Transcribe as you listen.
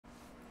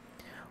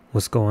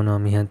What's going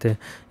on, mi gente?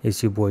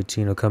 It's your boy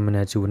Chino coming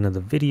at you with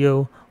another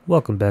video.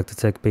 Welcome back to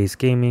Tech-Based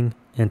Gaming,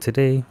 and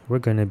today we're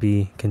going to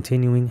be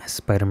continuing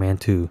Spider-Man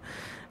 2.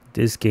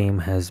 This game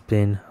has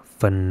been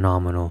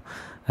phenomenal.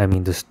 I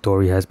mean, the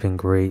story has been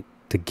great,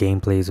 the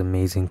gameplay is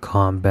amazing,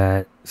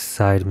 combat,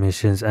 side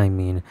missions. I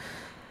mean,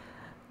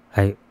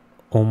 I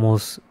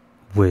almost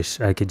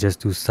wish I could just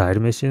do side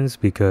missions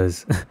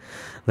because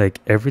like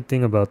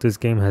everything about this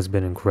game has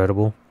been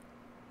incredible.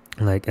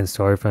 Like, and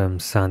sorry if I'm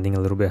sounding a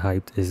little bit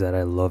hyped, is that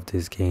I love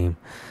this game.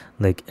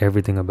 Like,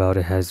 everything about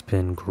it has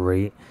been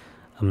great.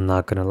 I'm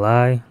not gonna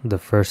lie, the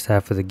first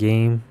half of the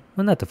game,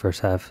 well, not the first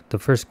half, the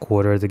first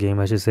quarter of the game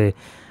I should say,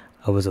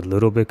 I was a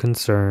little bit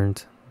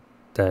concerned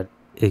that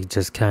it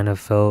just kind of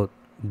felt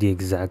the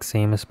exact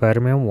same as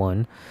Spider-Man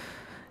 1,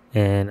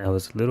 and I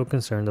was a little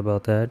concerned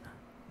about that.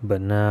 But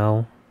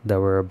now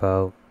that we're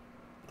about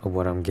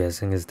what I'm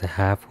guessing is the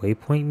halfway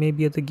point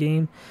maybe of the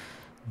game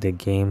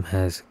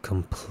has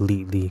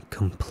completely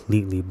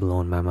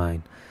blown my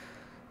mind.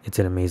 It's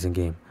an amazing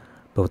game.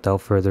 But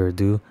without further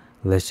ado,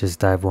 let's just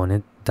dive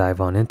on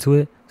into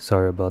it.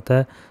 Sorry about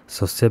that.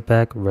 So sit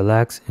back,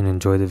 relax, and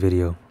enjoy the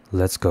video.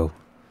 Let's go.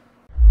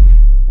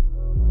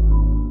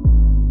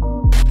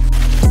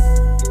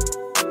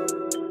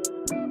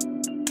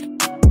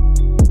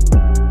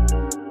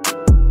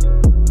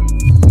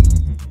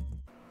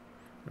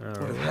 Would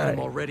have had him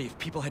already if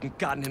people hadn't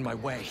gotten in my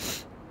way.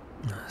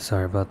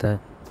 Sorry about that.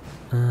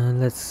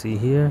 Let's see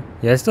here.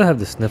 Yeah, I still have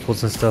the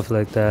sniffles and stuff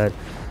like that.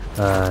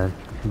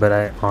 But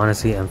I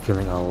honestly am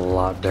feeling a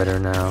lot better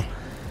now.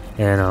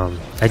 And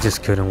I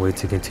just couldn't wait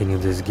to continue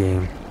this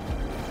game.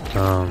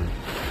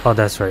 Oh,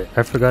 that's right.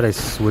 I forgot I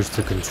switched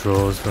the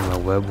controls for my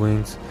web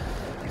wings.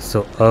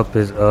 So up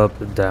is up,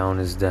 down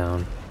is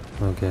down.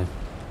 Okay.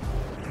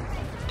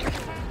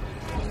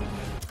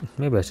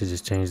 Maybe I should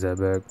just change that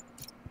back.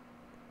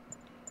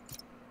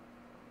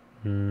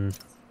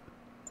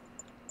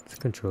 It's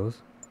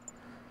controls.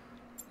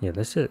 Yeah,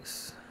 let's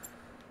just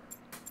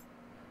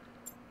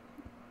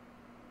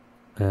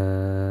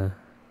I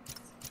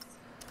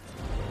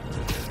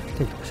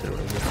think I should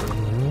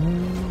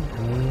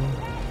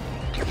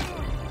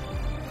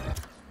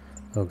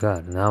Oh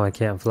god, now I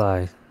can't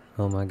fly.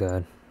 Oh my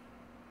god.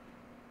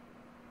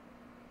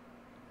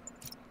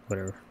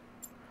 Whatever.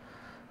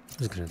 I'm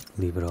just gonna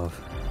leave it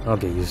off. I'll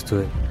get used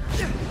to it.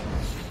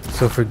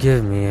 So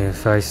forgive me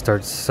if I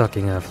start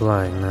sucking at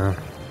flying now.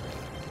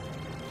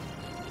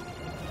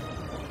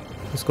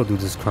 Let's go do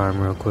this crime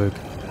real quick.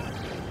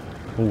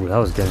 Ooh, that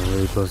was getting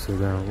really close to the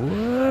ground.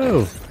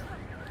 Whoa!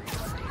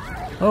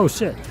 Oh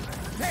shit!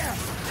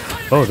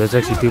 Oh, there's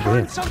actually people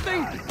here.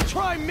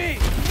 Try me.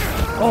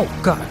 Oh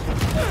god!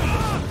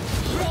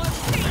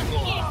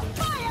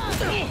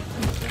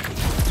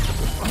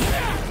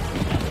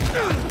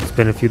 It's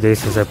been a few days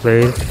since I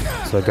played,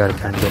 so I gotta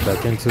kind of get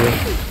back into it.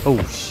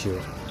 Oh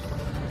shit!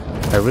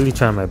 I really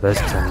try my best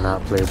to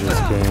not play this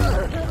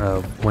game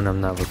when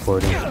I'm not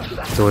recording,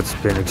 so it's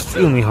been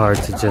extremely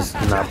hard to just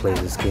not play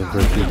this game for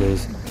a few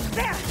days.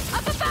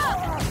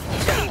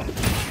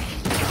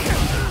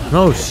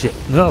 Oh shit,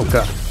 no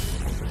god.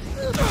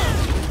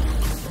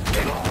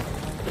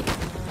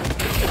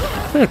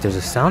 I feel like there's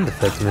a sound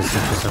effect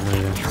missing for some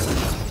reason.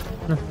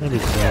 No, maybe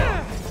it's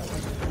not.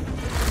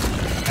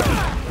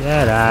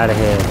 Get out of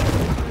here.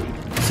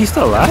 Is he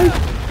still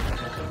alive?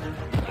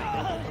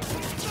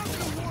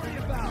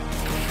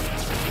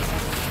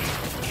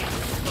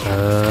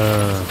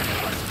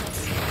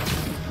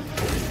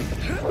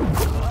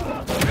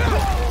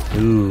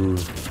 Ooh.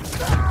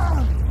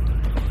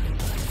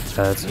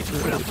 That's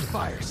put out the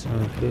fires.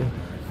 okay.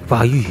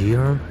 Wow, you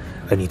hear him?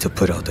 I need to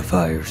put out the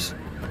fires.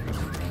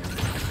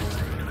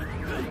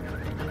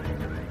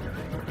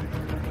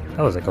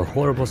 That was like a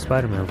horrible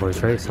Spider-Man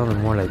voice, right? It sounded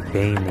more like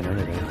Bane than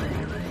anything.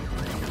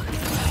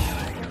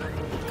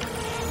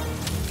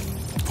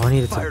 Oh, I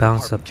needed to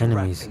bounce up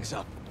enemies.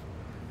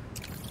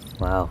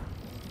 Wow.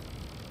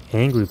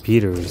 Angry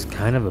Peter is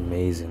kind of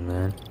amazing,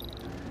 man.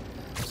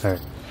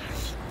 Alright.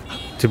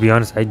 To be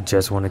honest, I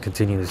just want to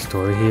continue the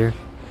story here.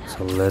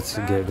 So let's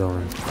get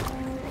going.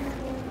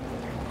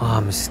 Oh,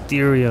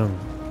 Mysterium.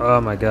 Oh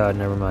my god,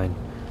 never mind.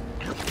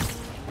 I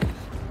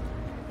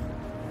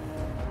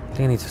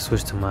think I need to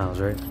switch to Miles,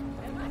 right?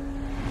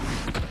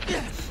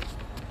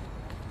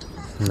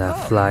 And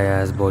that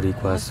fly-ass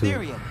Boricua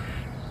suit.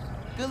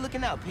 Good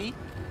looking out, Pete.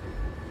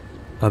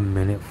 A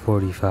minute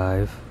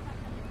 45.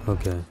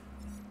 Okay.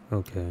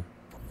 Okay.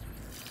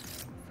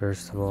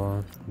 First of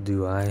all,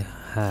 do I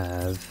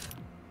have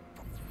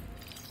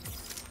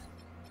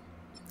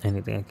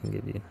anything I can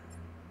give you?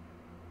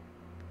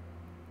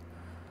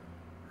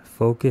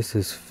 Focus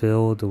is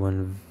filled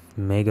when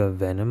Mega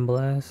Venom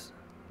Blast?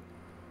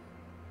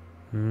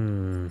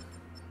 Oh,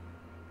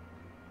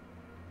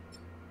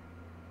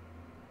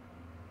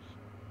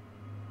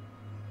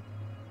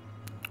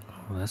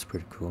 that's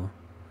pretty cool.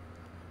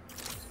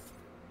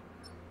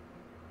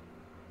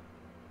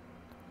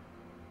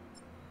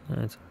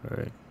 That's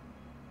alright.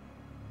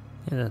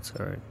 Yeah, that's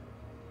alright.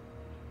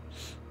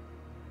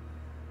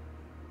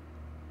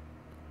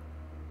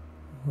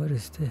 What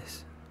is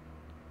this?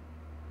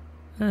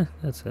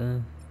 That's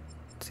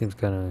seems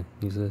kind of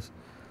useless.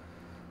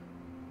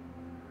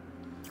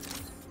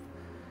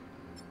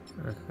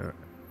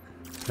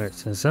 Alright,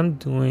 since I'm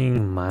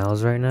doing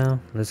miles right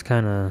now, let's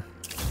kind of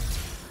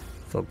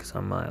focus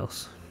on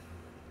miles.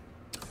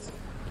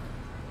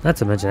 Not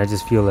to mention, I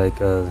just feel like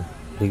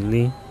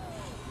lately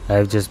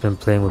I've just been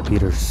playing with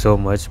Peter so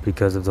much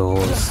because of the whole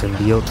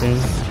symbiote thing.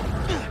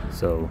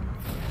 So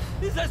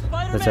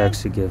let's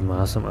actually give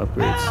Miles some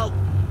upgrades. Help!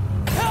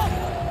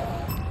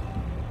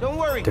 Don't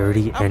worry.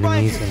 30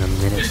 enemies in a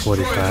minute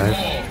 45.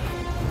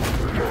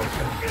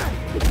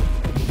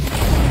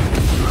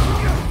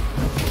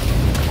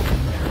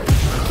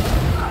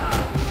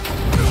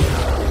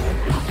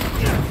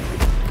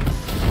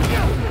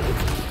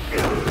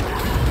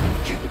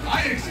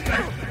 I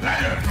expect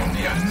better from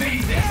the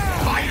amazing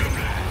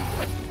Spider-Man.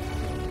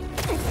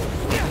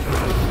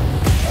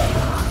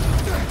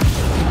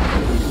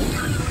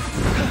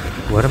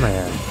 What am I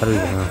at? I don't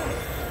even know.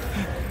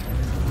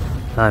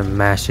 I'm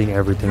mashing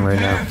everything right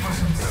now.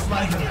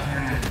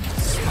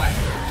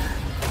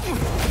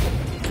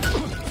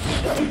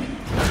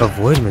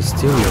 Avoid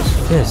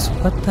Mysterio's fist.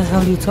 What the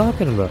hell are you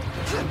talking about?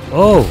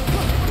 Oh!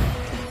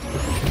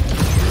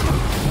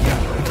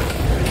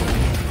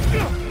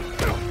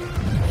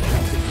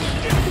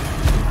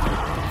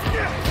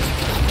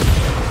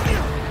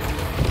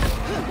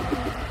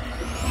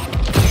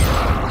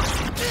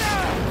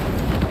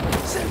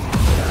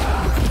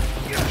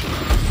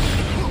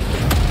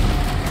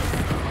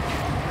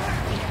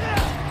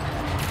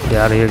 Get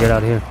out of here, get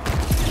out of here.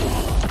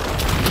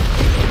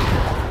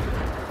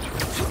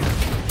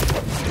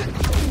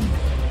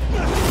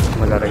 Oh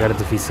my god, I gotta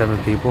defeat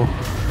 7 people.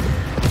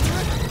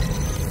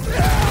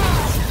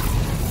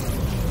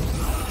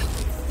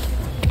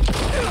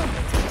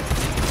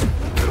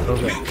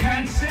 Okay. You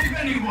can't save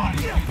anyone.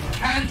 You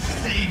can't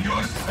save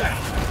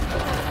yourself.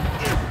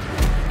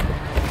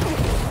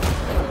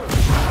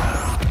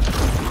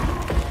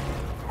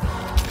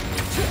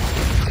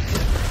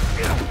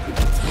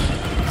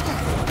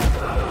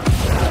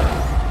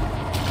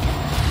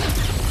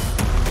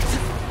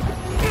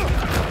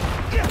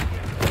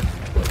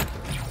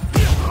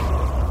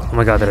 Oh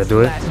my god, did I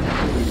do it?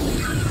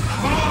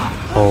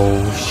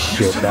 Oh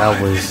shit,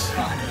 that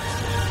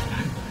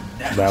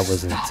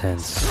was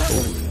intense.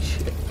 Holy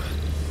shit.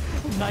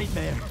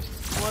 Nightmare.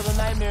 Well, the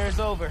nightmare is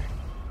over.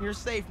 You're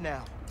safe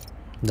now.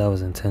 That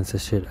was intense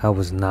as shit. I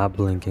was not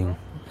blinking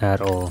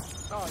at all.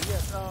 Oh,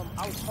 yes,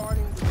 I was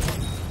partying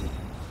with...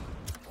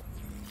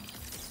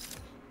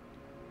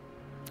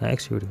 I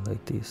actually really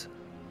like these.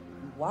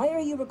 Why are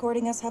you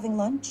recording us having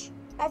lunch?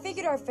 I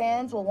figured our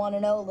fans will want to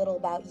know a little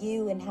about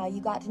you and how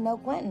you got to know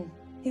Quentin.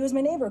 He was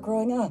my neighbor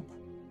growing up.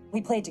 We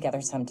played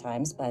together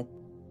sometimes, but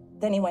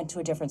then he went to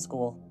a different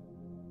school.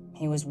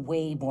 He was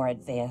way more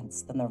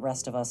advanced than the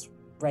rest of us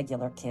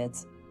regular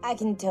kids. I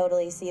can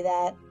totally see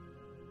that.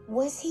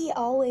 Was he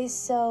always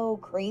so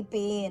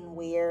creepy and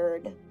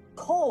weird?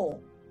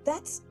 Cole,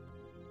 that's...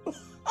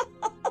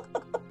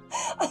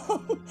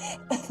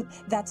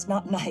 That's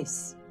not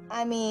nice.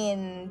 I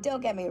mean,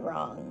 don't get me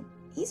wrong.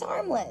 He's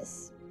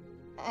harmless,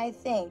 I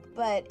think.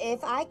 But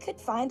if I could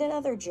find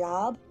another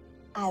job,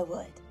 I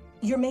would.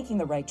 You're making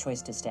the right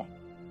choice to stay.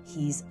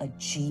 He's a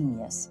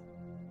genius.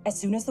 As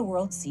soon as the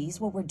world sees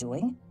what we're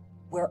doing,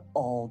 we're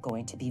all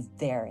going to be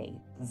very,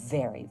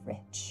 very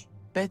rich.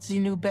 Betsy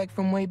knew Beck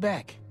from way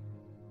back.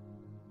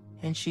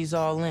 And she's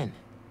all in.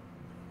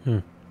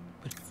 I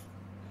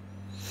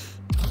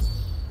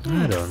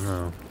don't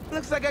know.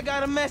 Looks like I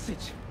got a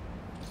message.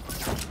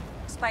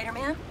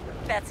 Spider-Man,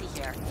 Betsy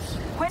here.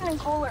 Quentin and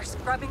Cole are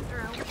scrubbing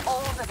through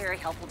all the very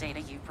helpful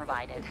data you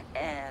provided,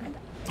 and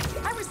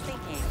I was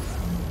thinking,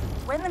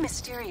 when the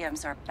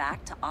Mysteriums are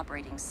back to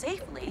operating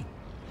safely,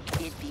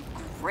 it'd be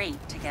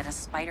great to get a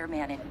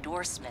Spider-Man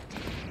endorsement.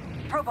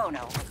 Pro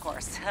bono, of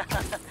course.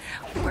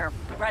 We're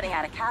running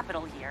out of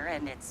capital here,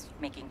 and it's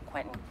making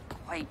Quentin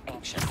quite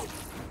anxious.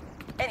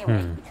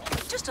 Anyway,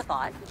 just a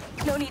thought.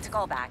 No need to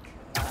call back.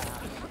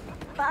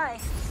 Bye.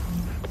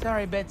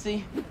 Sorry,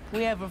 Betsy.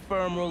 We have a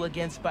firm rule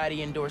against Spidey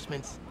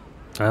endorsements.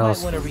 I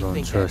also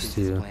don't trust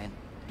you. Plan.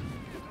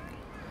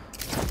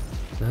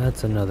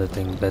 That's another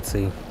thing,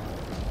 Betsy.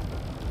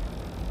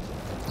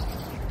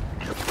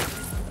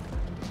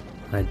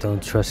 I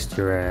don't trust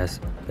your ass,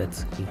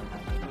 Betsy.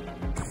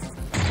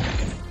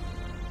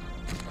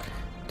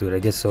 Dude, I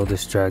get so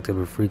distracted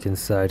with freaking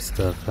side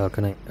stuff. How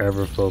can I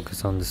ever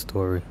focus on the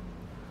story?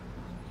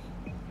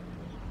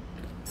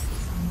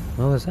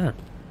 What was that?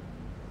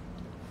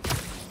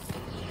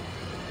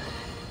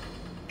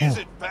 Is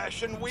it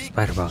Fashion Week?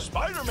 Spider-Man.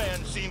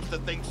 Spider-Man seems to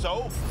think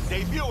so,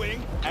 debuting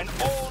an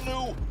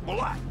all-new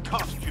black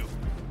costume.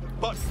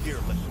 But, dear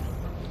listener,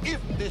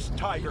 if this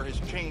tiger has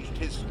changed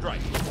his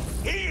stripes,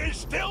 he is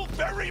still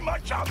very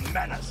much a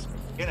menace.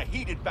 In a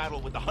heated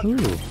battle with the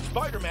Hunter, Ooh.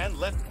 Spider-Man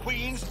left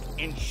Queens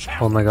in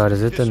shambles. Oh my god,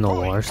 is it the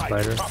destroying Noir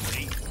private spider?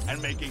 property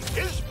and making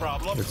his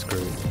problem That's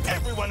great.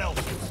 everyone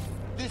else's.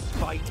 This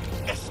fight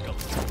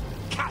escalated,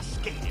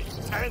 cascaded,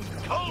 and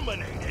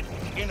culminated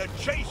in a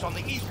chase on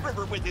the East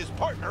River with his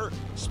partner,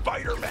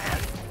 Spider-Man.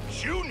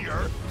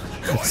 Jr.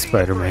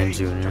 Spider-Man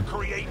Jr. to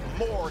create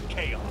more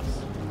chaos.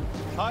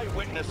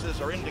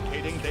 Eyewitnesses are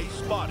indicating they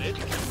spotted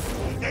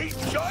a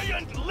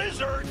giant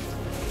lizard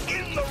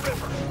in the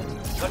river.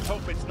 Let's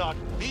hope it's not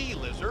the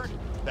lizard.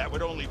 That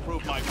would only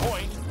prove my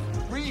point.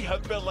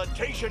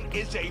 Rehabilitation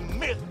is a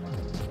myth,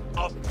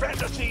 a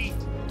fantasy,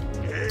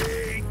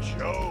 a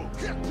joke.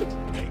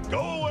 They go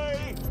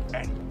away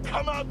and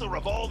come out the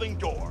revolving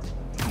door.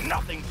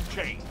 Nothing's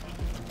changed,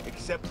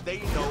 except they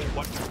know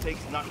what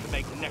mistakes not to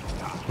make next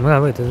time.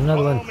 Wow, wait, there's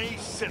another Call one. me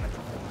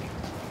cynical,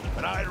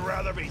 but I'd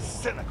rather be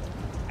cynical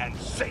and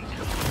safe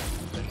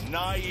than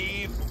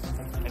naive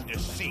and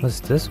deceitful. What's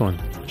this one?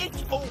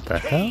 It's The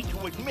okay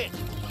hell? to admit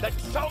that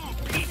some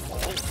people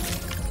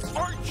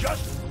are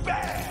just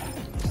bad.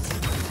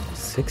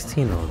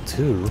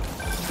 1602.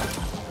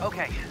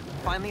 Okay,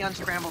 finally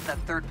unscrambled that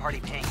third-party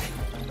ping.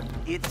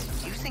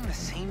 It's using the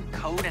same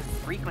code and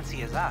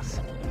frequency as us.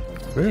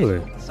 Really?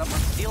 Did someone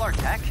steal our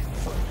tech?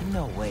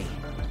 No way.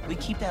 We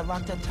keep that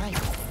locked up tight.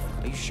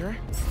 Are you sure?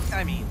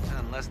 I mean,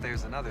 unless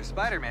there's another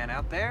Spider-Man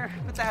out there,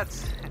 but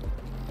that's...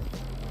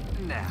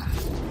 nah.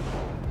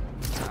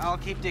 I'll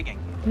keep digging.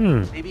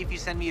 Maybe if you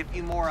send me a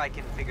few more, I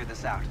can figure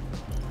this out.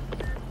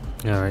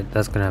 Alright,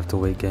 that's gonna have to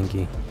wait,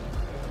 Genki.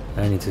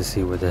 I need to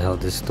see where the hell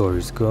this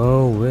story's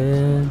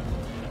going.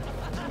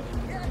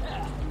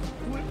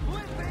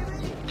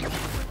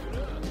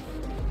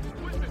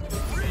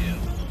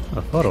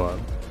 A photo op.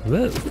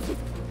 Whoa.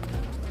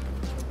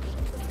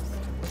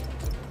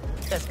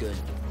 That's good.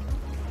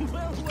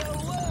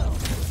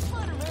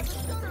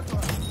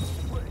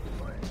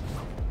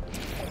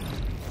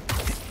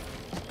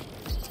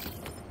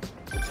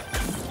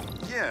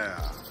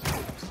 Yeah.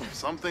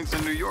 Some things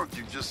in New York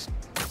you just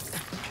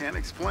can't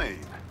explain.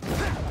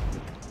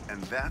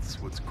 And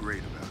that's what's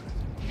great about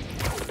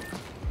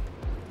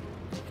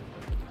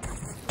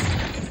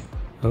it.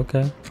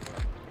 Okay.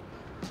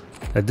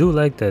 I do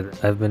like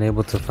that I've been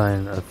able to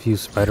find a few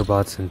spider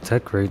bots and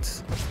tech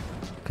rates,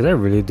 because I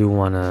really do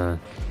want to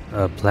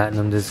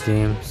platinum this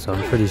game, so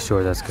I'm pretty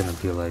sure that's going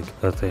to be like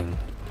a thing.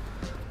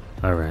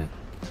 Alright.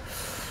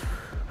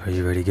 Are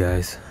you ready,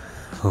 guys?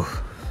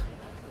 Oh.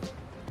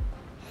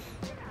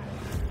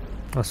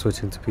 I'll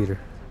switch into Peter.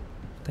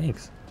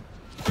 Thanks.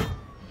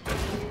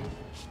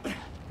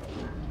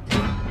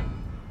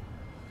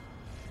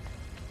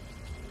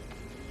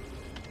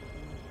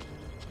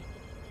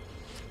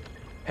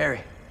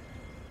 Harry.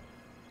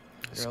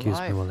 Excuse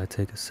me while I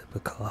take a sip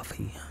of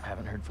coffee. I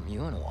haven't heard from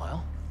you in a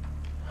while.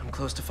 I'm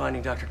close to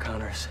finding Dr.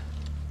 Connors.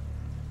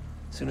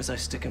 As soon as I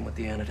stick him with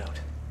the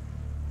antidote,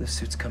 this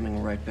suit's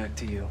coming right back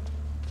to you.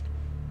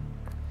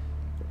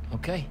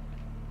 Okay.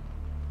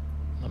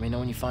 Let me know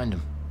when you find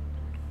him.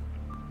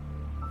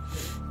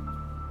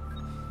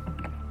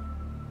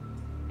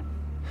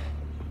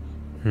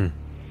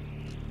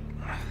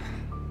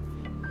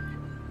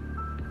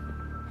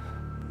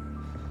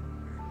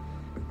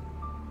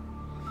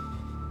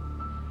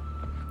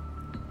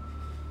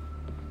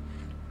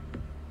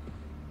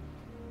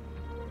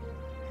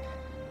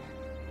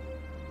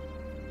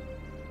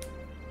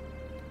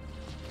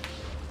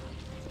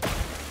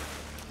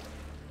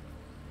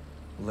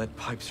 Lead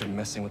pipes are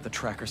messing with the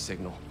tracker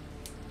signal.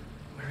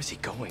 Where is he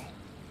going?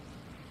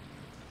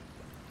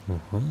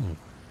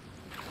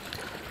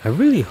 I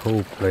really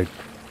hope, like,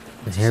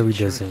 Harry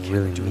doesn't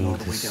really need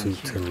the suit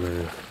to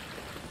live.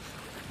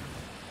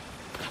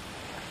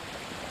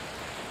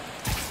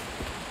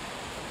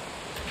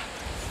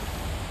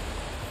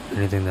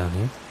 Anything down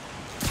here?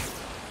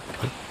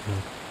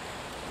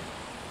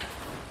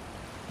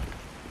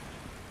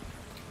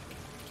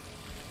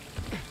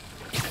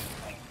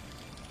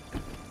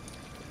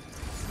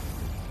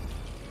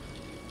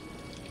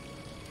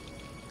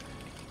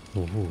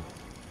 Ooh.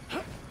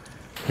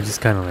 I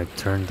just kind of like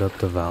turned up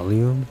the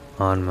volume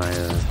on my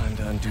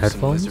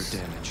headphones,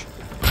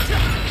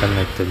 and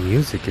like the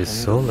music is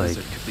so like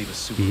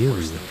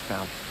eerie.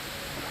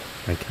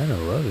 I kind of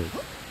love it.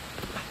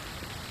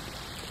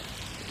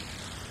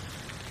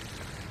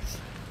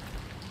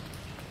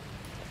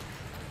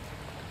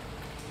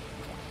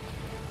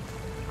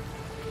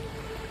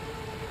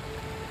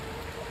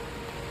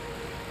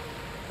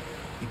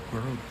 He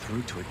burrowed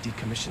through to a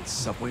decommissioned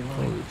subway line.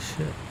 Holy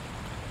shit.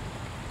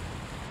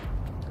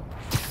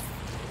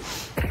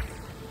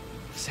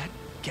 Is that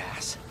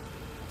gas?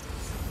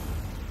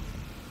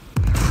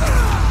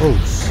 Oh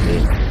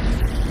shit.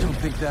 Don't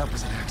think that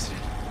was an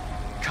accident.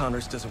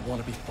 Connors doesn't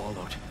want to be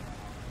followed.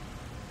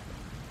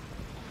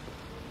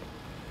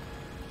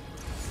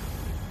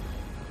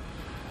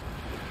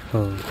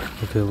 Oh,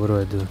 okay, what do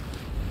I do?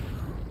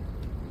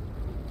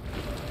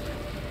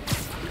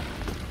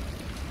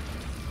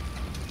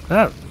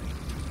 Ah!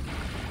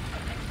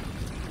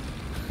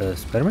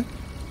 Spider-Man?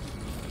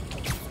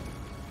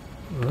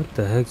 What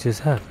the heck just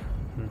happened?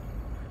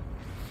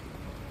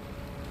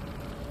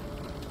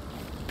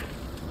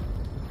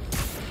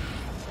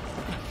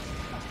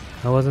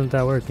 How wasn't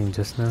that working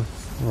just now?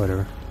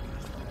 Whatever.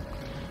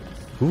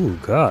 Ooh,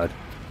 God.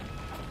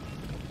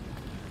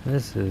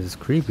 This is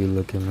creepy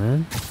looking,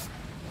 man.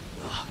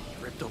 Ugh,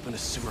 he ripped open a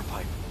sewer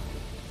pipe.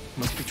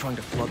 Must be trying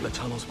to flood the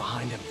tunnels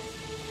behind him.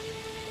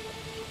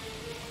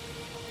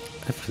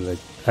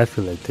 I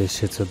feel like this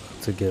shit's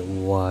about to get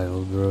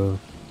wild, bro.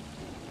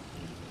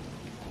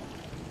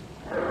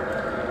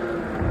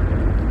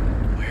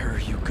 Where are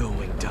you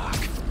going, Doc?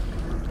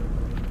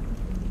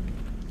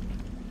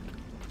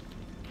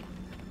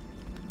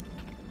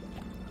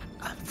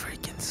 I'm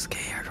freaking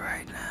scared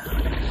right now.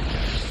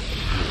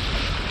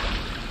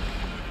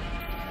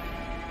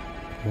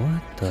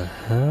 What the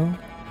hell?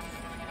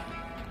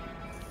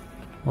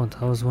 Oh,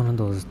 that was one of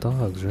those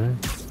dogs, right?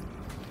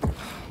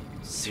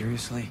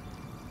 Seriously?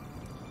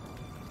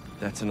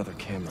 That's another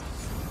camera.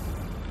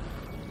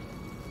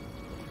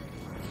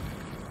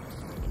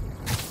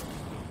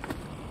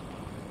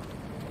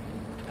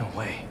 No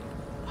way.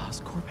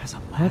 Oscorp has a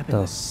lab in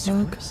the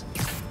sewers?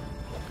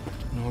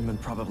 Norman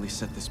probably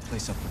set this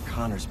place up for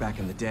Connors back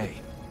in the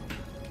day.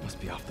 Must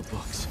be off the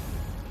books.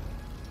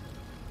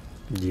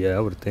 Yeah, I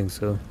would think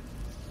so.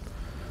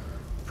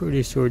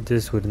 Pretty sure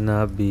this would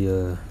not be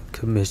a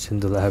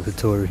commissioned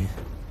laboratory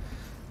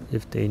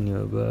if they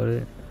knew about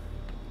it.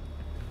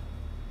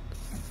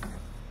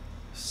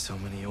 So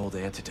many old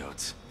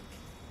antidotes.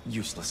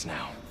 Useless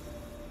now.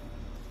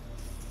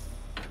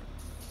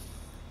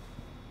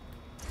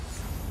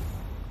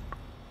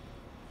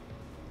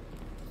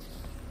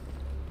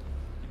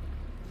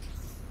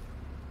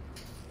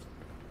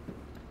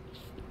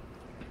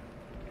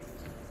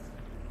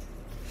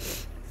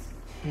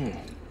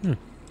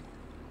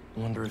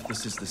 Wonder if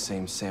this is the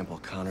same sample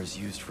Connors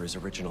used for his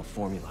original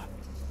formula.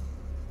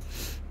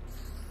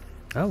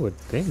 I would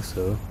think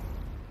so.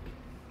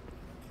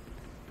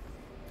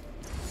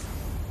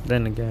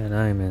 Then again,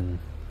 I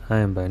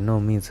am by no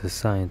means a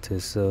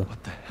scientist, so...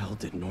 What the hell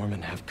did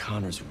Norman have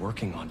Connors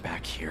working on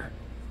back here?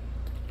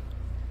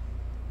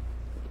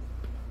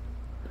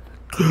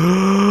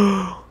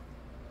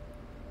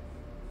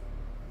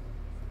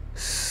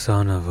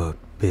 Son of a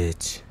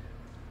bitch.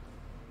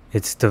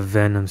 It's the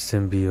Venom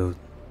symbiote.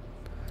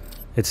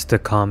 It's the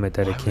comet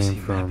that it came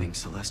from. Mapping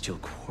celestial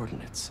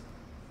coordinates?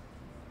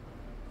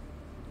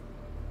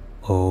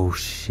 Oh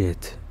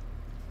shit.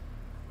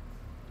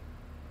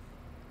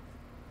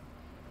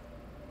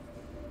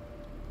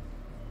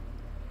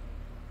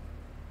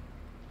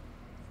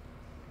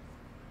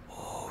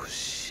 Oh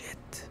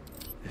shit.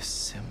 This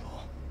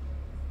symbol.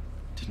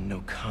 Didn't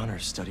know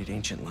Connors studied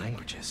ancient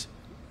languages.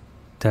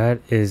 That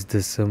is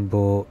the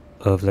symbol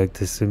of like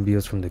the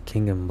symbiotes from the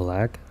King in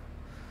Black.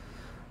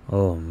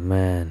 Oh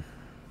man.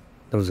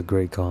 That was a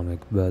great comic,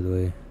 by the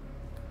way.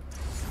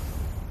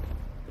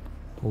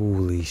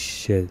 Holy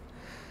shit.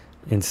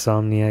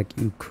 Insomniac,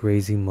 you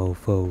crazy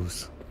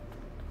mofos.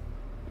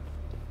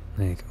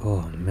 Like,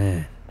 oh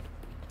man.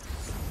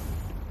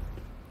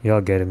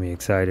 Y'all getting me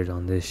excited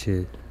on this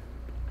shit.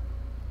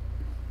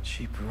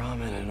 Cheap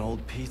ramen and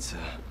old pizza.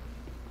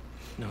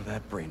 Know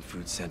that brain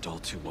food scent all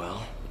too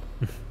well.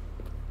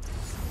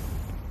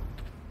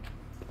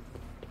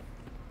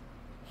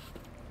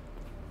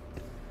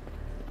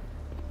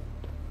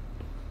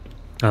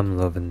 I'm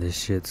loving this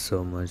shit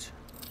so much.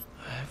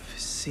 I've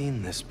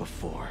seen this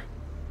before.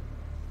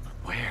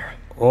 Where?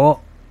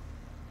 Oh!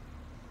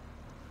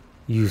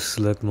 You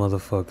slick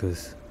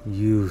motherfuckers.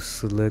 You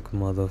slick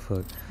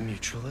motherfucker.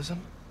 Mutualism?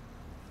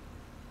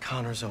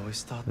 Connors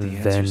always thought the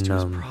answers to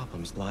his Venom.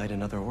 problems lied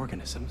in other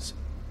organisms.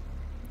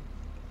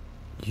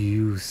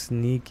 You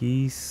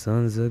sneaky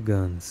sons of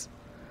guns.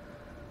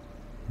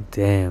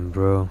 Damn,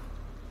 bro.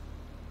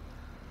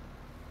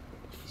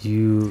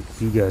 You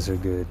guys are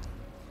good.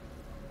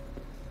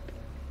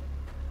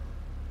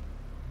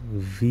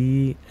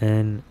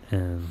 VNM.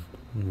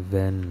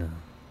 Venom.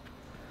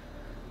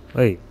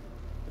 Wait.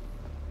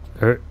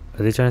 Are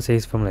they trying to say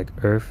he's from like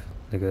Earth?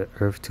 Like a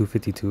Earth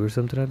 252 or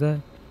something like that?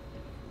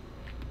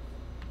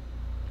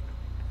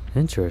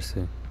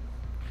 Interesting.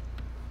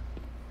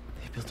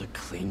 They built a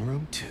clean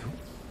room too?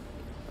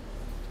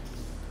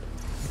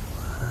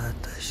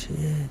 What the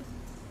shit?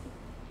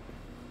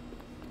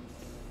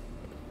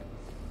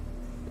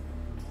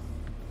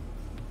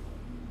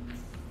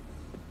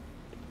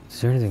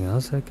 Is there anything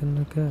else I can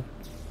look at?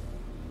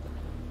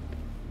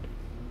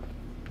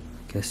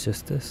 I guess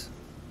just this.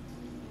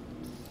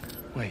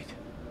 Wait.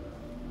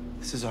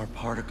 This is our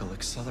particle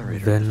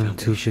accelerator. Venom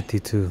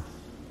 252.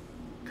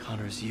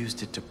 Connors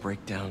used it to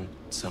break down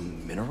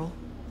some mineral?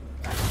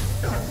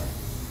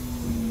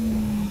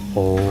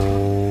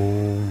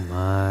 Oh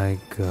my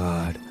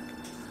god.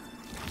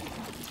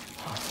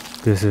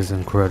 This is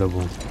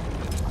incredible.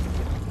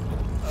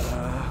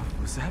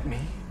 Was that me?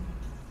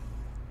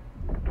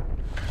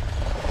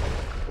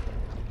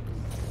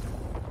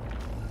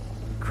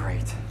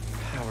 Great.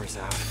 Power's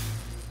out.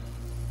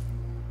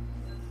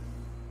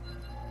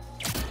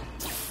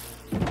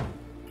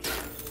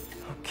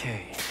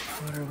 Okay,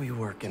 what are we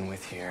working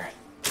with here?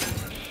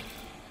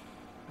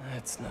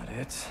 That's not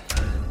it.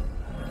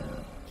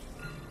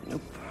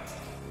 Nope.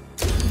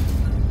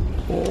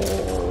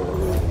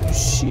 Oh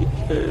shit.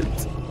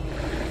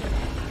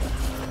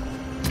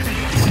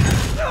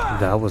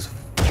 That was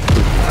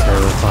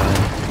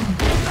terrifying.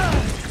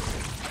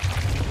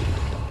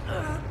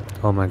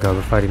 Oh my god,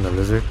 we're fighting the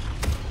lizard.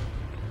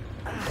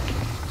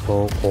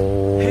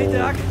 Oh Hey,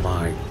 Doc.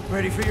 my.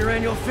 Ready for your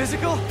annual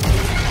physical?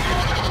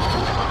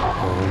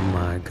 Oh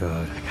my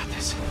god. I got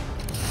this.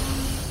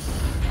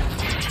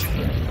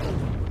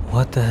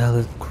 What the hell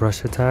is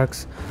crush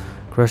attacks?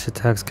 Crush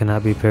attacks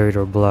cannot be parried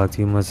or blocked.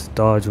 You must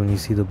dodge when you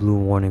see the blue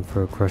warning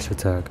for a crush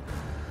attack.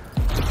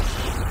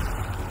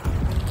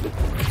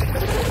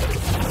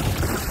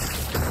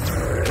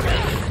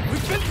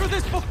 We've been through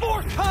this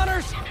before,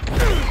 Connors!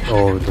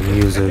 Oh, the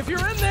music. If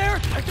you're in there,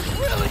 I can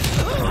really...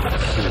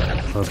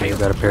 Okay, you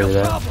gotta parry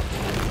that.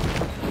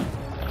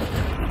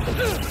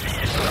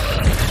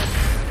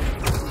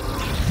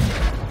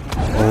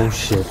 Oh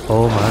shit,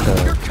 oh my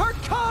god. You're Kurt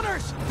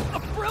Connors, a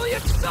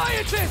brilliant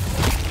scientist!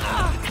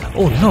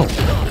 Oh no!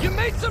 You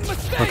made some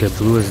mistakes! Okay,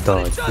 blue is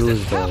dodge, But it blue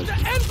is doesn't dodge.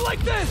 have to end like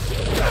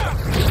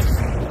this!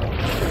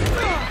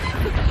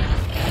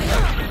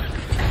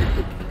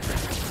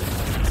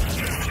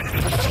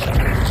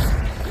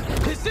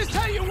 Is this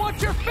how you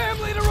want your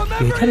family to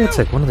remember He kinda looks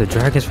you? like one of the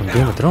dragons from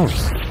Game of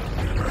Thrones.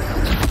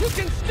 You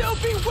can still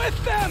be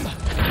with them!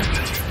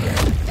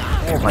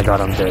 Oh my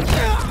god, I'm dead.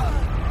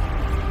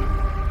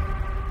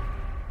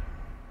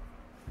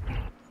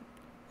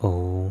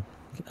 Oh,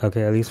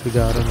 okay, at least we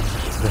got him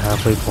to the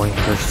halfway point,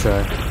 first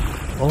try.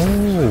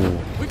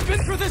 Oh! We've been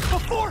through this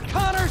before,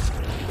 Connors!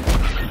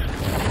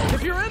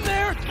 If you're in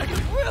there, I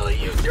could really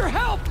use your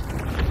help!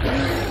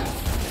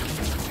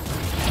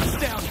 It's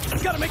down.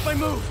 Gotta make my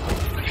move.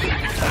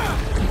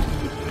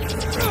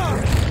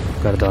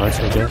 Gotta dodge,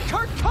 okay.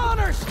 Kurt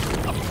Connors,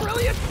 a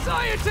brilliant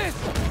scientist!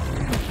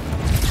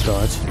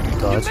 Dodge,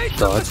 dodge, You made some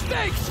dodge.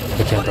 mistakes,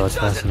 I can't but dodge it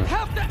fast doesn't enough.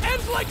 have to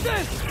end like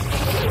this!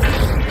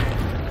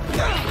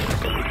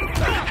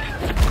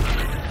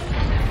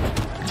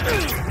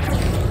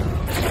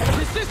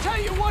 Is this how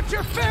you want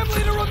your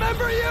family to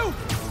remember you?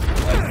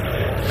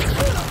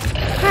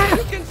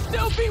 You can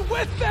still be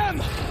with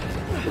them!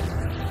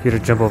 Peter,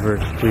 jump over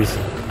it, please.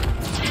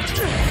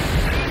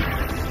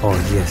 Oh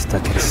yes,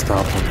 that can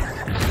stop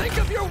him. Think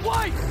of your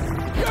wife!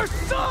 Your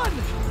son!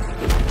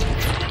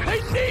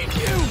 They need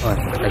you!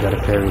 I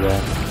gotta parry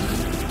that.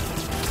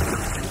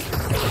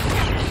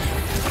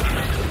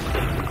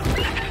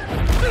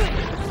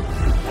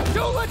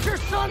 Don't let your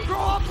son grow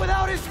up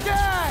without his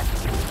dad!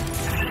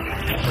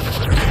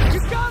 You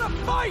gotta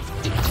fight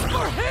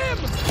for him!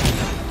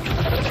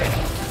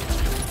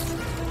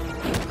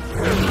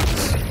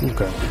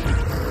 Okay.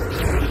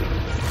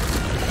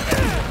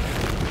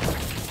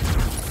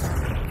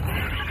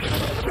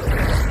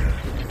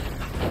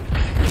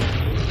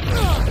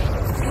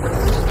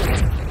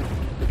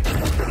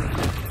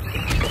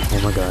 Oh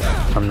my god,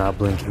 I'm not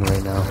blinking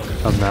right now.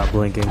 I'm not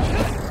blinking.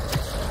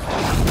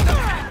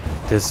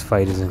 This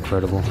fight is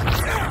incredible. Damn,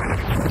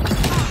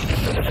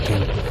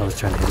 I was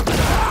trying to hit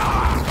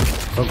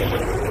it.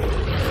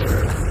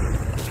 Okay.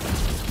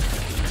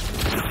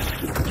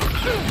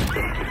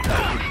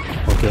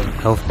 Okay,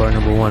 health bar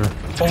number 1.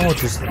 Oh,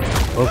 just...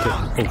 Okay.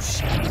 Oh,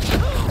 shit.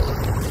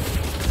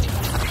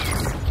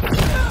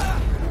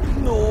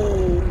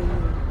 No.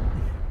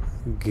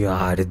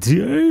 God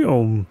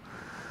damn.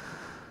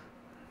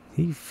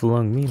 He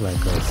flung me like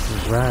a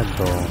rag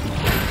doll.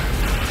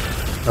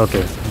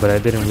 Okay, but I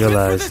didn't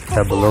realize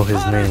that below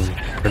his name,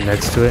 or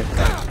next to it,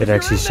 it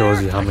actually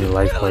shows you how many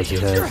life bars he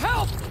has.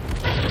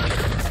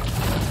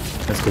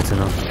 That's good to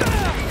know.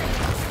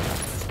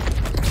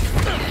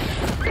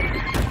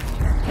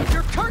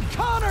 You're Kurt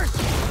Connors,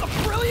 a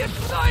brilliant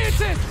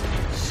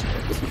scientist!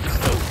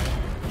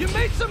 You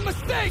made some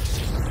mistakes,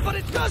 but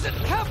it doesn't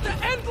have to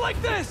end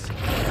like this!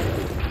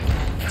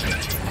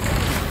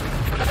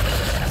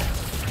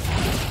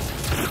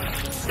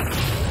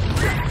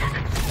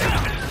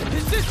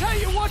 Is this how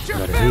you want your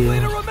family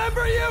to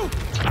remember you?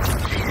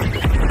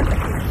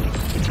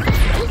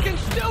 You can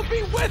still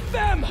be with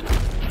them!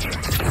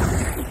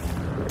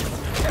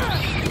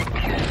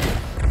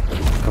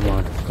 Come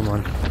on, come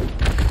on.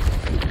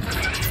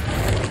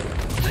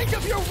 Think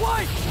of your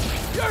wife!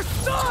 Your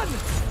son!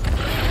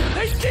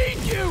 They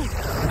need you!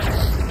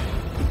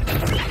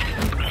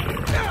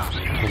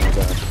 Oh my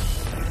god.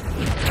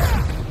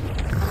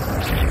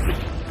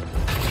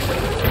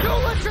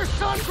 Don't let your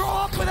son grow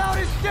up without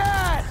his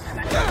dad!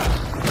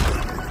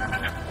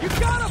 You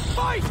gotta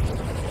fight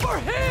for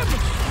him!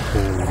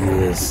 Oh,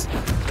 yes.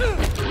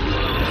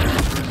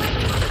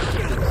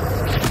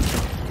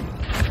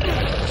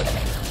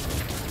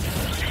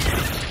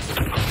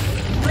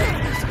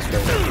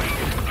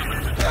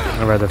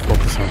 I'd rather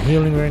focus on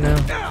healing right now.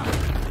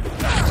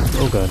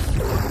 Oh god.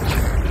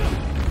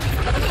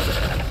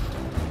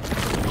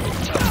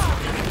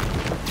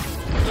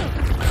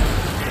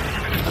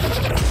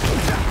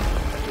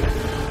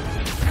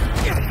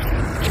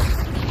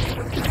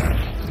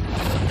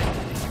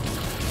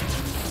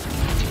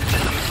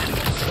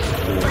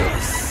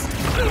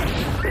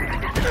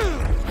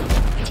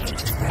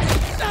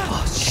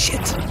 Oh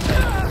shit.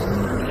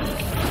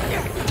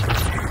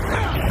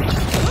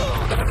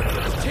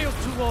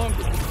 Tail's too long.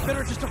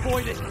 Better just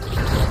avoid it.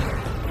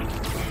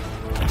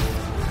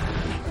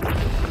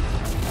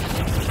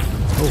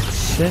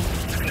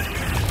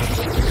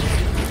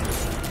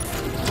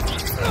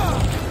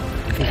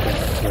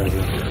 right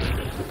here.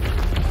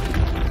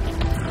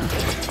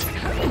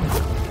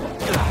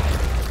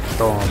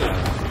 Go on, man.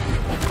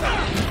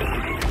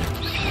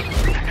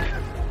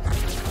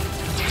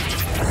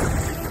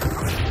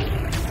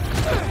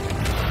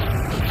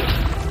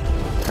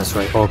 That's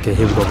right. Okay,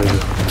 here we go, baby.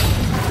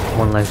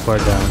 One life bar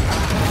down.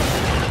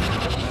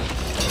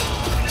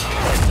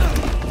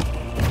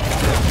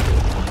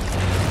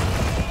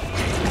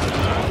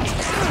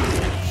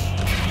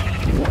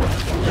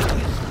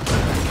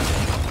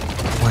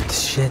 What the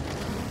shit?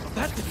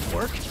 That didn't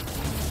work.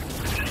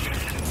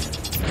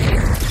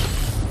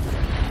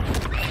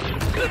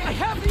 I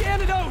have the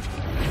antidote.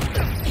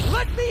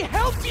 Let me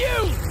help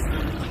you.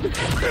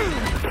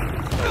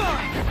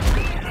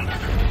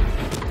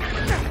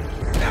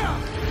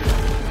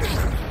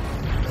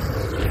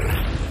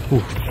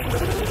 Ooh.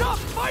 Stop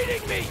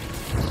fighting me.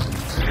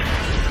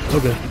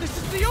 Okay. This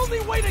is the only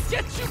way to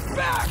get you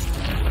back.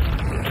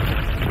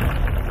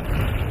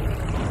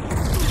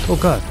 Oh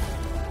god.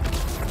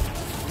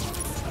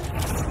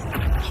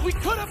 We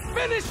could have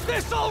finished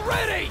this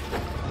already!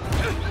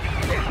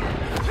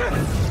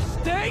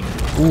 Stay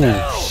Ooh,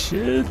 still!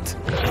 shit.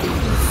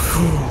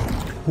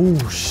 Oh,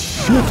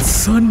 shit,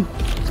 son.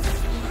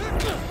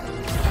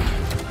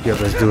 Yeah,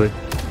 let's do it.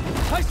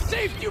 I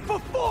saved you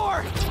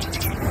before!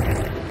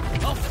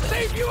 I'll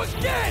save you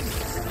again!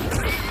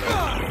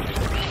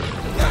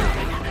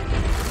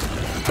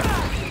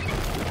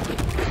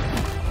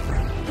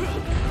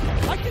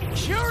 I can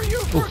cure you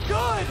for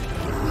good!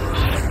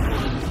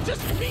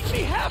 Just meet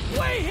me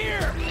halfway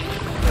here!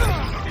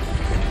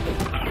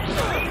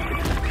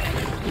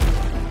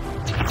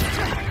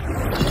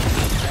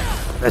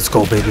 Let's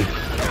go, baby.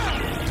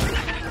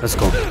 Let's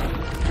go.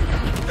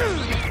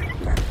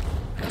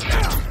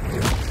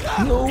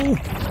 No!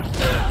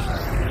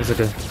 It's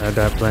okay. I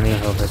got plenty of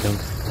health, I think.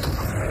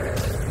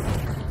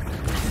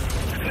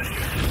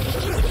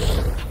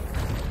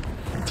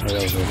 Oh,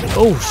 that was okay.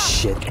 Oh,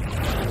 shit.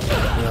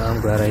 Yeah, I'm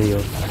glad I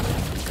healed.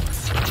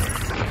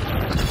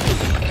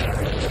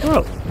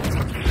 Oh.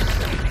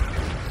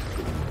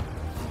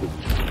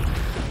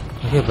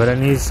 Okay, but I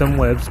need some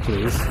webs,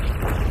 please.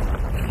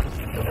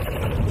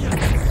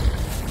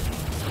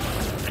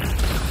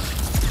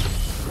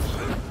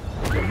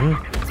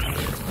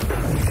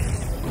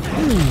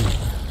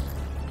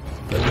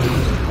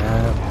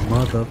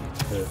 Mother.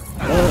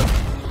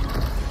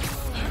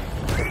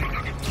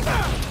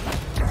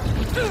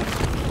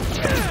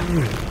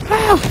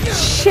 Oh,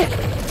 shit!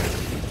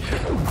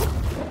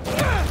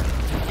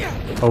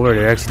 Oh, word,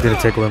 it actually didn't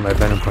take away my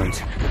venom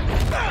punch.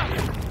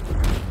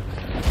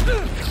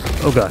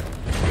 Oh, god.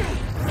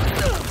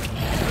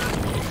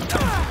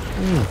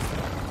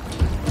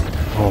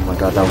 Oh my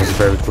god, that was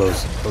very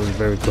close. That was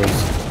very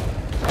close.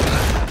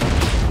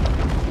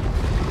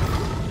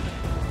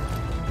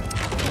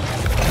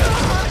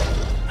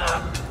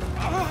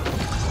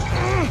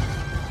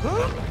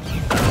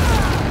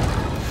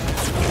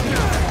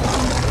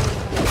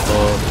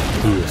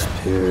 He is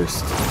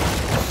pierced.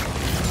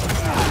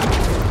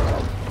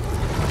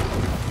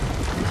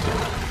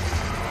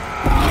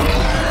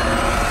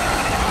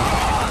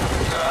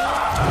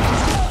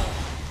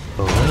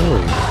 Oh,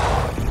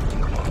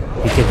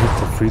 he can hit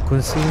the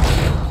frequency?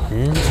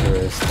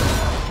 Interesting.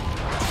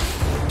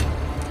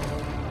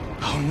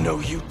 Oh, no,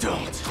 you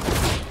don't.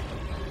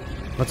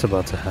 What's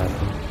about to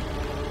happen?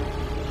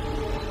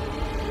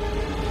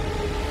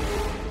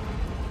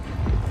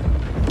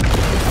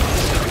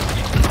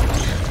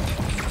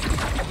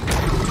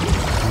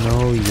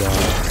 No,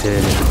 y'all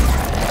didn't.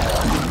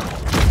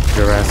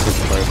 Jurassic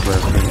Park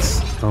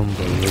reference.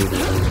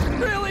 Unbelievable.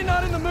 Really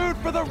not in the mood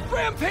for the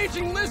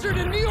rampaging lizard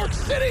in New York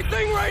City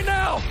thing right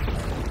now!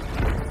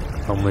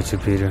 I'm with you,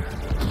 Peter.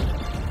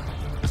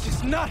 This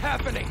is not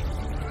happening!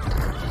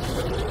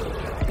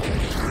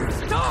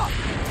 Stop!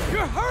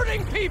 You're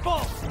hurting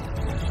people!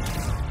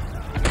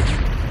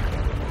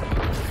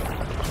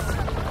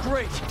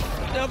 Great!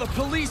 Now the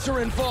police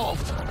are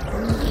involved!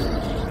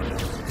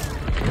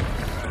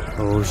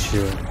 Oh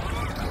shit.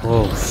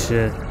 Oh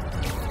shit.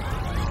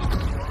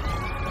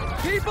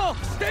 People,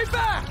 stay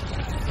back!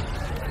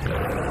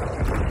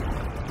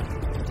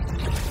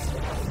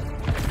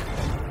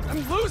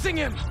 I'm losing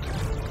him!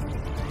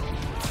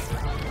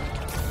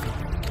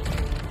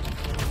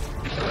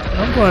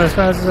 I'm going as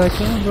fast as I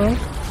can, bro.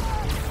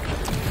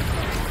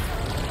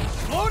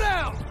 Slow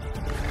down!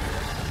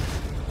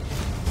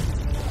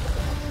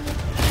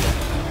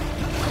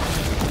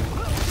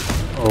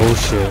 Oh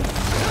shit.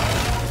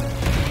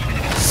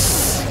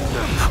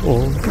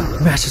 Oh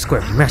god. Mash the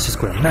square, mash the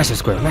square, mash the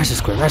square, mash the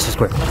square, mash the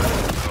square.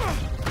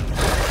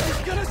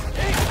 He's gonna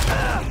stay.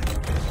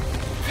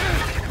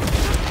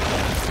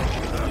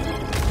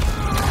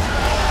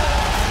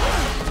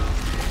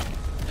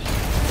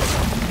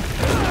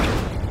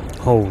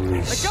 Holy I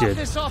got shit.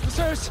 this,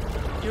 officers!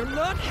 You're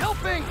not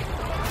helping!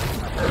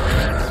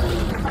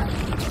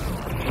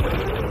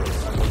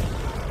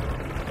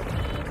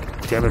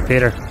 Damn it,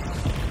 Peter.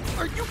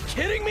 Are you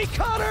kidding me,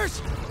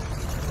 Connors?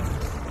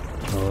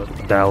 Oh,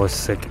 that was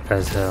sick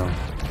as hell.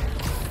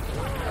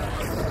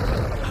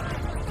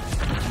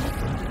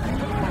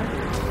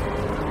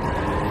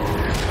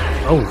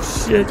 Oh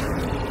shit.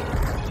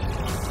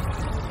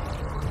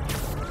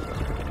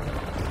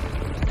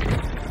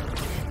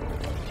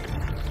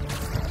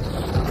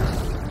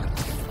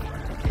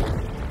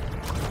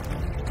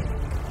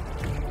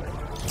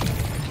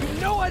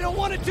 No, I don't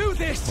want to do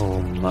this. Oh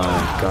my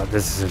god,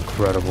 this is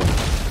incredible.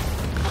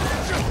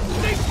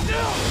 Stay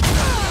still.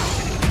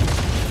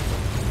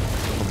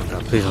 Oh my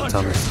god, please don't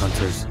tell me it's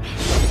hunters.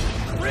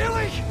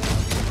 Really?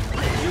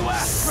 You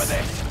asked for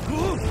this.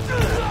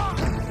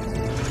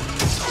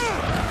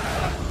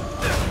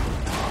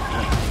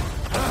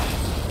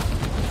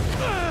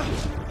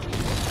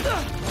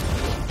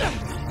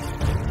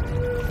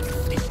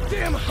 These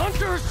damn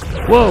hunters.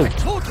 Whoa! I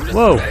told you to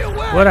Whoa! stay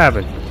away. What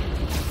happened?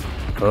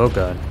 Oh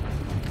god.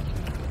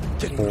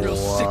 Getting real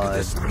sick of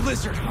this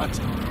lizard hunt.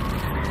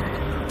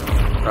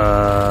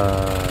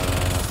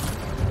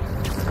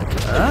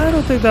 I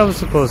don't think that was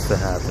supposed to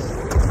happen.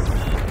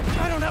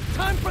 I don't have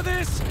time for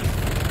this.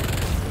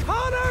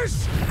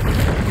 Hunters!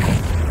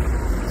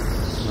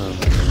 Oh,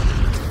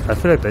 man. I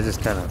feel like that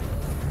just kind of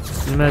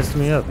messed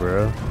me up,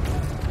 bro.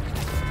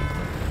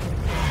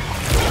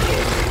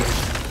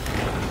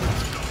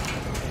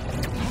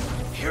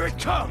 Here it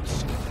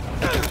comes.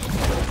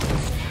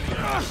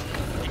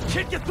 You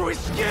can't get through his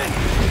skin.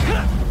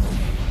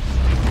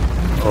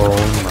 Oh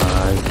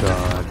my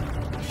god.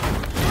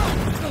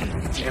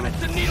 Damn it,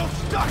 the needle's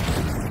stuck.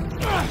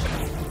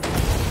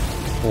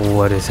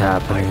 What is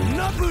happening? I'm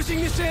not losing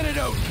this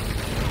antidote.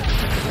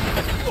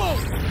 Whoa.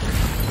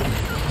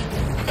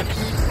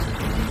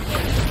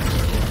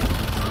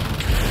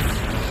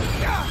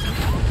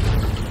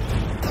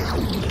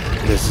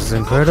 This is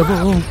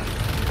incredible.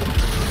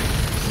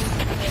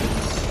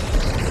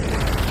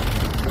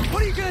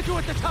 What are you gonna do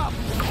at the top?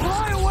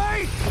 Fly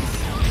away?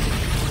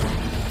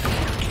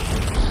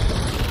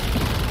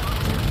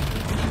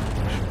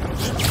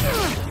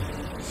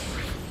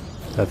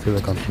 I feel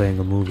like I'm playing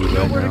a movie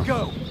right Nowhere now. to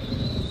go.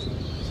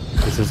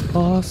 This is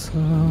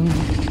awesome.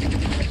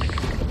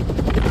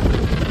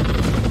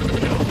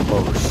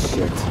 Oh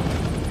shit.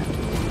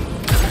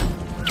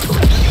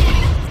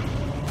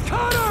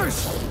 Connors!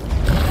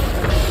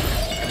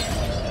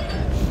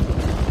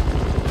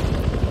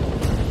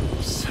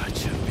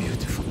 Such a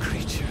beautiful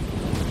creature.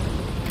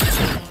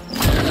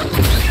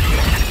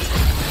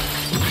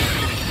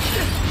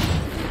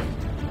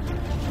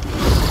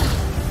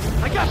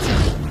 I got you.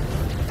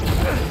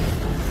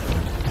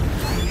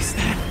 Is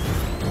that?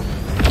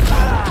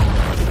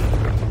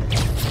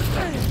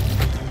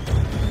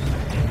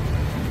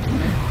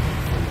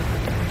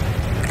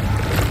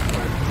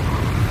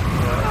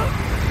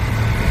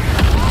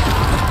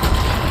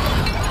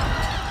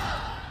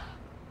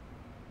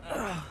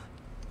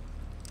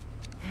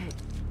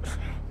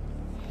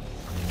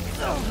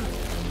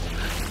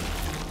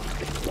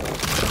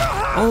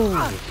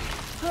 Oh.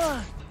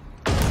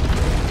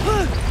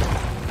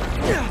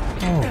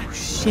 Oh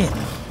shit.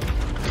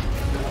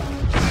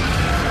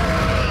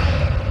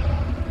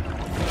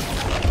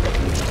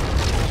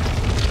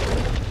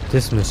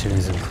 This mission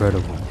is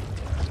incredible.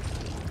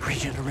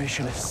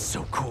 Regeneration is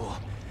so cool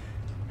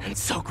and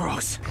so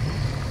gross.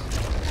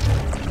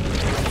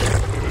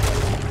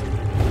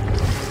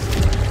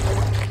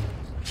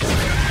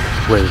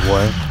 Wait,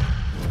 what?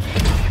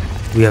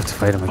 We have to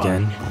fight him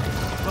again?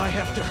 If I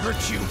have to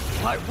hurt you,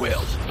 I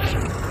will.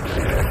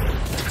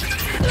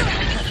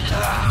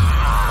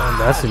 Oh,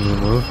 that's a new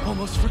move.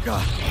 Almost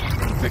forgot.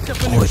 Picked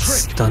up a Oh, new it trick.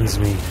 stuns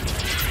me.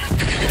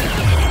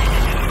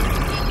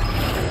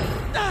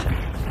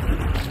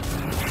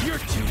 You're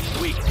too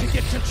weak to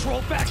get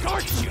control back,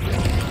 aren't you?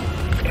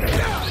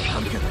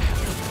 I'm gonna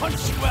have to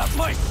punch you out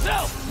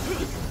myself.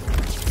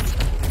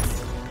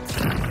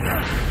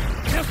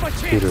 Here's my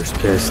chance. Peter's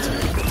pissed.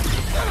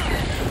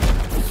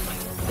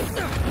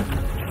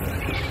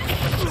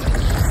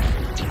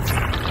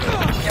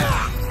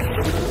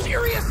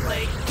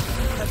 Seriously?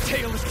 That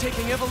tail is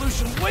taking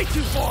evolution way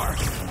too far.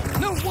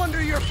 No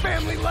wonder your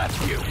family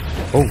left you.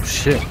 Oh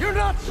shit. You're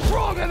not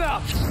strong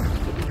enough.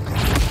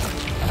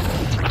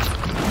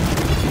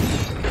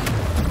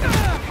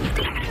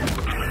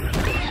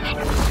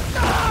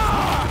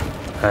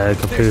 I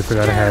completely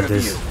forgot I had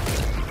this.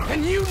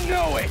 And you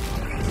know it.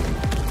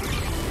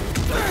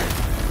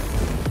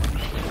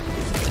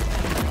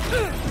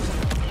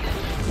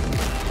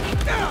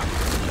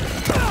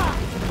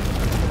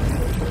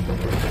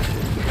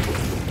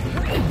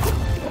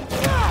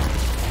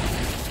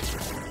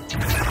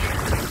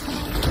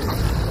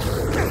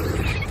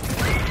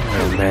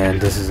 Oh man,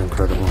 this is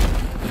incredible.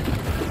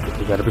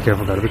 You gotta be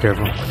careful, gotta be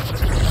careful.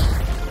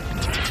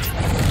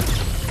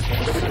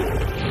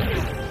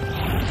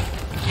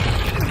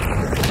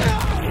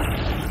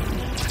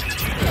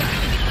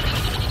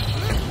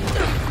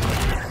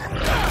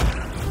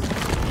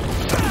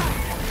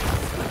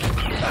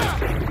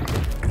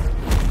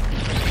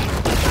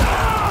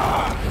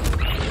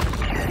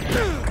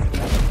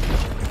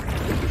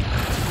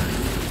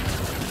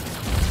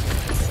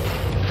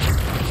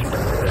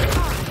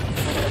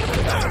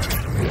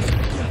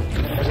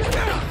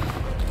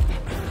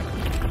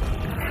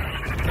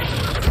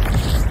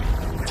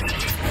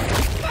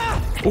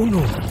 Oh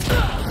no.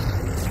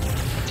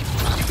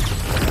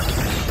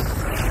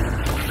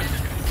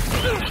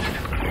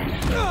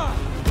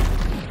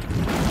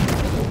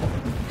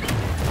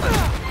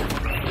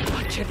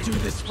 I can't do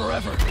this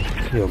forever.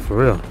 Yo, for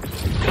real.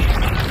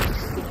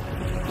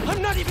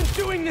 I'm not even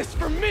doing this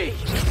for me.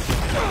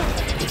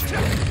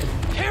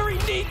 Harry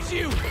needs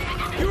you.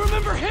 You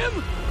remember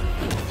him?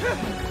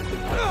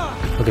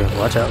 Okay,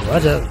 watch out,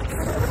 watch out.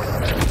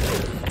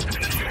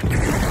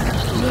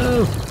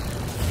 No.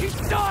 He's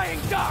dying,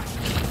 Doc.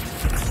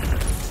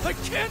 I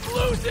can't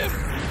lose him.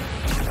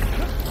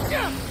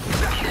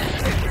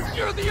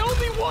 You're the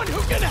only one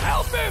who can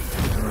help him.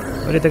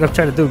 What do you think I'm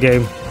trying to do,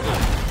 game?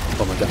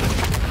 Oh my god.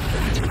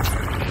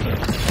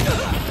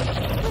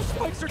 Those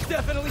spikes are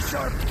definitely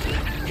sharp.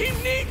 He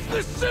needs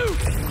the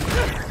suit.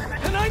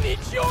 And I need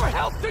your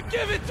help to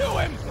give it to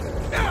him.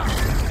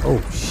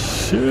 Oh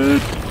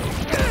shit.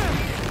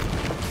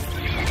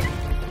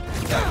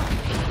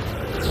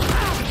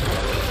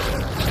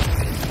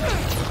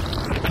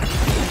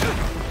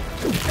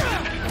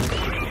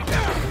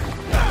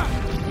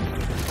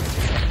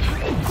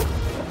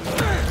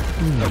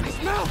 His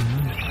mouth!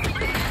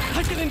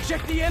 I can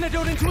inject the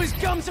antidote into his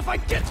gums if I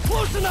get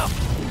close enough!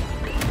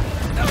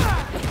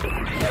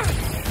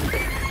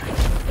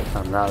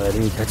 I'm not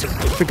letting you catch a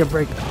freaking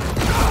break.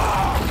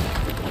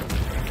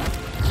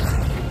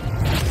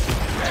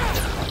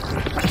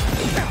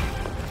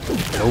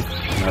 Nope,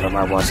 not on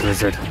my watch,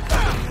 lizard.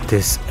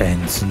 This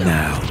ends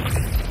now.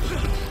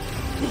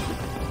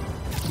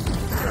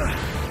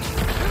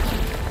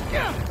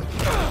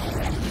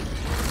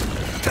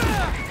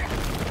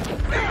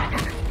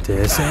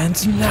 This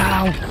ends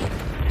now.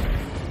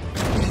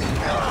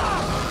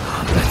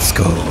 Let's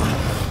go.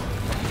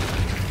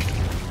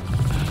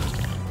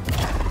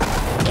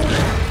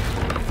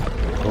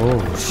 Oh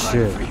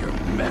shit. For your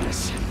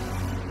medicine.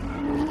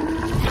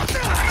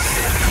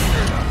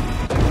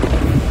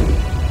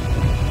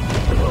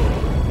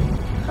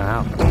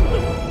 Ow.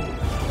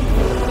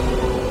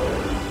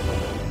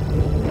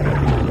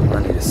 I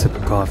need a sip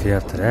of coffee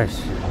after that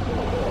shit.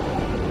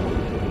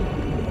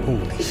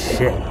 Holy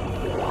shit.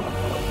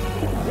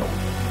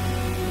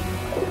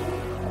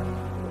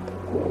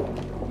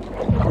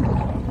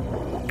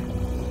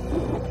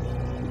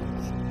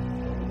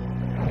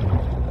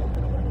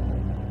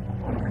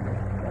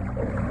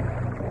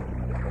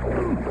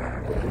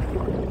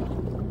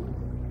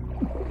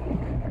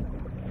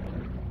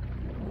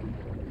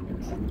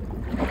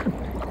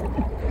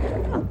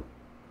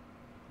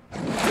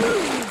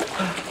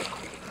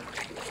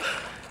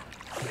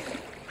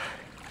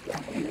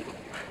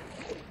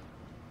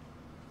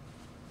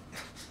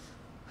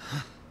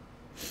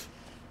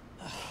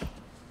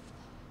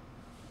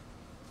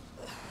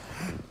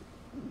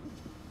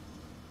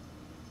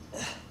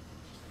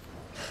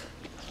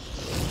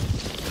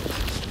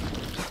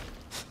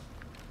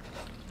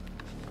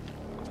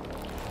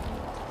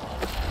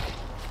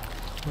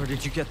 Where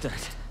did you get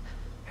that?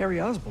 Harry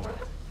Osborn.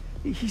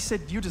 He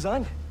said you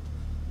designed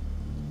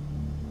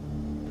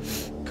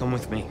it. Come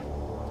with me.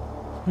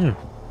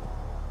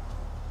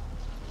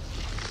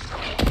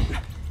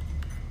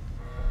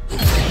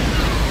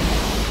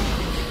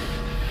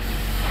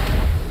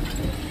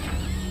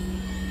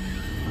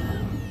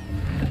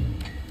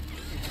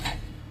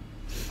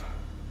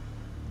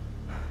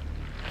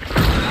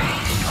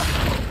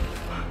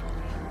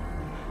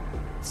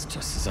 It's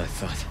just as I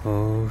thought.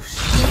 Oh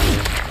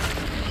shit.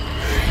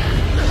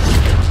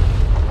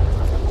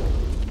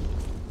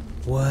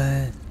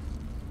 What?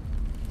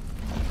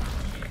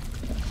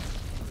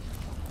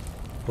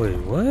 Wait,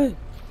 what?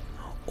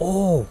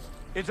 Oh!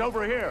 It's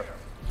over here.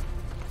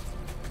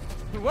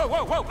 Whoa,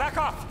 whoa, whoa, back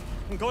off!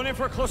 I'm going in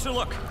for a closer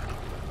look.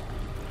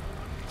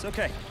 It's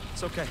okay.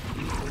 It's okay.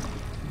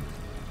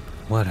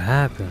 What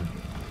happened?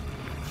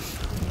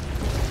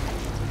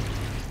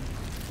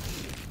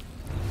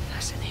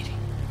 Fascinating.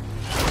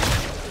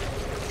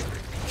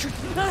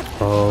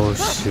 Oh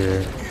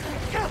shit.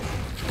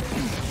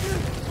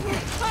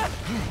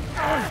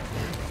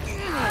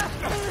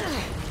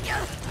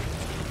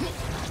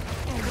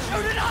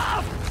 Shoot it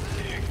off!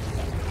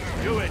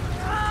 Do it.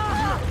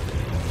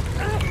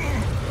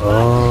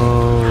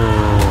 Oh.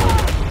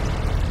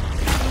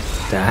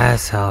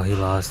 That's how he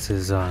lost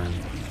his arm.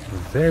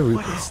 Very.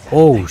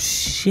 Oh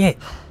shit.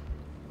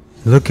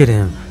 Look at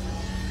him.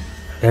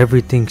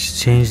 Everything's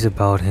changed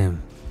about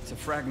him. It's a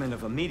fragment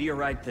of a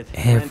meteorite that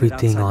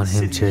Everything on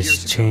him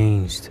just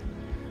changed.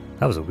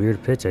 That was a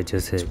weird pitch I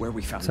just hit. Where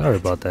we found Sorry it.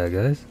 about that,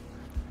 guys.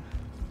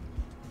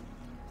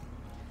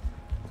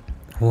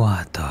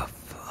 What the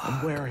fuck?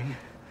 I'm wearing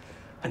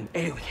an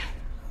alien.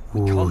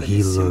 Ooh,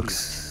 he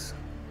looks...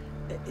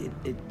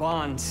 It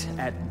bonds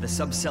at the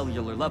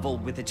subcellular level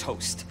with its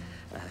host.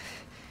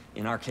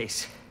 In our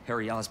case,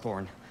 Harry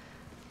Osborn.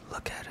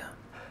 Look at him.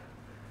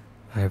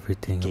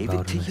 Everything Gave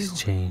about it to him has you?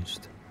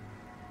 changed.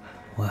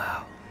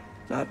 Wow.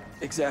 Not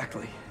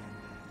exactly.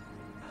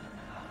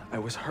 I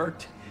was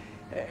hurt,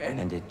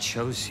 And it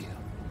chose you.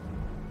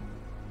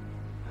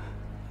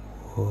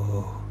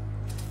 Whoa.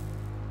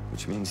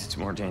 Which means it's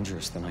more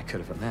dangerous than I could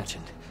have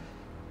imagined.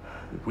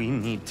 We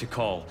need to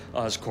call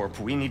Oscorp.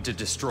 We need to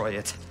destroy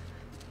it.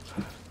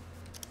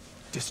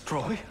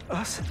 Destroy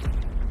us?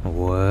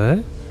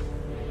 What?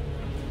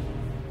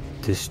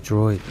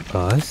 Destroy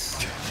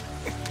us?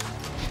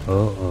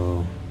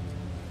 Uh-oh.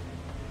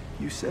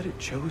 You said it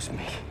chose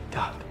me,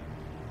 Doc.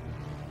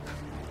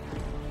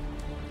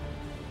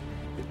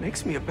 It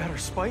makes me a better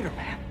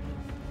Spider-Man.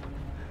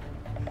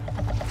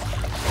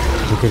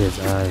 Look at his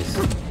eyes.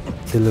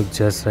 They look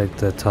just like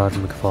the Todd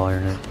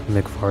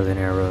McFarlane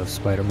era of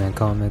Spider-Man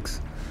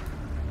comics.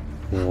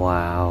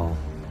 Wow.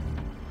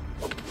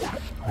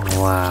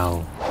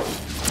 Wow.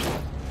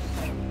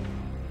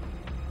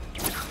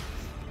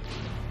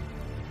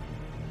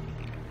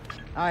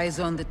 Eyes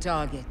on the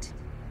target.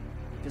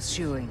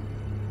 Pursuing.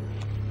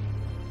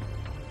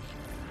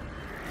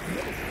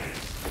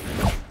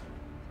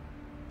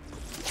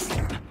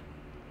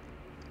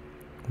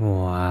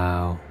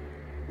 Wow.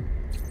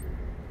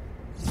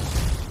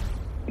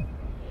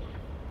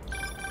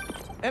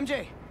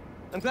 MJ,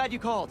 I'm glad you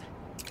called.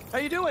 How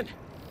you doing?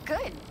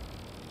 Good.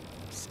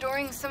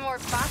 Storing some more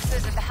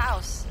boxes at the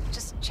house.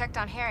 Just checked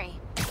on Harry.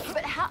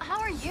 But how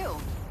are you?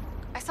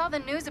 I saw the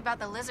news about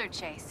the lizard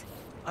chase.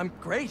 I'm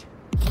great.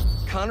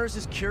 Connors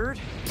is cured,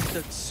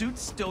 the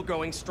suit's still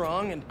going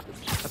strong, and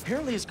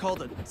apparently is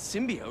called a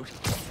symbiote.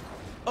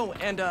 Oh,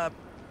 and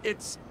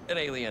it's an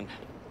alien.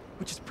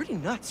 Which is pretty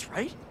nuts,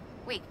 right?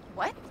 Wait,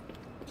 what?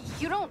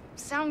 You don't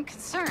sound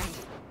concerned.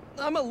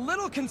 I'm a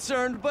little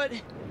concerned, but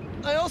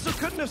I also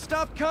couldn't have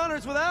stopped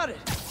Connors without it.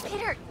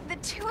 Peter, the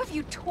two of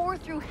you tore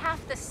through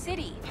half the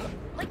city.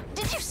 Like,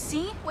 did you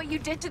see what you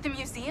did to the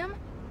museum?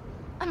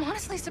 I'm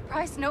honestly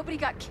surprised nobody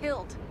got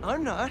killed.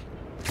 I'm not.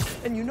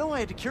 And you know I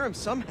had to cure him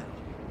somehow.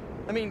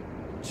 I mean,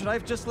 should I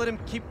have just let him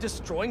keep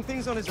destroying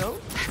things on his own?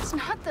 That's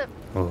not the...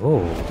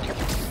 Oh.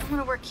 I'm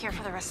gonna work here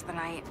for the rest of the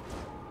night.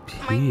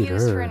 Peter. My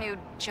muse for a new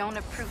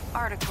Jonah-proof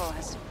article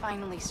has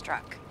finally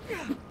struck.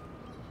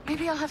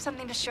 Maybe I'll have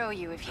something to show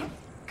you if you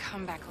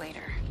come back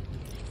later.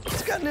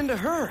 What's gotten into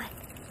her?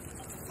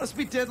 Must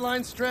be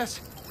deadline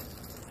stress.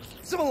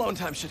 Some alone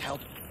time should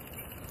help.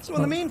 So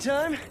in the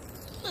meantime,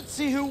 let's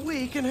see who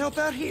we can help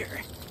out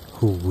here.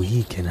 Who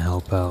we can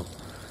help out?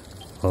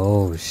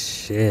 Oh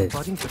shit. The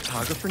budding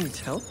photographer needs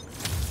help?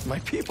 My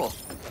people.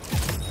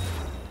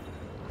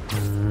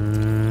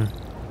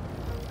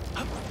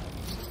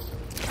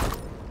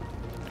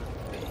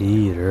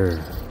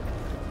 Peter.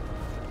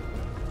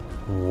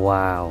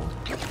 Wow.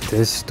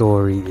 This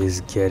story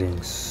is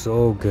getting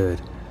so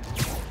good.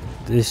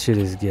 This shit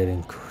is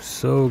getting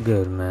so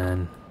good,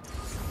 man.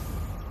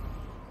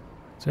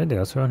 Is there anything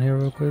else around here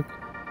real quick?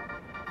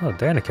 Oh,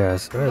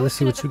 Danicast. Alright, let's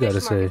see what you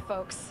gotta say.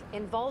 Folks,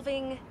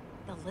 involving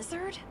the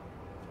lizard?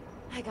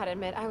 I gotta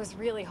admit, I was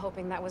really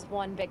hoping that was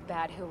one big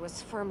bad who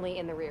was firmly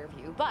in the rear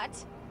view,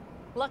 but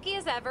lucky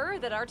as ever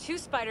that our two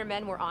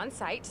Spider-Men were on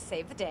site to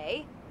save the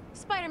day.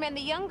 Spider-Man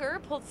the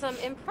younger pulled some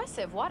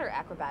impressive water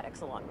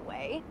acrobatics along the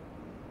way.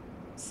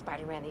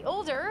 Spider-Man the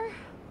older,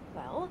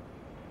 well,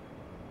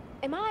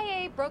 am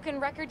I a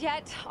broken record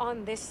yet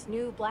on this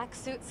new black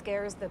suit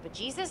scares the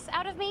bejesus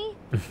out of me?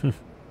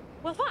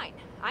 Well, fine,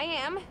 I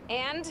am,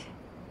 and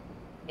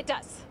it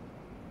does.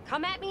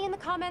 Come at me in the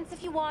comments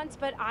if you want,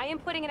 but I am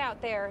putting it out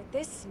there.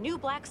 This new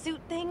black suit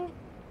thing,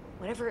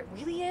 whatever it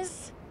really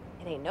is,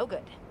 it ain't no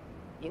good.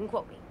 You can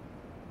quote me.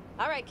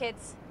 All right,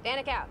 kids,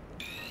 Danik out.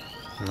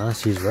 Nah,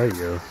 she's right,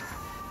 yo.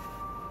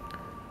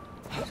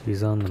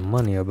 She's on the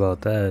money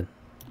about that.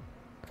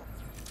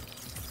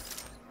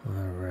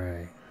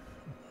 Alright.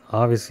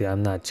 Obviously,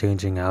 I'm not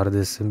changing out of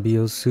this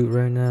symbiote suit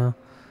right now.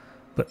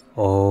 But,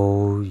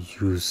 oh,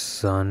 you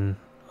son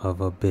of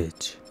a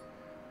bitch.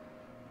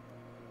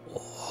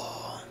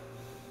 Oh.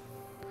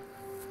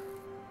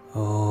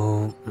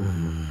 Oh.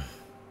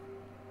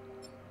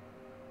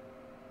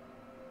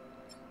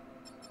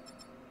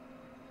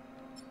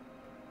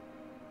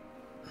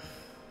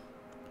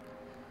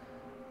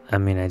 I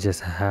mean, I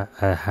just I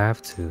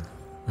have to.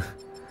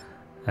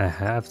 I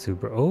have to,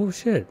 bro. Oh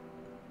shit.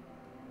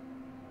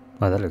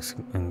 Wow, that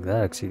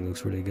actually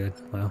looks really good.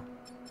 Wow.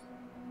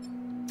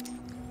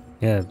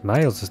 Yeah,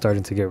 Miles is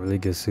starting to get really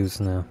good suits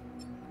now.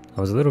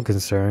 I was a little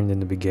concerned in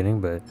the beginning,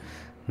 but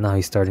now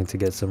he's starting to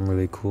get some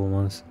really cool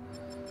ones.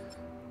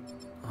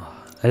 Oh,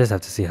 I just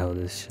have to see how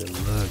this shit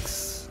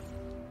looks.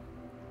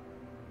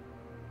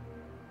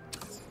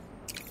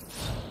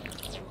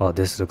 Oh,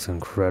 this looks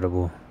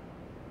incredible.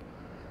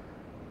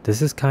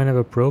 This is kind of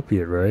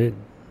appropriate, right?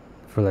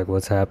 For like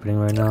what's happening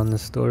right now in the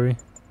story.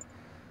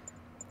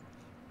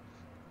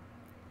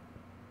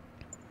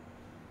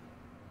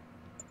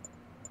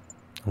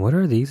 What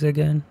are these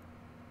again?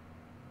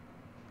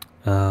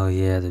 Oh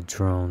yeah, the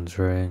drones,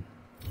 right?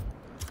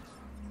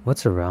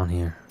 What's around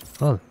here?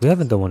 Oh, we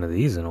haven't done one of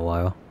these in a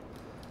while.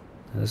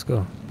 Let's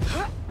go.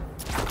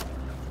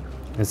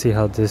 Let's see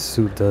how this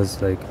suit does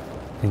like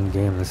in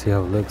game. Let's see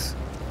how it looks.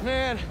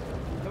 Man,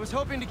 I was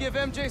hoping to give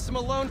MJ some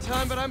alone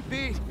time, but I'm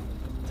beat.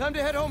 Time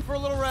to head home for a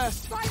little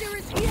rest. Spider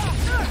is here!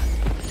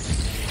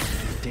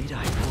 The data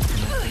I pulled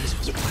from that base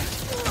was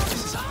right.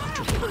 This is a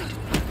hunter point.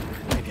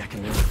 Maybe I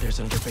can learn if there's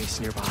another base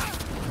nearby.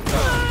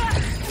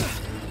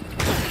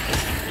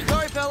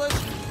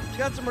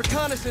 Got some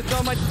reconnaissance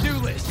on my to-do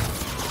list.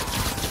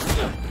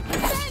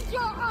 Thank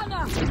your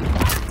honor.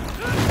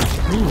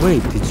 Ooh,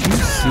 wait, did you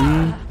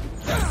see?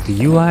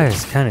 The UI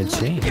has kind of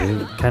changed.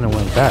 It kind of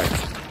went back.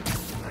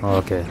 Oh,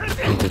 okay.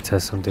 I need to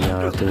test something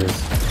out after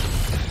this.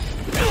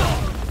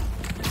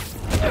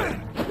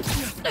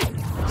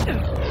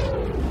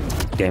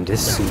 Damn,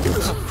 this suit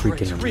looks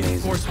freaking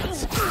amazing.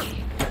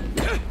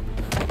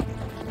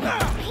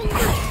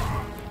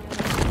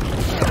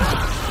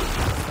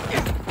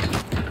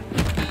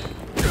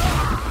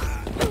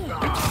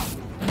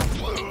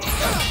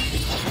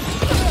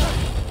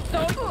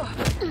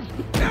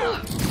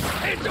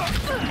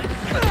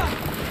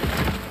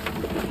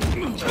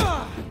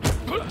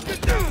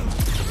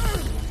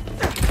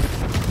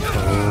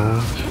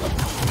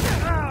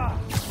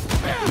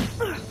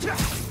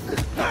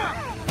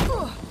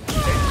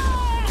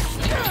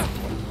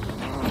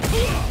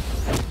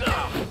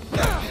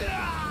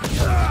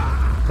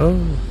 Oh,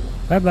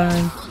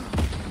 bye-bye.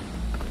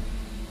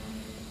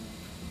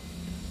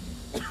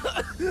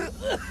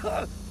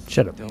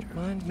 Shut up. Don't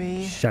mind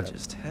me. Shut up.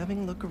 Just having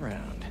a look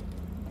around.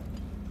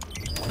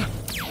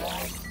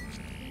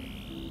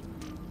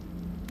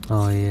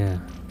 Oh, yeah.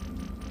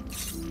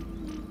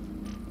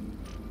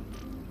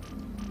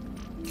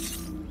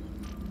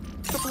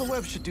 A couple of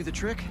webs should do the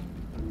trick.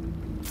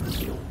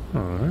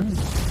 Alright.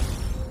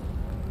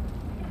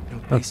 No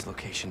base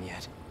location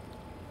yet.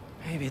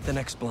 Maybe at the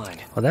next blind.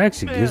 Well, that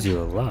actually gives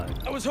you a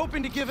lot. I was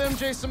hoping to give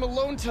MJ some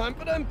alone time,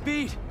 but I'm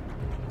beat.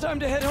 Time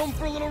to head home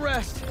for a little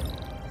rest.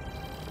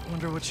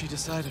 Wonder what she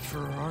decided for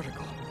her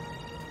article.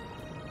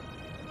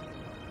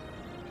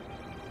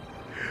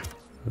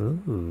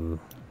 Ooh.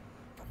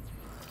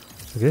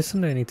 I guess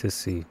something I need to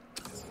see.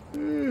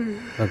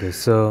 Okay,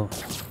 so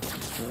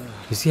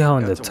you see how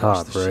on the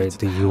top, right,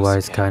 the UI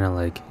is kind of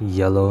like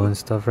yellow and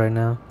stuff right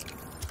now,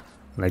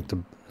 like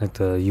the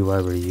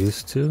UI we're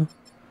used to.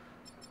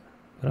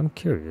 But I'm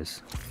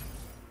curious.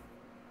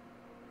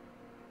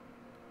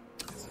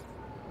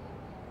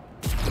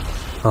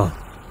 Oh,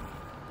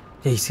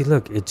 yeah, you see,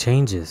 look, it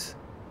changes.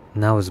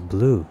 Now it's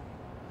blue.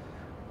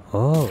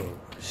 Oh,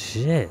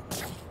 shit.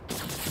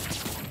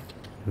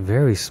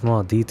 Very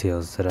small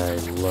details that I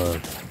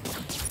love.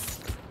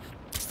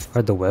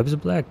 Are the webs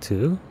black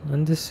too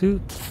on this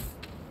suit?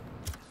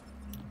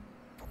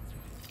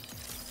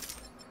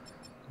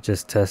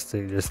 Just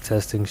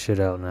testing shit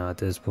out now at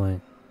this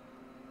point.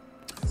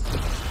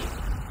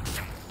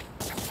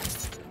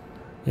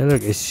 Yeah,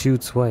 look, it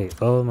shoots white.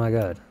 Oh my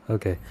god.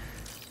 Okay.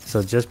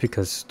 So just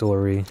because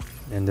story,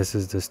 and this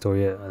is the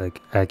story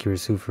like accurate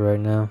suit for right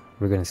now,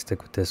 we're gonna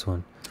stick with this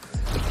one.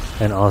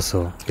 And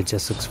also, it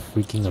just looks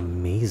freaking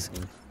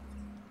amazing.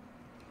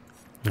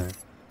 Alright.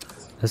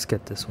 Let's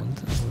get this one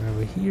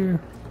over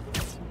here.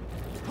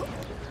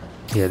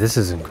 Yeah, this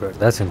is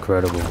that's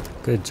incredible.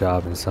 Good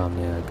job,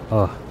 Insomniac.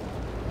 Oh,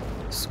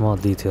 small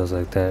details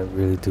like that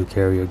really do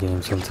carry a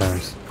game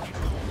sometimes.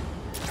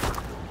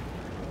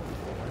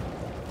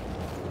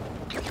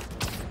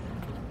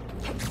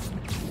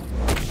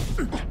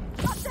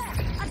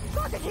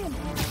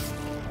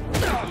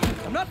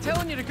 I'm not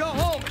telling you to go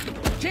home.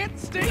 You can't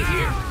stay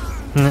here.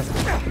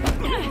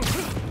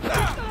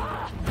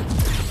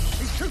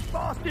 He's too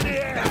fast in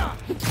the air.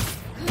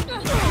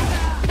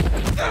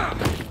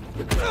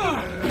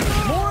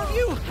 More of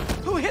you?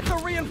 Who hit the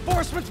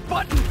reinforcements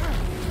button?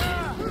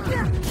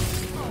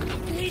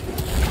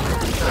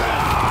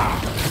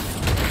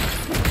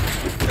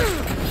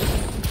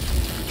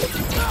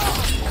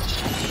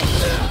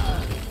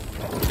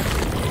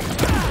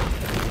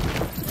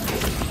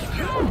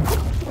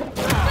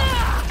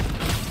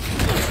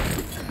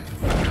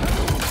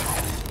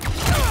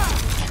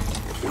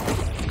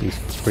 These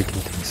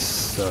freaking things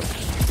suck.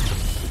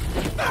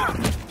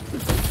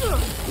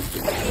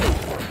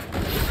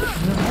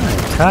 I'm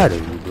tired of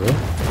you, bro.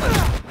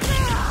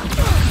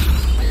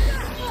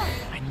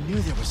 I knew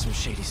there was some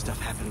shady stuff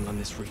happening on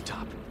this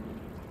rooftop.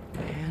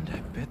 And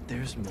I bet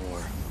there's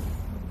more.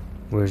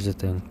 Where's the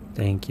thing?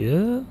 Thank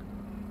you.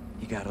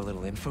 You got a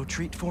little info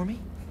treat for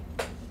me?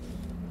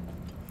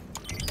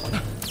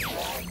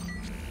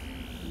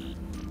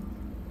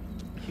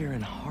 Here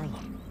in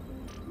Harlem,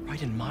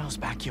 right in Miles'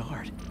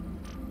 backyard.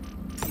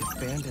 The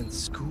abandoned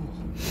school.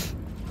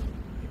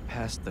 You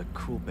passed the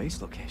cool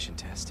base location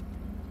test.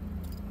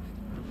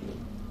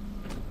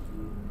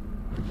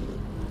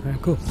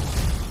 Alright, cool.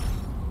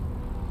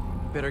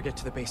 Better get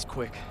to the base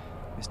quick.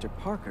 Mr.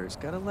 Parker's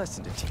got a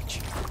lesson to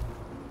teach.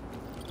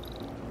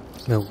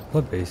 No,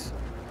 what base?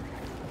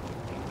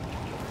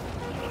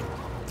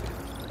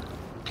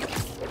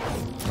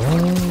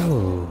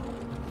 Oh.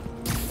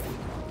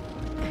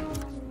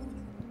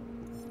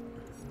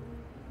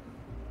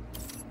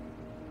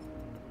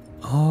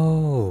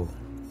 Oh.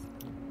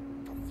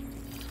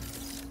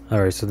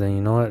 Alright, so then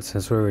you know what?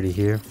 Since we're already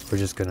here, we're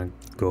just gonna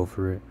go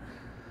for it.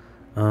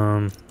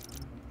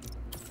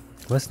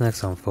 What's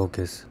next on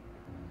focus?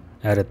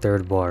 Add a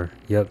third bar.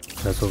 Yep,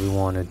 that's what we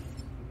wanted.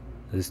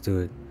 Let's do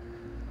it.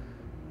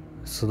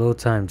 Slow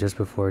time just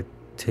before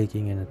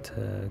taking an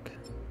attack.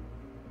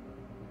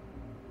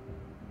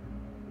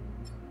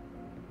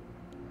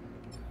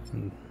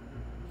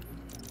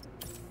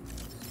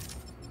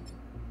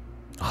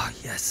 Oh,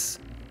 yes.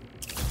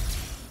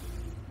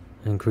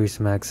 Increase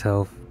max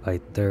health by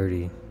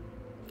 30.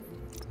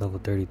 Level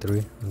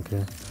 33.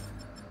 Okay.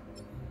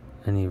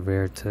 Any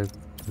rare tech?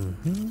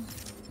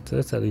 So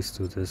let's at least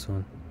do this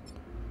one.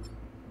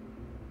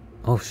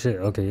 Oh shit,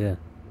 okay, yeah.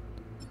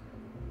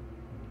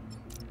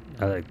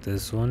 I like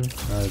this one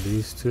out of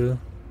these two.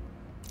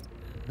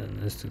 And then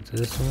let's do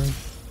this one.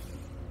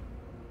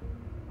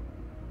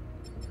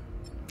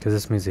 Because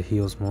this means it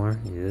heals more.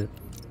 Yeah.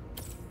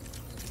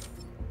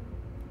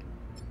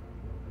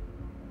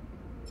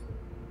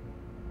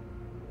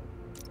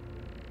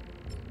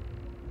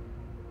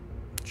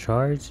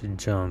 Charge,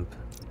 jump.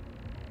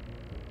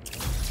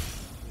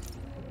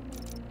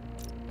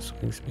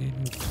 Swing speed.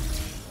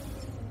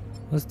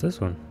 What's this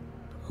one?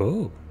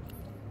 Oh.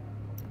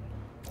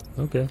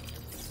 Okay.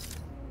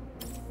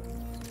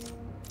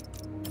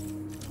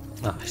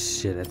 Oh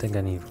shit, I think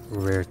I need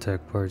rare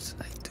tech parts.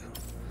 I do.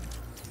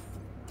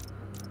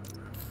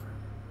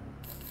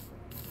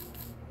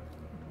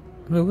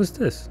 Wait, what's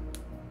this?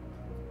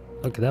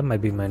 Okay, that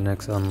might be my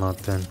next unlock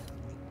then.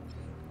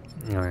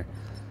 Alright.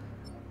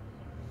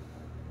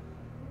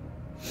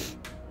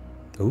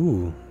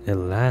 Ooh, it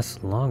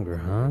lasts longer,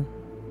 huh?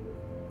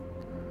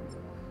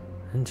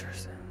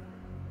 Interesting.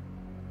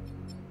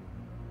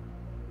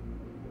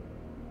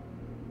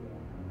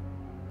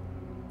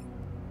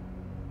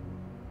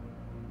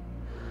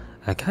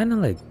 I kind of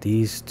like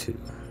these two.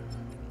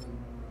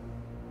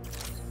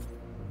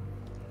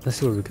 Let's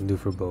see what we can do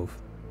for both.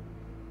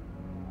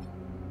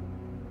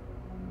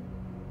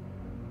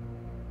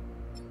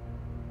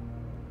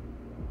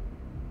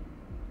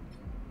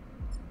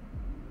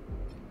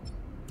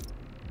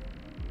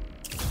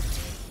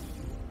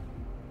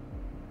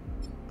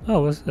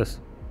 Oh, what's this?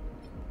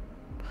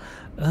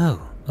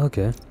 Oh,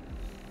 okay.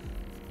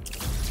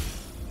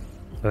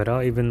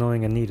 Without even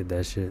knowing I needed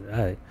that shit.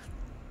 Alright.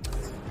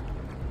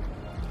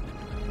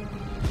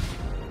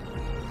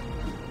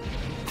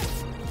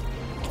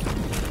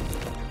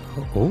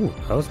 Oh,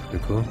 that was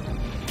pretty cool.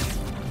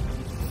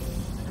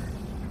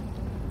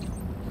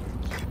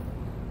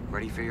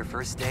 Ready for your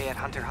first day at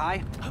Hunter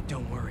High? Oh,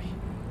 don't worry.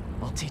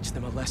 I'll teach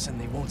them a lesson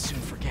they won't soon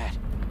forget.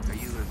 Are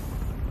you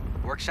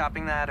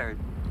workshopping that, or...?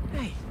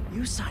 Hey,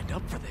 you signed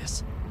up for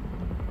this.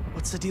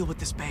 What's the deal with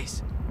this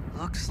base?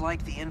 Looks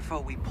like the info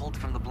we pulled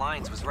from the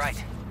blinds was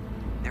right.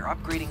 They're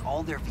upgrading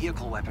all their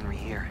vehicle weaponry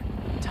here.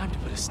 Time to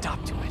put a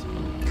stop to it.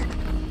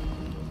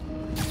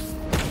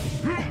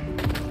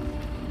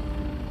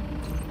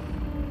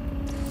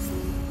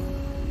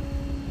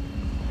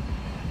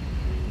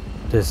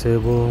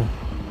 Disable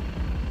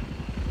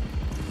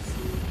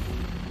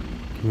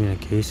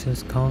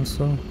communications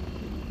console.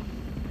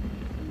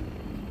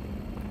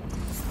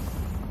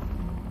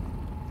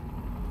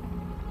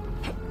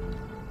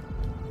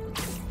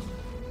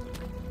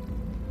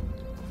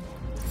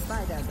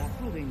 Spiders are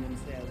proving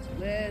themselves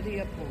worthy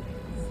opponents.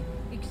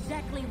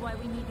 Exactly why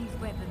we need these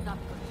weapons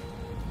upgraded.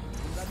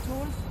 Stronger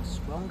tools,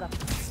 stronger. The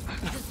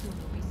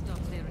sooner we stop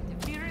their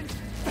interference,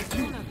 the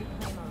sooner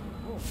become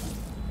our own.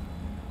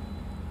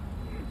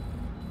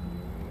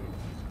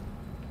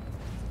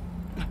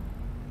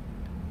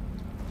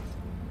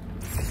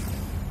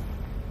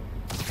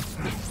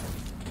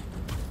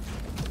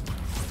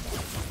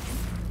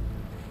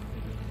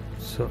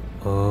 So,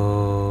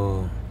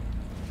 oh,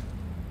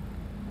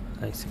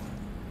 I see.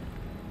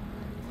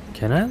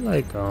 Can I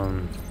like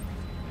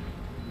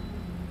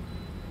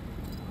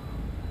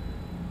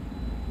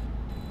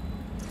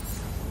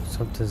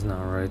something's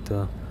not right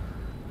though.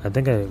 I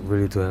think I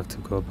really do have to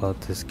go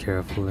about this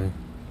carefully.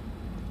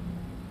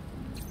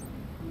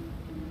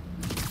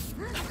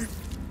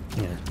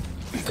 Yeah.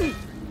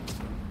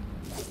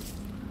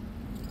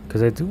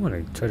 Because I do want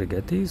to try to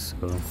get these,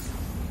 so.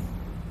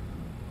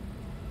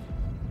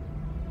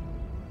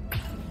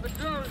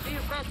 Patrol, do you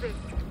copy?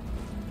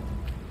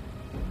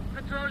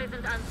 Patrol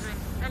isn't answering.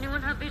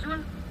 Anyone have visual?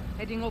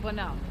 Heading over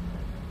now.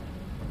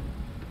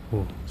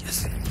 Oh,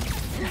 yes.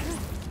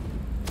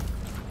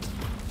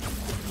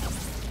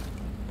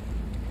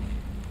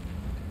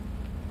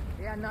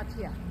 They are not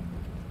here.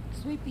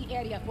 Sweep the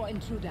area for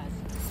intruders.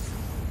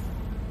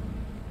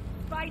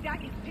 Spider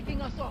is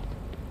picking us off.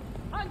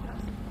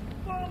 Hunters,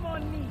 form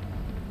on me.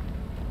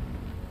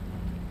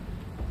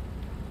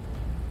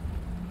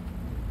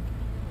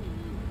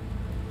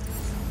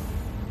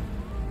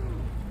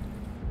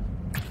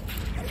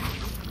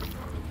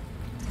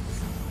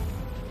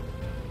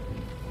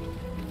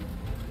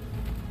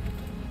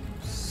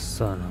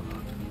 Son of a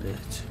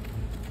bitch.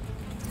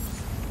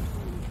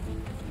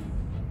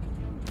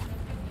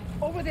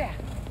 Over there.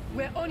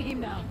 We're on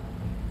him now.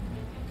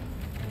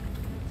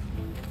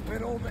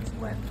 We're all that's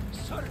left.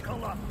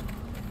 Circle up.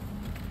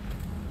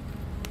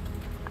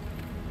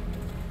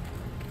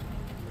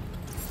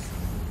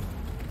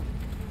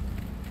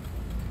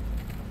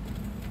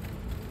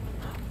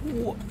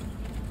 What?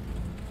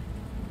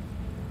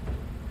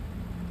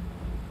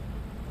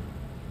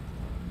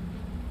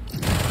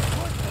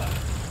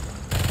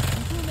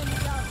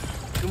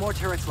 Two more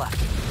turrets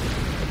left.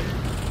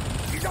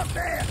 You you got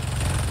there?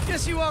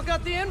 Guess you all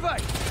got the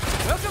invite.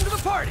 Welcome to the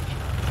party.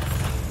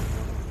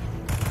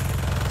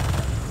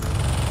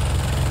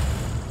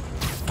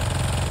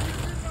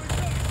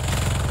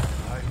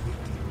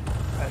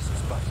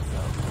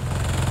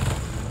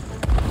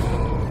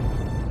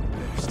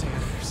 Better stay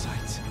out of their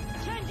sights.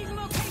 Changing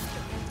location.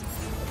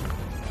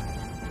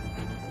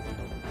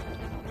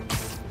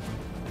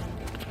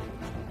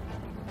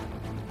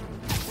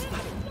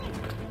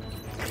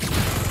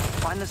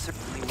 Find the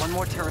circle. One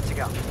more turret to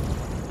go.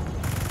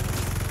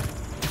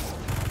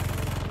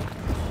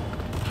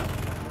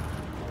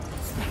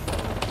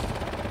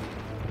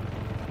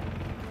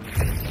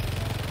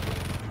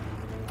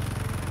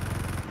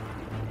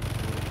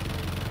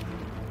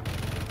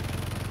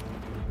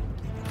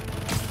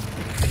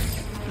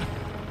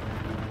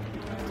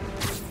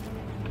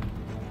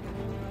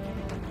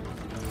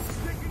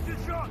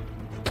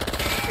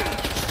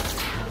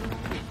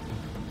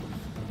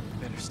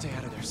 Better stay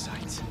out of their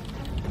sights.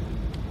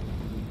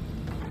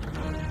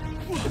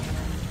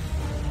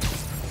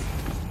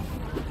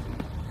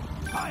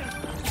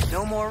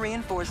 No more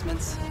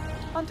reinforcements.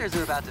 Hunters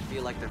are about to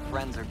feel like their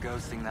friends are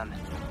ghosting them.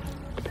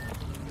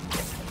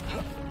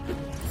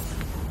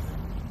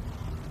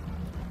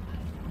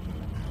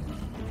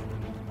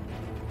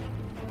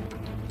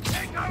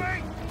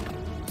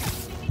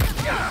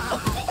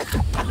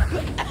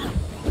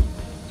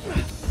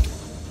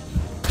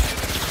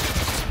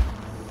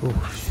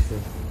 Oh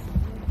shit.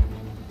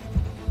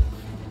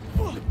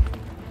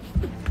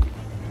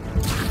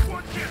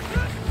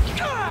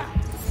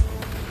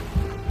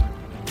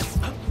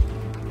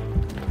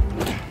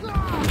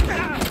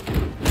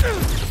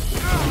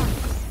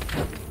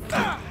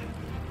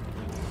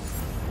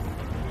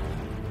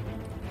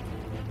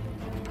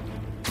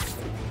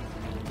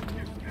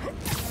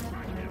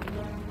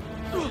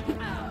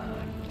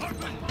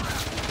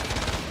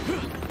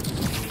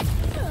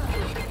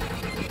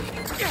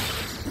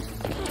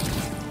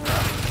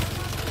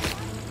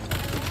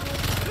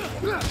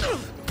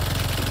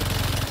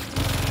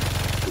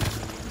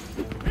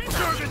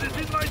 Target is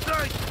in my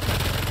sight!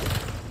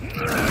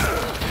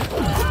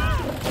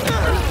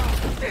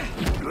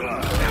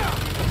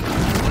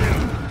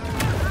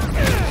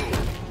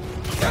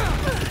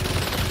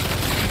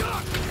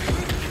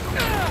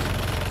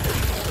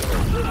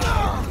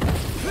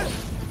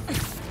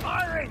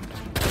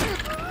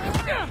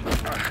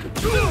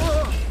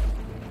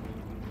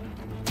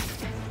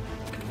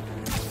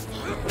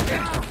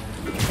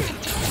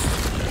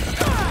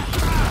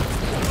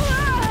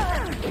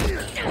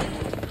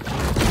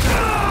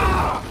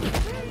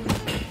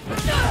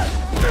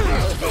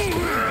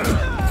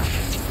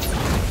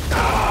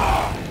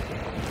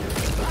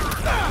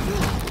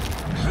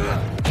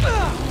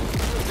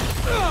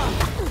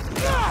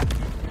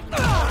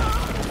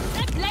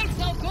 That light's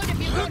no good if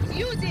you don't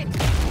use it.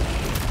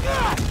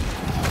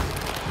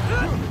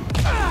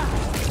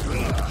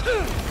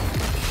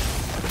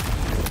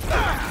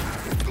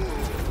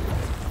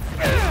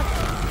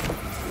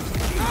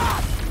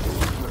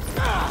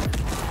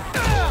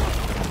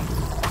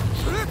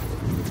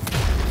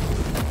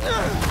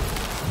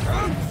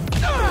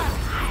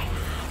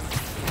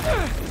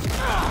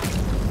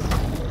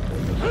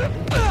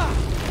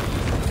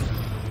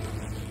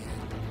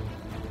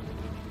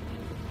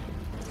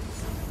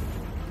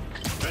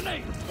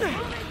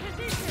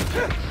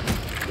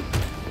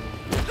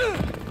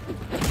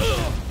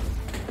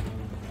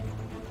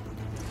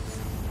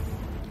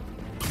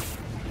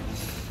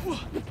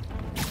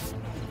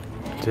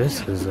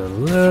 This is a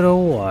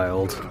little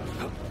wild.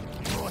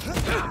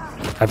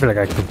 I feel like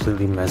I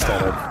completely messed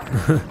that up.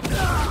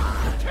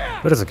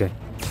 But it's okay.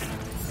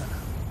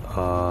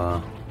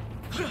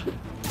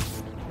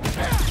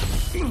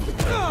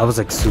 I was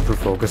like super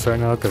focused right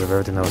now because of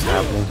everything that was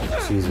happening.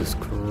 Jesus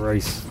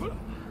Christ.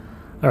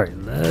 Alright,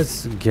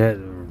 let's get...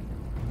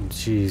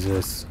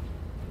 Jesus.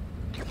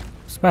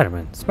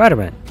 Spider-Man.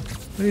 Spider-Man!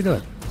 What are you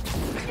doing?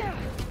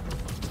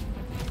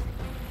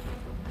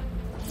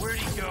 Where'd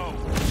he go?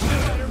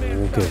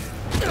 Okay.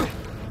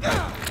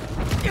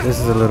 This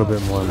is a little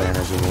bit more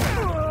manageable.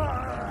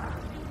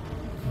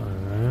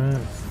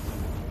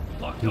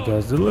 Alright. You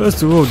guys do the last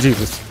two. Oh,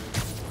 Jesus.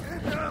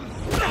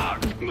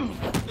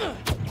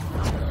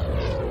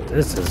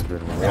 This has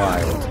been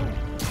wild.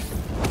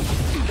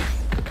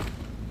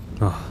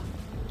 Oh.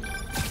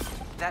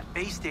 That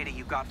base data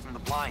you got from the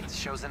blinds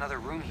shows another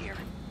room here.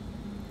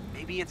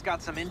 Maybe it's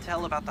got some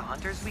intel about the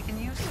hunters we can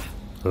use?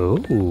 Oh.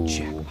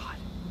 Jackpot.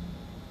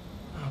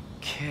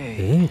 Okay.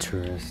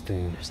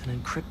 Interesting. There's an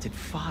encrypted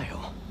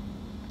file.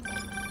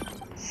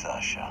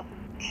 Sasha,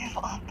 give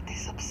up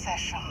this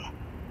obsession.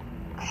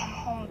 Come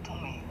home to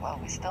me while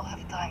we still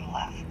have time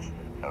left.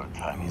 Our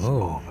time is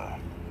Oh. over,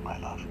 my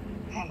love.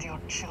 And your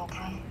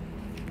children?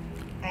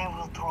 They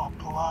will draw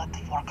blood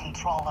for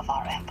control of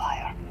our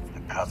empire.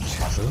 The cops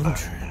must earn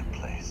their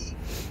place,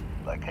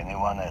 like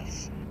anyone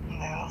else.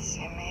 They will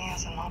see me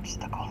as an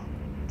obstacle.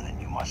 Then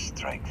you must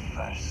strike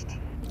first.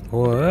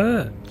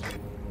 What?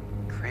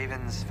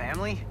 Kraven's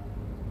family?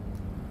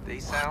 They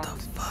sound... What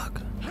the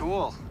fuck?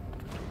 cool.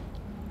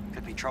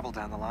 Could be trouble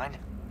down the line.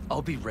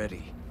 I'll be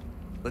ready.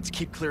 Let's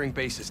keep clearing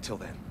bases till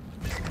then.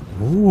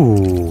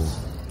 Ooh.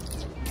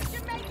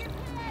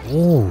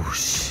 Oh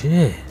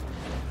shit.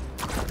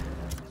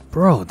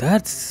 Bro,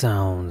 that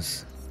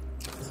sounds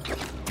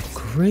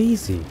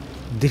crazy.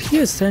 Did he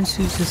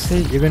essentially just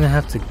say you're gonna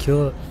have to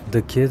kill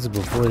the kids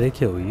before they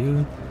kill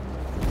you?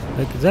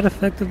 Like, is that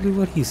effectively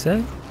what he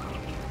said?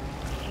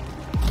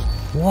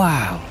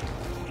 Wow.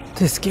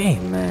 This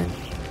game, man.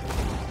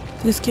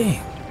 This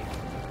game.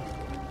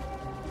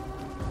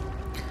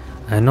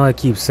 I know I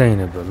keep saying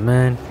it, but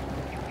man,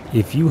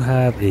 if you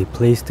have a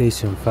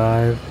PlayStation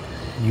 5,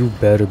 you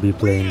better be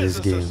playing this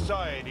game.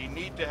 Society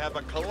need to have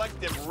a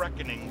collective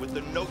reckoning with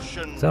the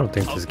notion. I don't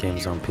think this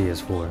game's on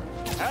PS4.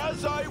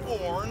 As I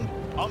warned,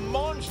 a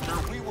monster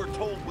we were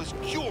told was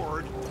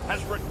cured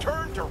has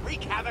returned to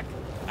wreak havoc,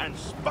 and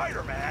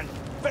Spider-Man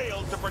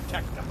failed to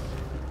protect us.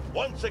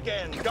 Once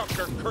again,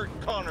 Dr. Kurt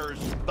Connors,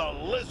 the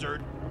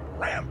Lizard,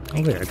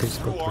 rampaged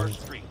through our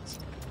streets.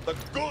 The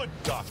good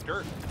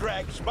doctor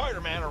dragged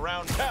Spider-Man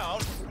around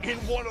town in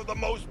one of the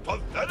most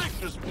pathetic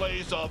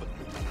displays of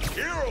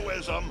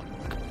heroism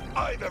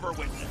I've ever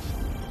witnessed.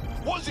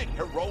 Was it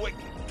heroic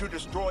to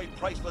destroy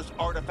priceless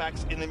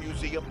artifacts in the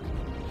museum?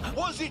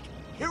 Was it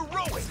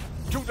heroic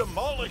to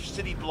demolish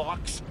city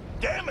blocks,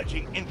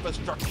 damaging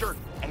infrastructure,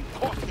 and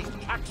costing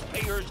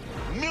taxpayers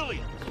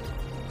millions?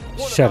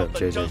 What Shut about up,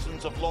 the JJ.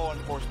 dozens of law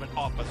enforcement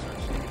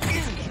officers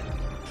injured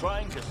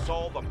trying to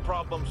solve a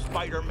problem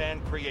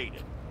Spider-Man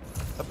created?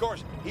 Of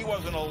course, he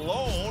wasn't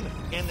alone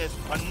in this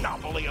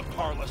monopoly of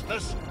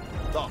parlessness.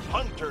 The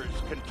hunters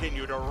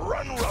continue to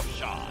run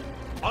roughshod,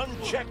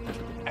 unchecked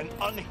and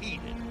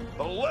unheeded.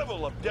 The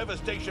level of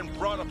devastation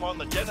brought upon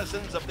the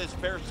denizens of this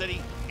fair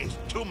city is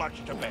too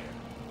much to bear.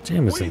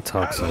 Jameson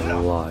talks a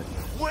lot.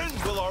 When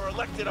will our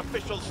elected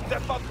officials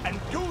step up and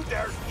do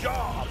their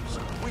jobs?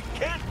 We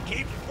can't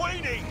keep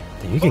waiting.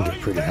 You can get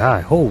pretty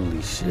high.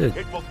 Holy shit.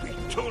 It will be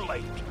too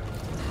late.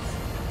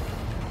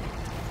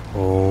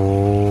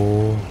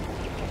 Oh.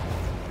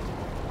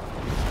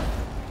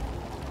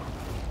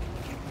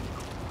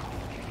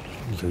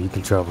 Yo, you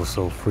can travel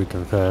so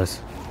freaking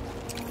fast.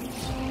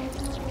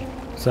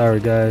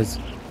 Sorry guys,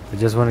 I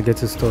just want to get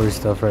to story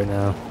stuff right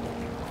now,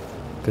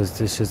 because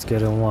this shit's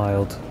getting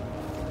wild.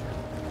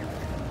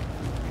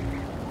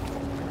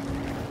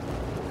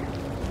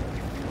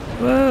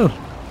 Whoa!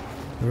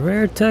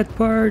 Rare tech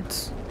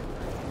parts!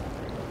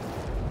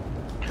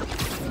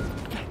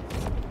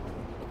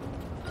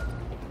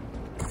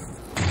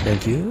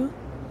 Thank you.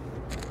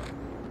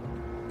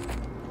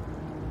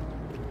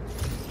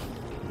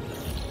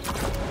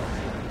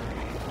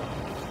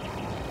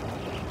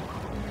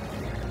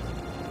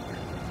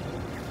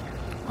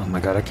 Oh my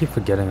god, I keep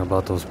forgetting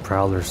about those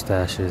prowler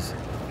stashes.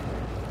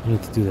 You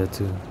need to do that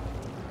too.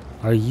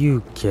 Are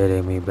you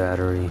kidding me,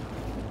 battery?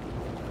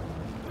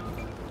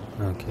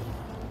 Okay.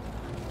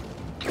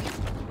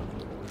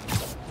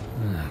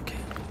 Okay.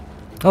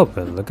 Oh,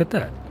 but look at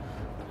that.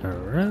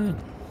 Alright.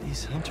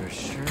 These hunters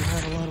sure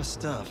have a lot of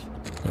stuff.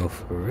 Oh,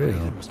 for real?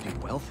 They must be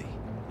wealthy.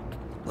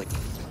 Like,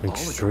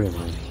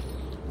 extremely.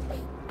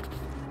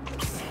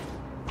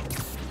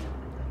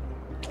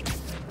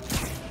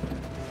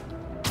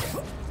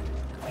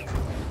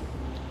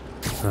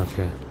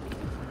 Okay.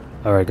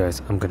 Alright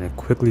guys, I'm gonna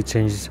quickly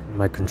change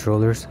my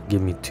controllers.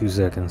 Give me 2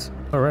 seconds.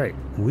 Alright,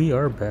 we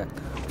are back.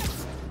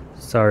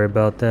 Sorry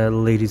about that,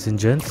 ladies and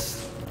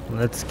gents.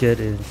 Let's get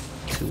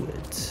into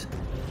it.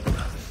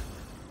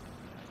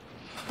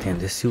 Damn,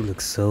 this suit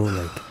looks so,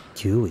 like,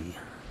 gooey.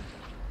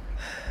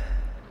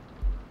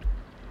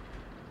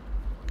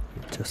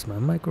 Adjust my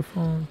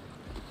microphone.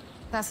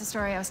 That's the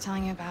story I was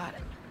telling you about.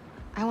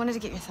 I wanted to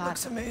get your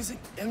thoughts. Looks amazing,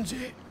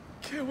 MJ.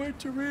 Can't wait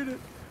to read it.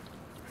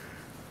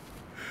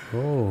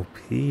 Oh,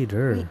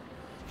 Peter. Wait.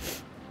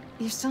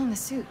 You're still in the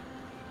suit.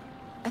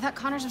 I thought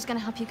Connors was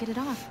gonna help you get it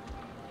off.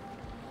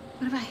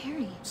 What about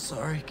Harry?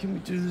 Sorry, can we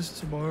do this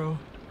tomorrow?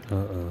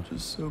 Uh-oh.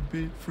 Just so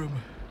beat from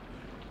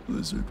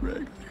Lizard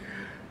Wrangler.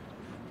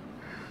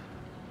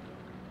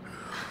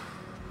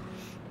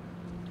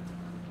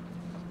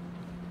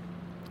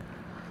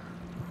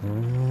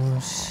 Oh,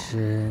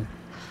 shit.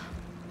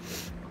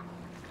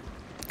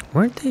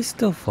 Weren't they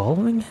still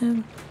following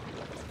him?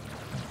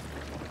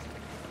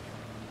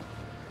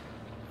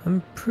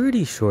 I'm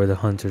pretty sure the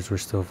hunters were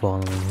still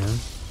following him.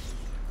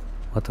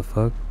 What the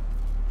fuck?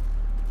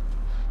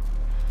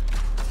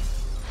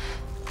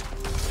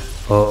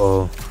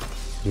 Uh-oh.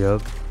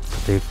 Yep.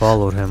 They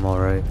followed him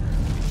alright.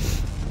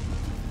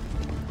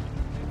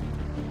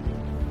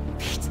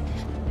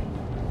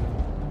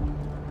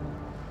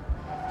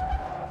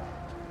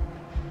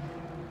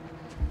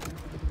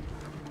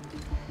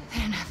 They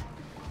don't have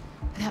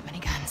that many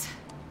guns.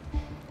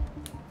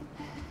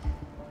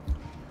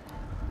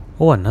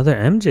 Oh, another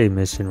MJ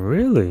mission,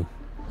 really?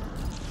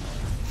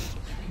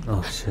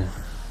 Oh shit.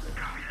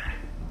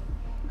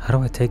 How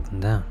do I take them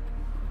down?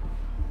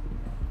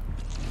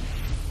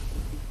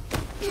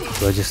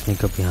 Do I just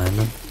sneak up behind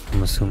them?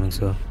 I'm assuming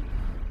so.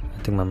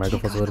 I think my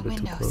microphone's a little bit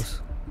too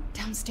close.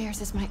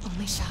 Downstairs is my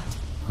only shot.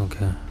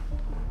 Okay.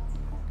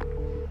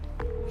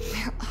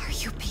 Where are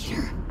you,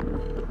 Peter?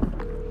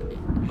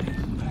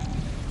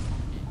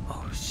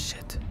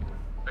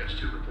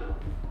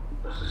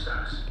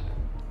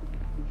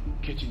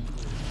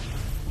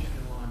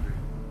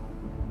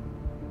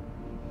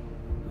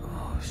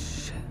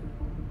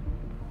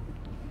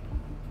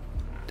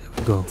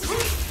 Go.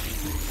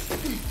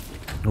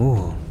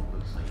 Ooh.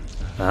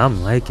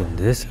 I'm liking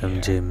this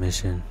MJ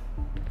mission.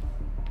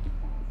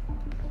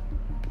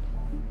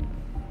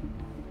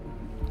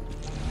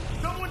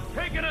 Someone's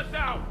taking us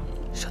out.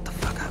 Shut the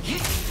fuck up.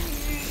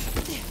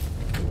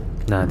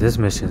 Nah, this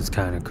mission's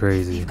kind of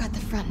crazy. You've got the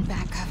front and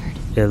back covered.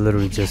 It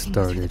literally just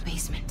started,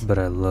 but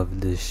I love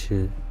this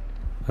shit.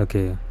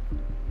 Okay.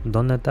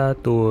 ¿Dónde está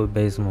tu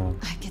basement?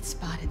 I get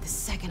spotted the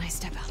second I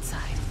step outside.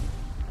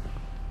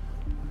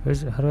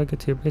 How do I get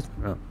to your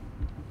basement? Oh.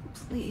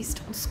 Please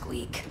don't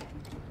squeak.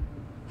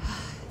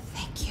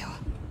 Thank you.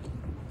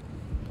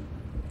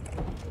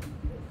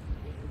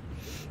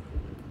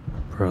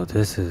 Bro,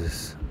 this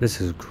is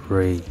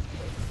great.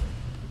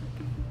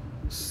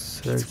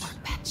 Search.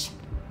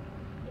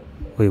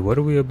 Wait, what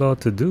are we about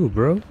to do,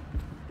 bro?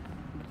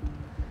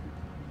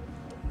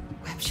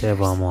 ¿Qué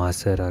vamos a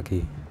hacer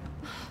aquí?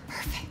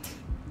 Perfect.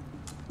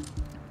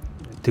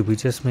 Did we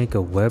just make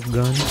a web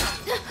gun?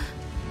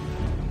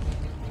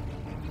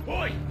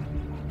 Boy,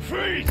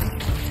 freeze!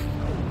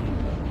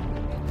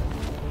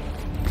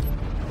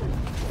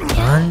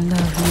 Anda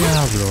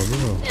diablo,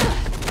 bro.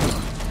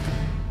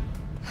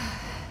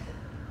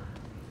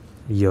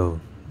 Yo,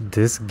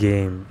 this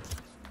game.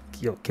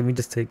 Yo, can we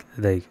just take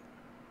like?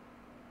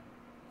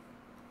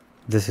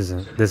 This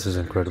is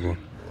incredible.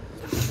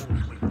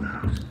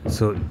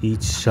 So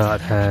each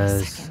shot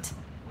has.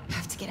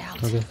 Have to get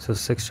out. Okay, so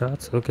 6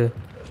 shots. Okay.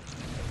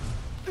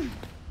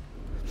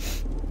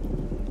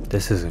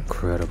 This is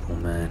incredible,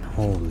 man.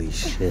 Holy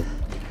shit.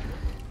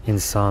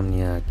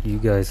 Insomniac, you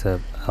guys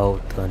have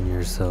outdone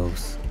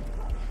yourselves.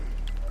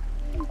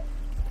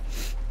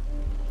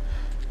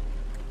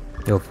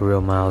 Yo, for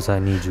real, Miles, I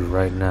need you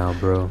right now,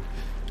 bro.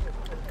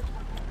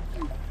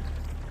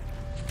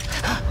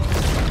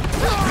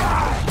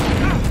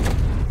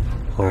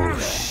 Oh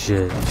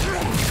shit.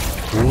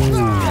 Ooh.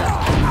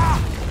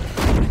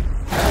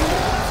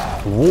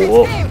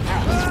 Whoa.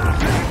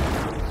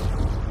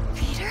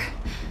 Peter?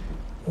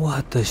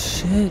 What the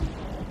shit?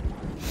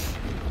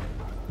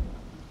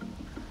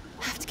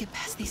 I have to get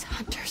past these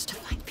hunters to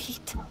find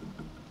Pete.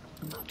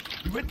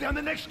 You went down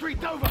the next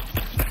street over.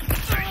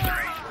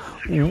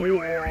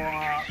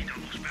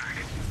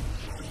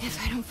 If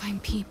I don't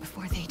find Pete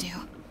before they do.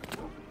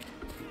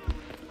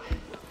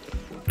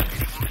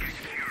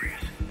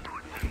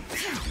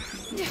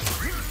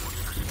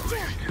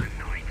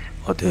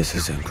 Oh, this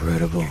is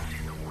incredible.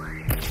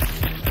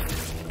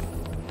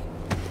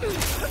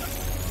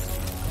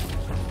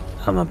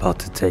 I'm about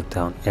to take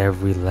down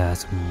every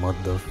last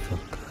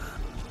motherfucker.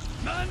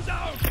 Man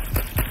down!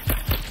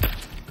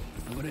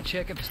 I'm gonna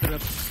check if they're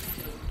up.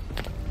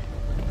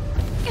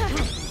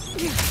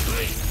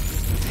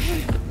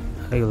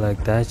 How you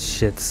like that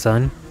shit,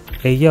 son?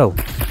 Hey, yo.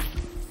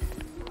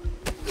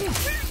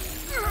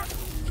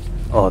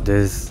 Oh,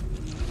 this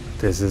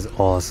is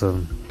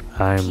awesome.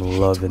 I'm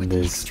loving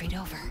this. Straight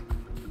over.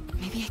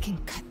 Maybe I can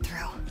cut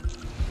through.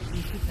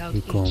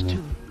 Y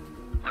como.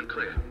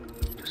 Unclear.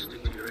 Just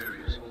stick to your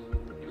areas.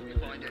 If you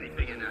find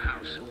anything in the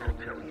house, I'll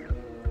tell you.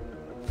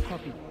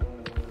 Copy.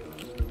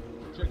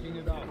 Checking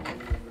it out.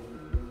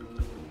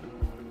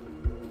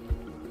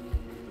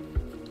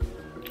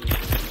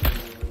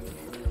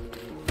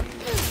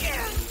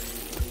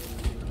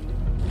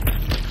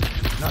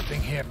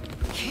 Nothing here.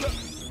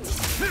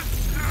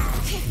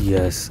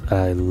 Yes,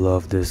 I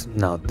love this.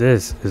 Now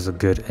this is a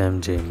good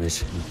MJ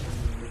mission.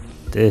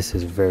 This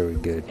is very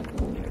good.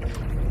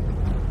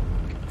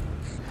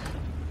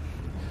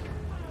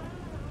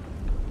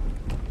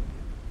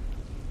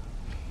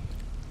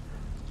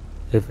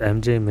 If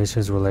MJ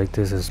missions were like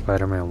this in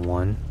Spider-Man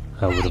 1,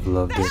 I would have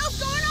loved it.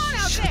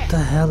 Shut the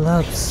hell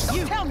up.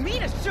 You tell me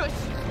to shush.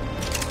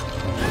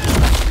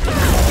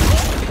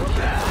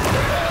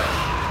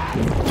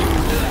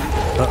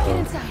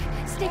 Uh-oh.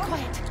 Stay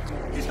quiet.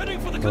 He's heading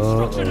for the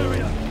construction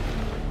area.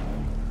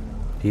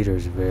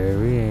 Peter's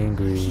very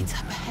angry. He's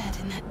up ahead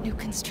in that new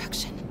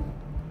construction.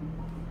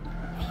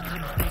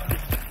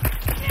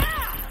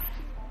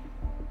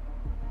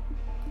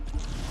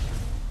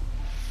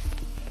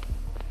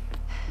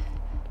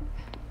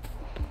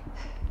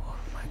 Oh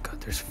my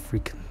god, there's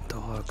freaking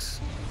dogs.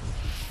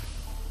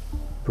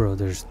 Bro,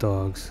 there's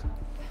dogs.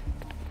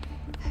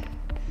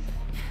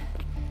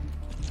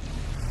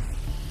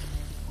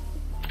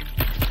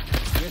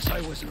 Guess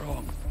I was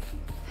wrong.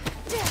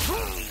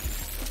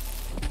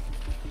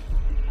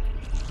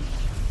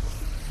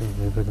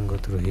 Maybe I can go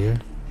through here.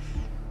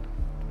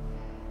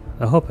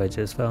 I hope I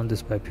just found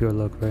this by pure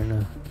luck right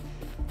now.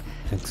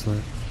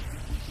 Excellent.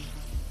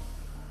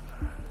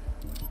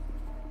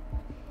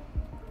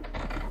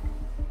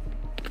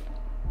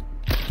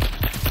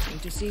 Nothing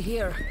to see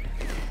here.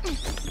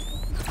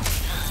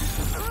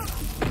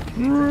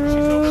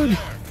 Run! I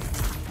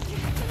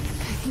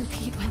think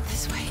Pete went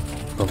this way.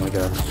 Oh my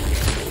god.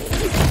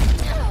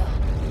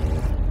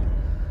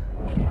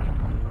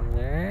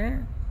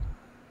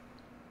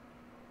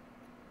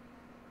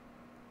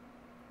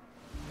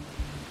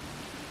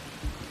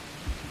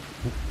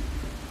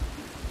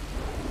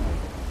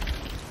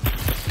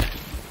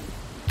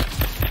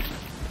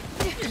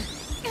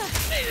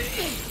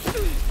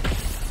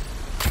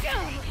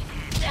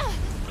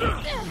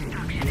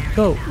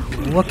 Yo,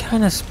 what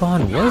kind of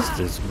spawn was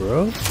this,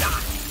 bro?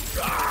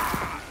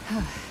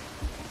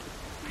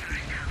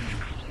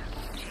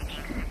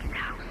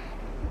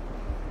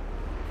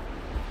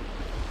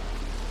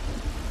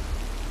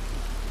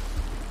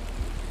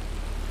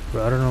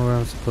 Bro, I don't know where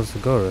I'm supposed to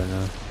go right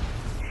now.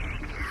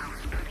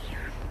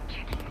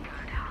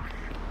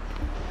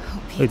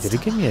 Wait, did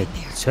it give me a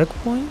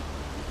checkpoint?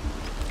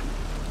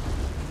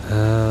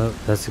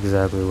 That's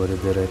exactly what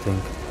it did, I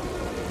think.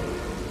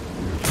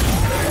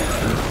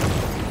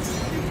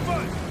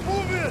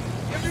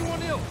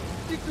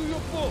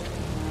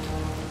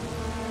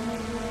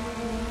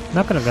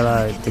 Not gonna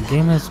lie, the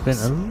game has been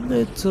a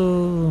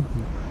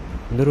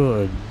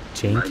little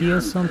janky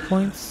at some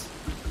points.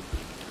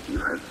 You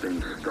have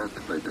been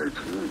stalked by that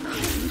woman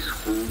this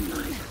whole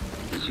night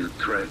as you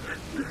track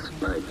the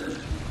spider.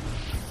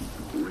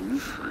 When you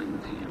find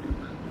him,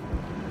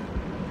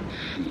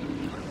 she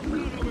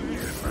will be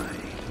nearby.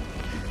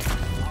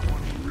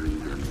 Bring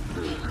them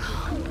both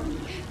to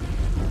me.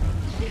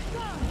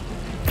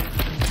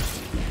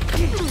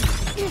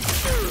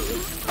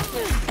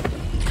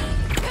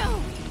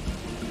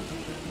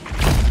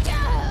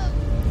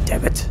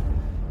 Damn it!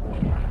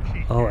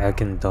 Oh, I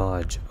can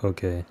dodge.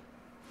 Okay.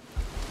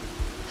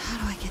 How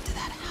do I get to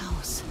that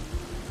house?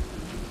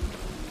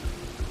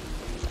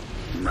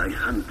 My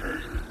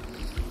hunter,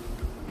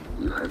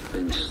 you have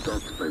been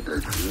stalked by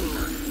that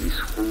woman this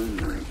whole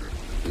night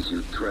as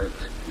you track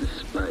the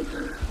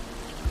spider.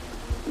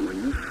 When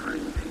you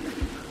find him,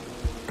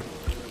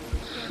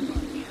 she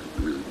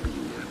will be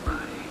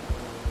nearby.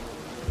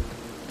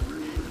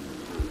 Bring them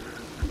both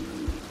to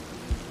me.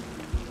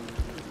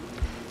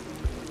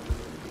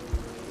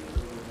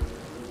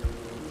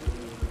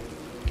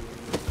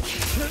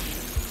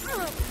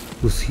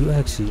 Who's you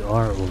actually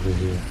are over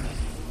here?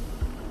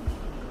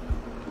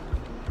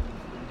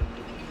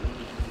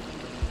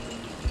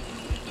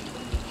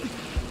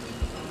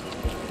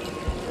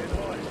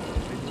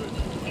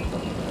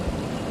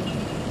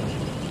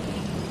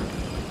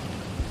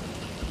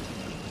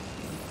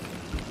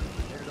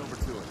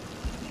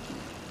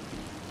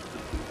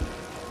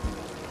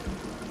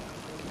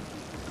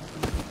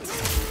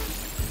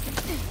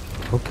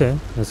 Okay,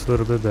 that's a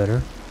little bit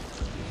better.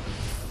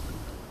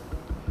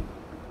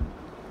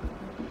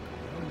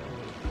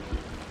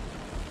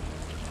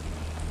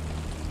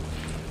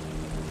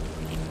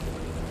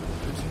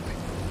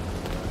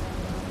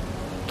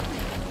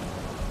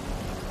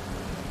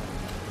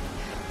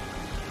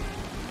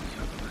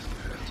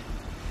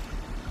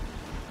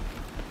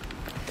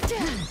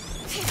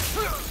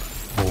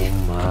 Oh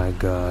my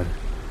god.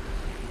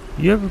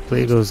 You ever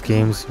play those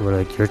games where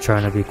like you're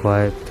trying to be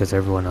quiet because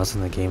everyone else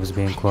in the game is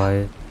being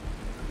quiet?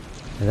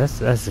 And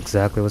that's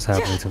exactly what's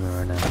happening to me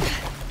right now.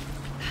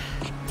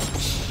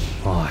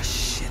 Oh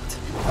shit.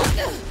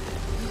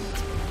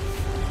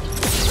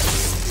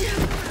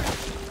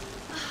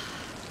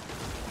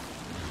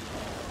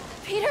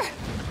 Peter,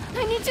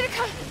 I need you to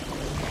come.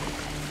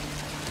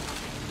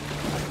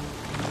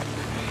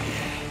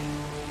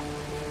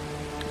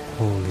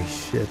 Holy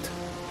shit.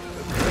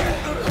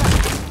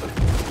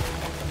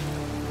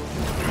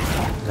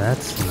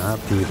 That's not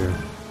Peter.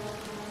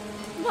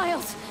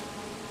 Miles,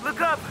 Look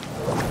up!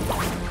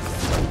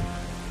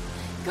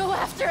 go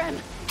after him.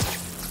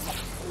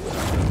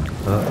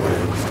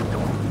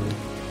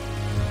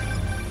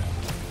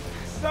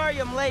 Sorry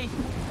I'm late.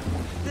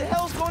 What the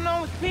hell's going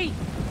on with Pete?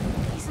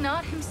 He's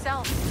not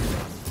himself.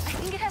 I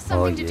think it has Oh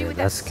something to do yeah, with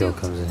that skill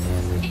suit. comes in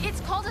handy.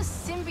 It's called a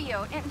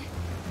symbiote, and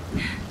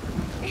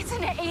it's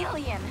an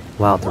alien.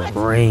 Wow, the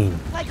brain.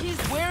 Like he's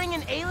wearing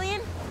an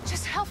alien?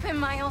 Just help him,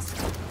 Miles.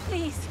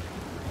 Please.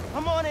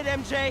 I'm on it,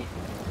 MJ.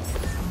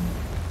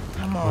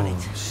 I'm on it.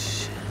 Oh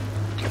shit.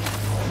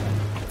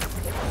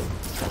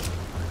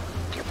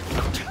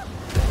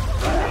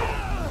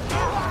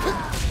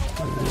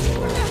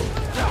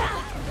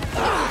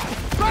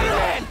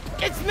 Spider-Man!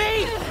 It's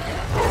me!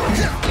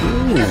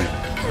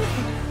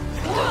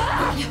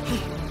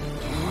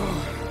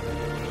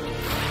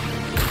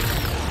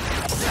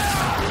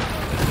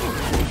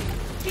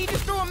 He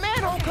just threw a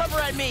manhole cover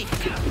at me!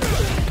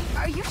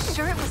 Are you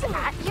sure it was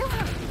at you?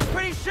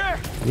 Pretty sure.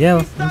 Yeah,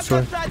 He's I'm stuck sure.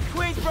 outside the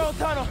Queensboro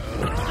Tunnel.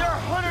 There are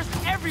hunters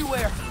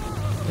everywhere.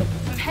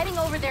 I'm heading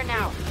over there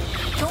now.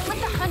 Don't let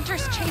the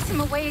hunters chase him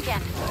away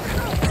again.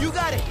 You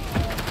got it.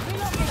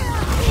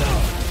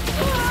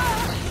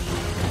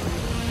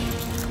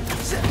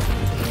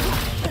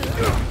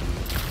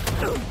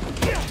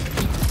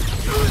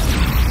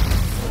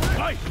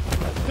 Right!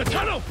 The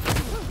tunnel!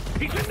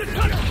 He's in the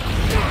tunnel!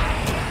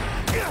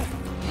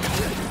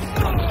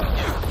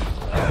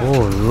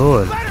 Oh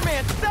lord.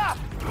 Spider-Man, stop!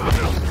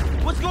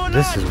 What's going on?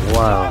 This is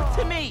wild. Talk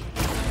to me! I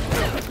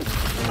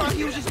thought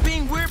he was just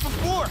being weird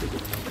before,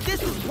 but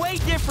this is way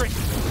different.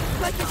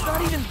 It's like it's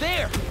not even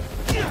there.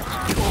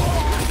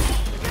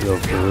 Yo,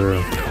 for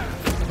real.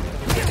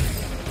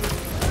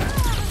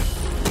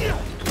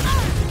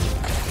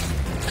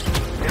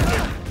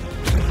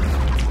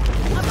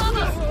 Above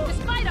us! The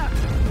spider!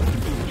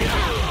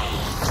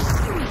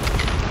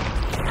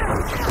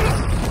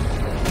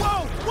 Whoa!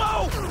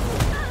 Whoa!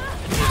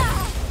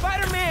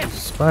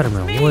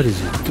 Spider-Man, what is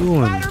he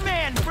doing?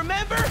 Spider-Man,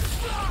 remember?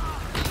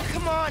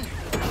 Come on,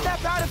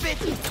 snap out of it.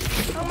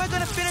 How am I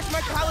gonna finish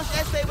my college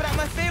essay without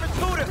my favorite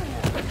tutor?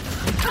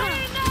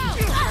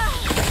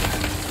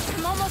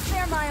 I'm almost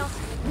there, Miles.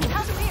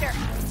 How's Peter?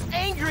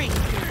 Angry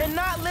and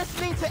not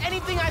listening to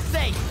anything I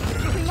say.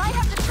 We might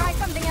have to try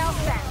something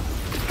else then.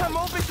 I'm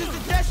open to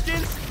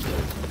suggestions.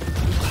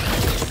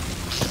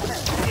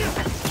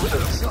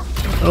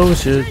 Oh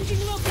shit.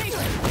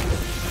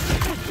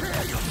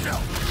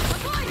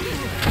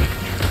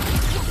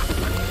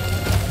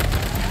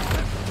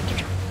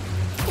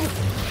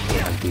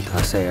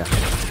 Maldita sea.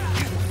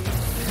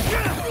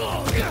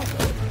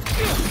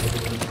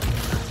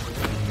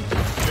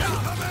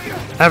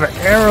 I have an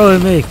arrow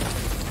in me.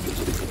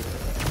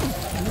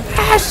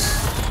 Yes!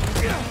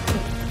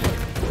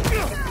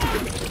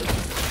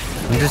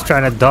 I'm just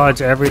trying to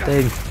dodge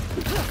everything.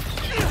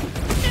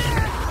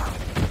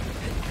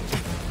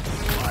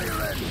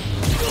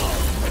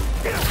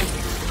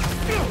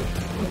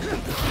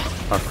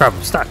 Oh crap,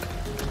 I'm stuck.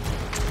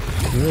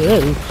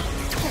 Whoa.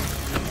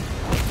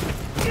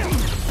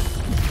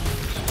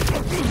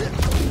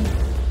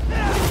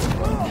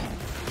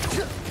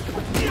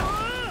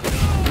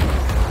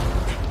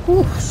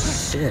 Ooh,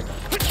 shit.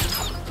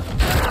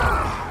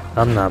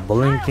 I'm not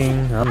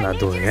blinking. I'm not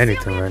doing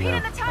anything right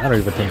now. I don't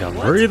even think I'm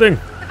breathing.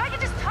 If I can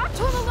just talk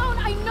to him alone,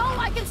 I know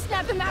I can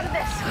snap him out of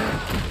this.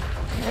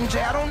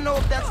 MJ, I don't know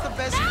if that's the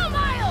best. Now,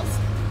 Miles!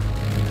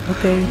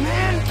 Okay.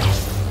 Man.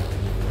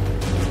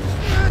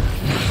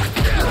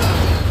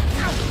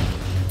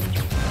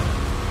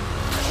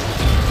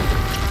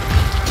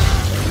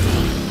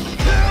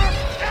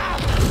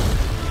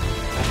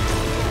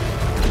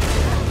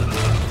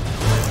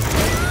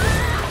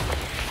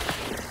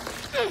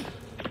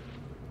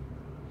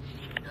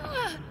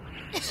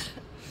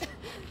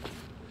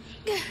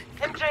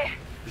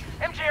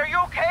 MJ, are you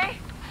okay?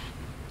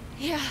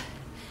 Yeah.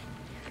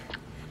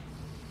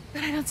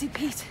 But I don't see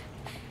Pete.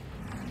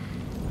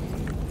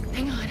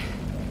 Hang on.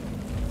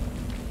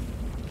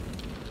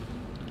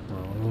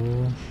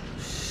 Oh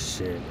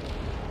shit.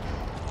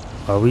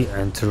 Are we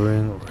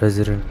entering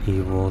Resident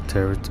Evil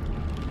territory?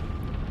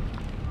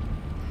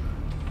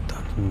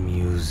 The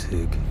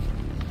music.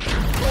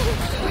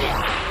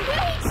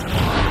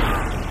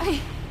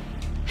 Wait!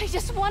 I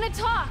just want to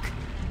talk.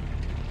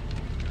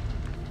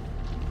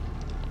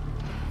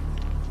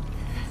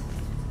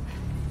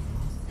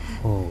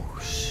 Oh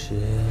shit.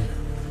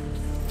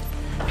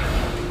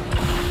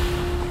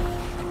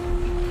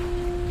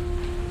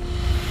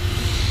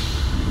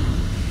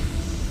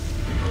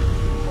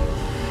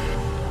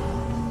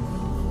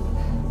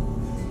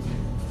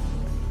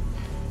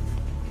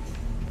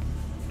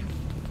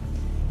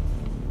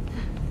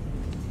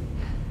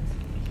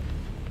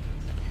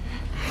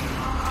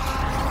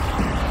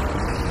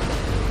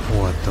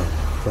 What the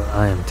fuck?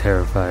 I am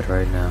terrified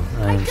right now.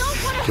 I am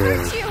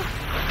scared.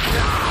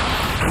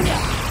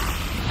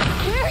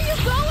 Where are you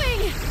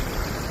going?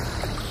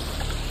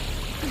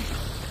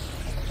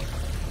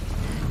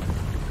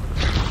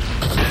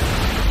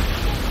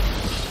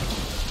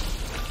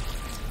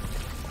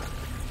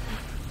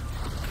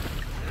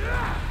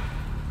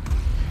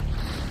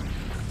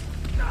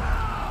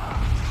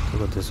 Do I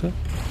go this way?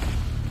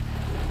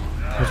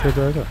 Which way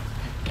do I go?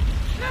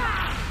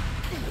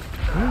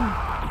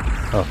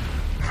 Oh.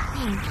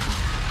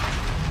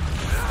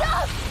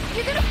 Stop!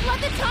 You're gonna flood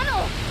the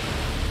tunnel!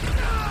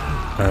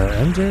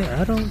 MJ,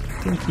 I don't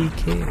think he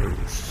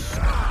cares.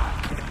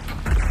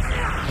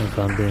 If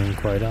I'm being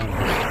quite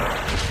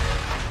honest.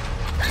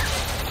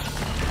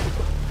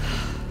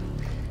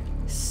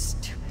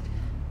 Stupid.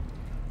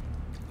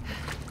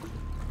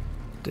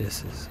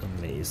 This is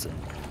amazing.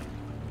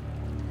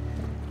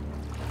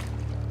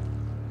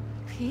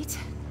 Pete?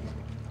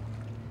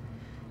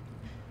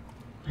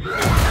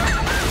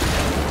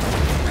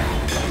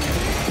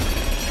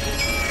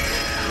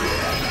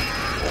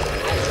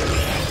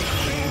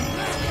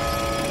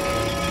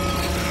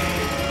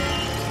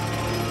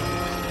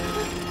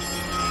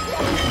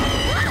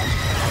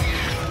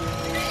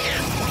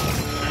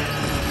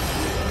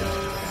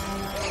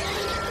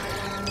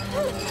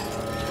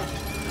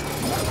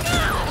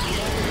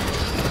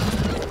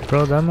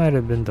 Bro, that might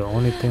have been the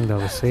only thing that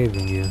was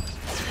saving you.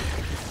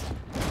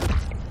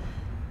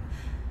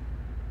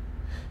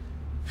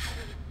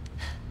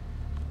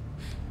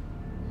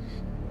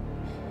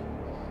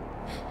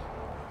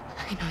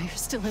 I know you're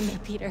still in there,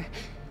 Peter.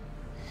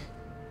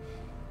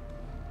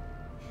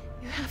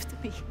 You have to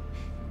be.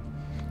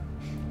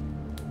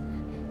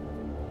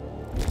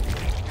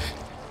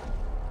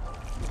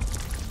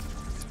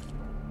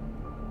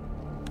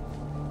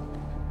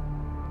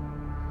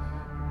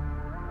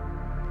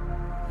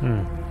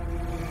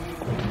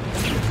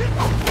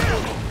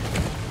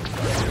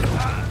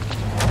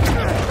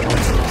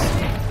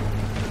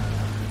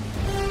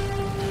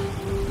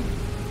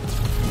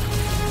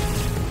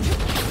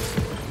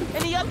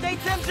 Any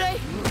updates, MJ?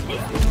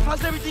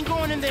 How's everything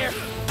going in there?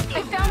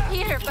 I found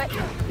Peter, but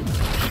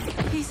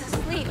he's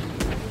asleep.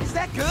 Is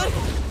that good?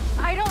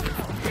 I don't...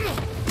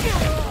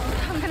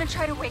 I'm gonna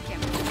try to wake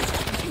him.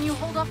 Can you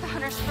hold off the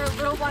hunters for a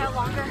little while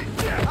longer?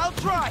 I'll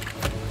try.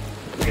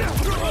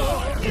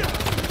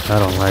 I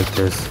don't like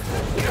this.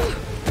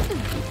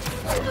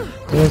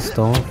 This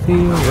don't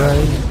feel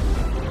right.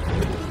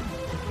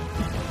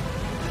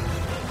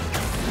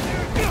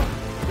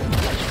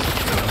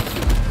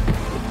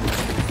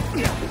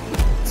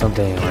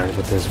 Something ain't right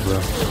with this, bro.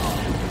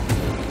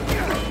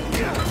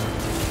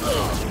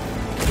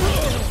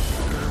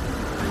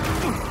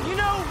 You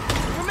know,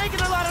 we're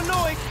making a lot of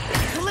noise.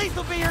 Police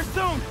will be here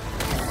soon.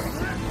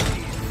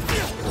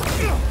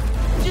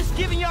 Just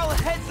giving y'all a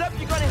heads up,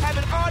 you're gonna have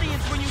an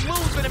audience when you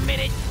move in a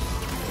minute.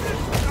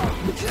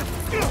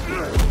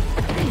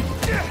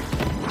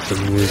 The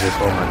music,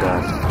 oh my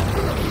god.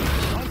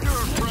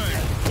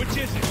 Which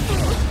is it?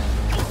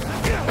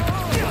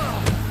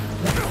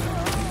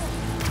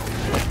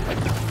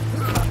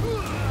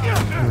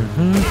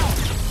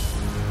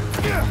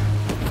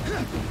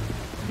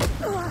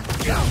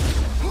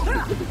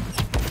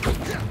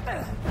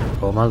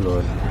 Oh my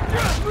lord.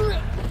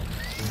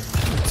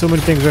 So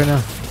many things right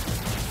now.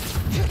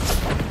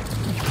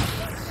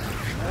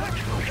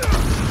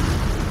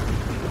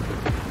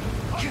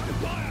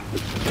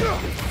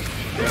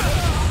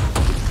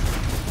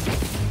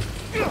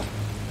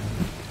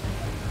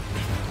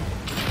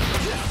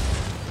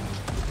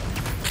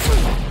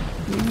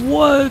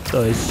 What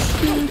the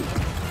shit?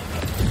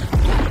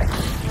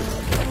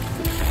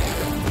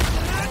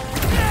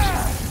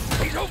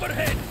 He's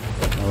overhead.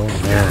 Oh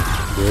man,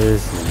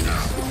 this is...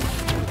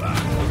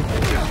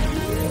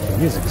 The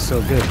music is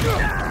so good.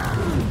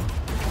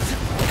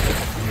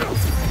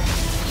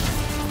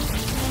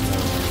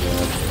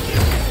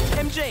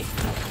 MJ,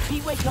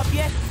 Pete wake up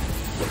yet?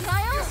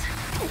 Miles?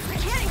 I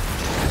can't.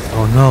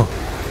 Oh no.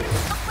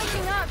 Stop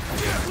waking up.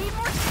 Need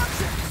more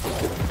structure.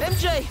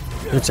 MJ!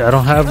 Bitch, I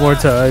don't have more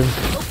time.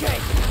 Okay,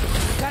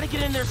 gotta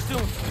get in there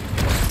soon.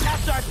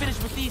 After I finish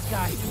with these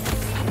guys.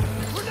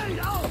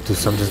 Dude,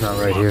 something's not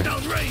right here.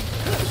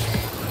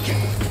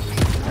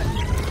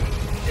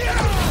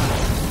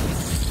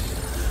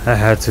 I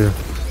had to.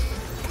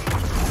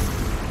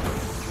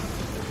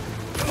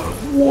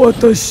 What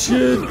the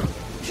shit?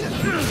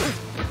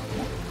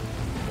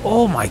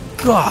 Oh my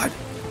god.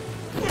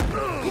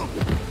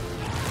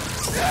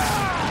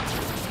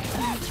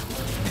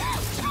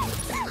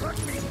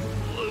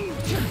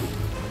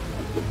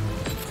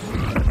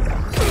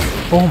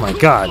 Oh my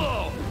god.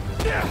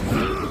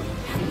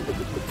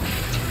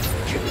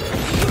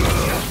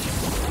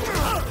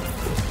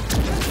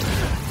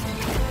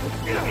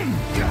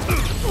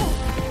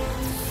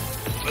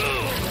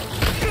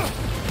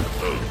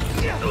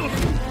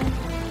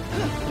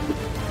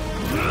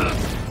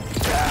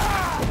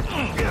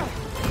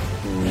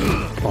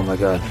 Oh my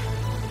god.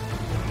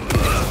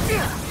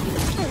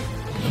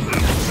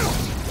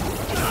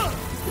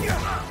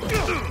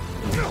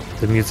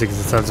 The music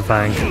is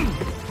intensifying.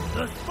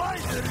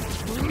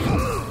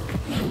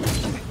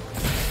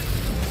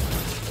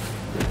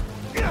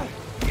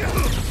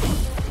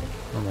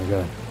 Oh my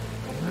god.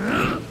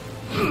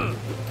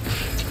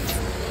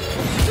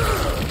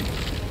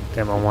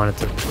 Damn, I wanted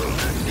to.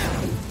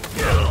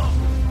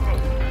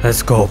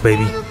 Let's go,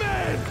 baby.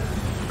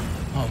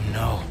 Oh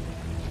no.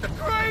 The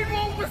crane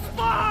won't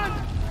respond!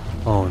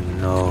 Oh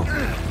no.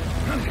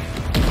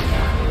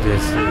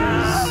 This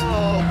is...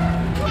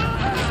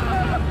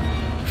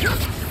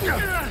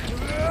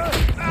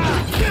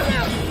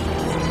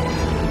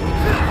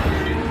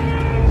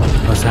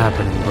 What's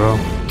happening, bro?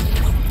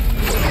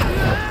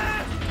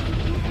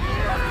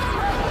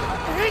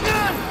 Hang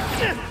on!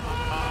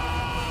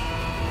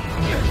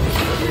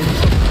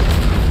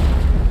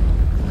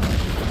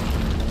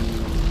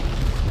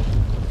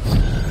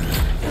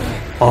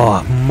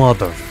 Oh,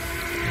 mother.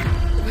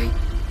 Wait.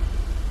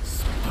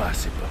 It's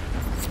possible.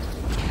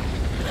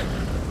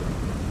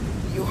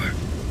 You're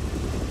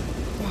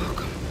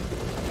welcome.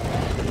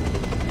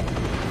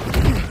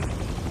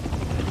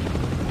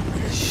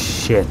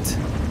 Shit.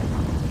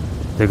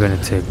 They're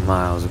gonna take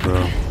Miles,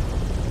 bro.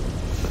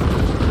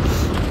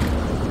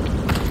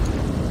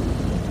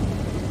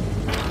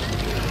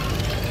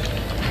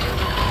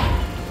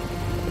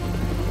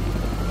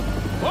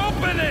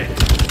 Open it!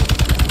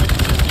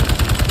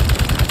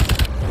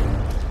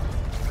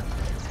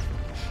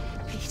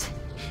 Pete,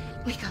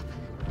 wake up.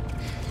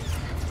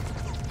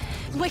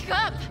 Wake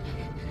up!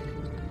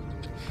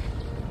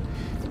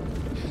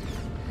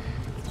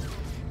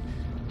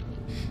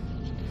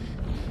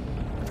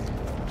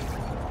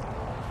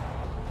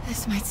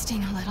 This might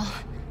sting a little.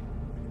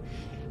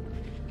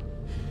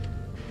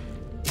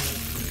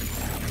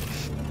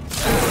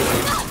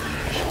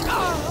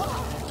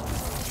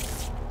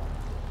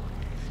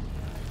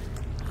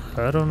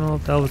 I don't know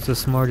if that was the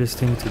smartest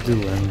thing to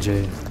do,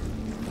 MJ.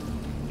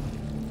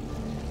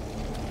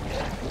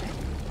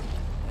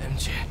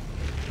 MJ.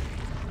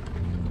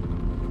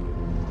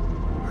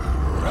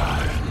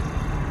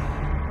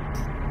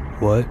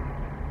 What?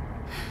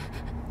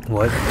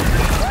 What?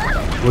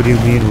 What do you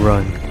mean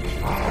run?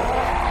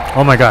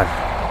 Oh my god.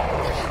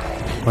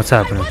 What's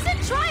happening? I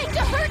wasn't trying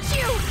to hurt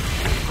you!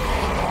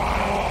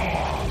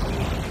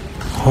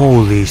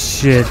 Holy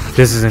shit,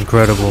 this is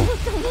incredible.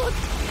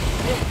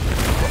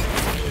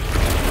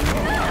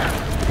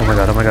 Oh my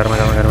god, oh my god, oh my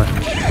god, oh my god, oh my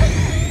god.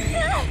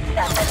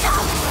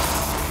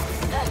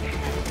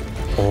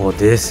 Oh,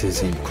 this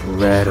is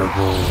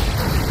incredible.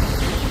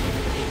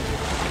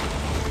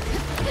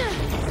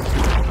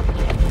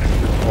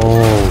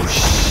 Oh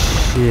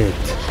shit.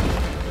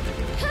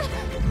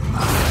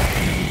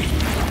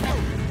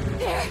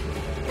 There!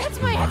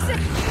 That's my exit!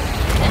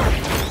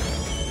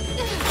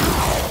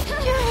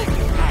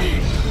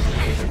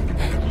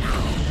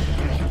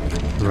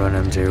 Run,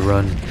 MJ,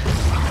 run.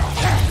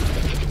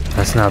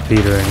 That's not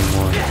Peter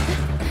anymore.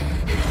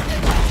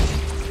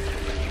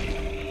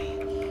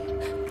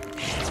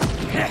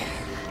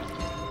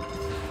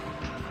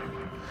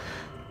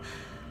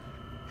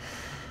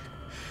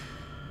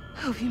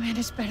 Hope you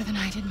managed better than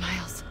I did,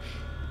 Miles.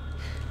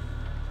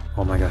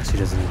 Oh my gosh, he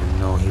doesn't even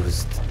know he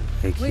was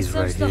like We he's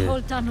right searched the here.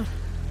 whole tunnel.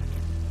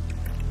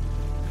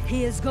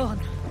 He is gone.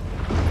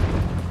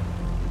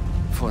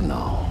 For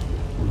now.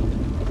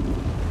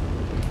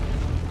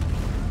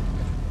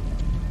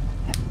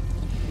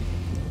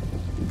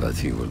 But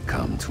he will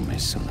come to me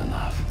soon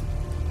enough.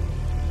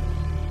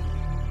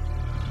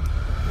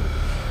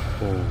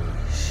 Holy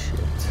shit.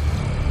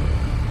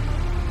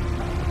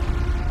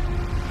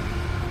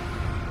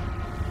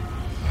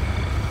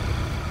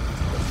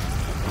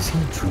 Is he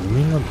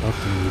dreaming about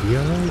the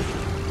meteorite?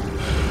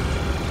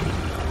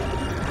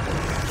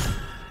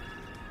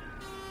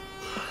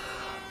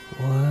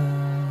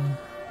 What?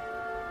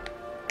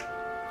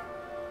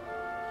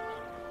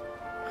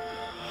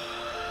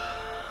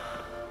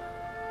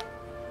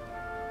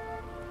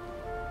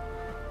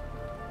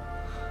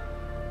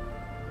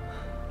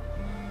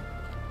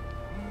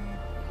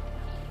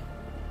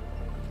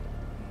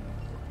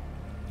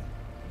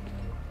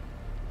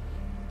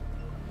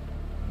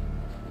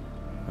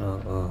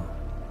 Uh-oh.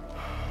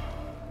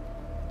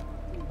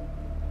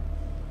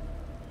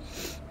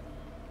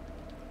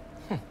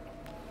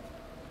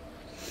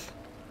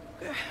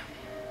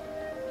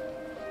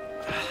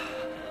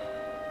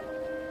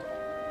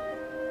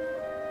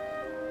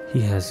 He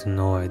has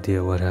no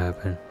idea what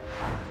happened.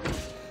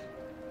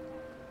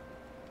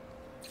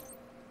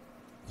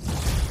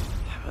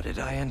 How did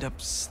I end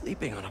up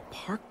sleeping on a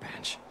park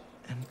bench?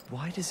 And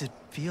why does it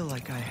feel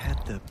like I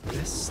had the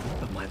best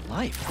sleep of my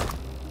life?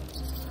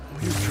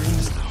 Weird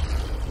dreams, though.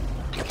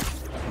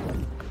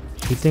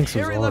 He thinks it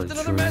was Harry all a left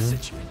another dream.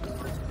 message.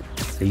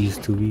 They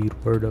used to read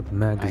Word Up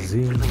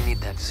magazine. I need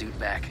that suit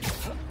back.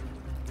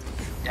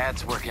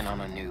 Dad's working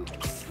on a new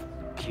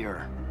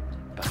cure,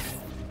 but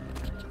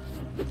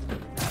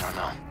I don't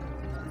know.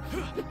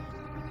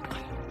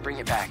 Bring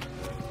it back.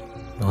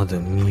 Oh, the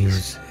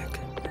music.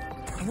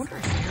 I wonder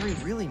if Harry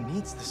really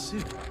needs the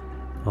suit.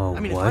 Oh, I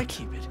mean, what? if I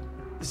keep it,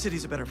 the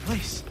city's a better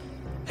place.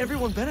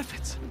 Everyone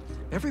benefits.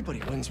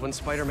 Everybody wins when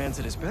Spider-Man's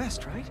at his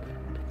best, right?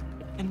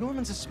 And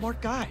Norman's a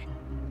smart guy.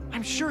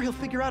 I'm sure he'll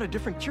figure out a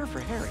different cure for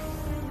Harry.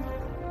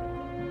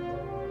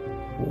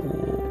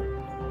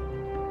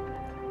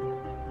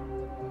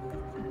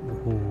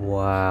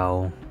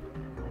 Wow.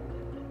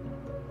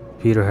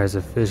 Peter has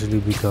officially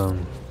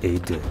become a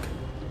dick.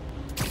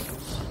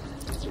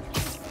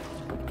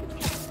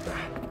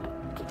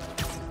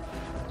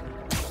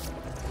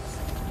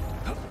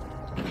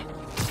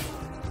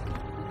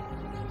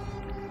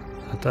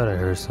 I thought I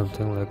heard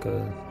something like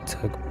a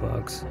tech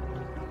box.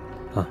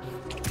 Huh.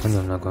 I know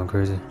I'm not going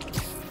crazy.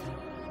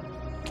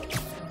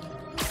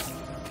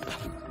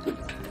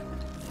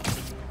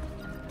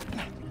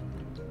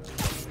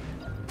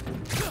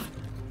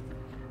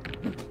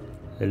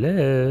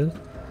 Hello,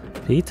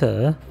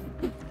 Peter.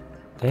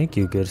 Thank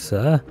you, good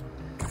sir.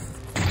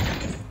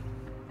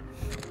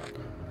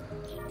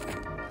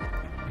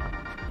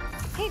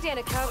 Hey,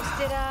 Danica,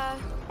 did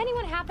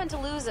anyone happen to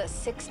lose a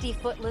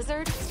 60-foot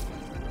lizard?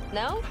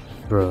 No?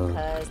 Bro,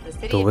 Because the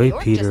city the of way New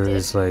York Peter just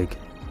is like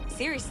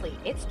seriously,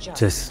 it's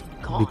just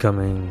gone.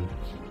 becoming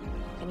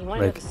And you want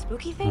to like know the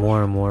spooky thing?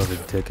 more and more of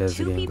a dick as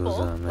the Two game goes people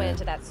on, went man.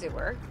 into that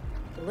sewer,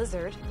 the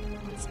lizard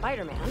and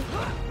Spider-Man,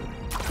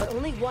 but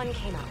only one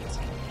came out.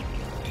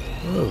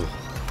 Oh.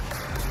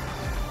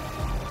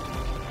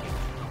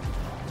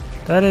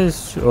 That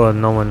is, well,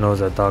 no one knows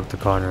that Dr.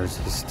 Connors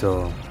is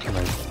still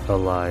like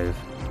alive,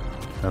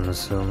 I'm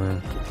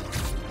assuming.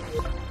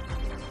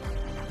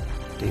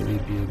 Daily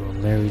Bugle,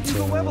 Mary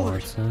Jane Web alert.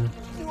 Watson.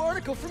 New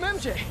article from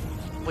MJ.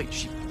 Wait,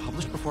 she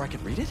published before I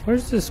could read it?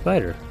 Where's this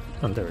spider?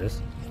 Oh, there it is.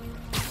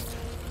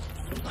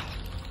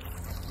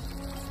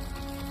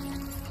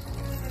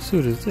 What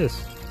suit is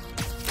this?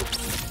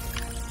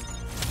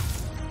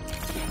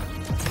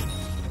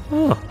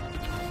 Oh,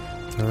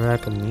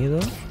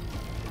 Arachnido.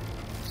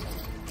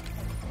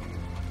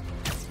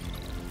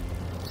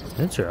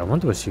 Interesting. I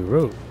wonder what she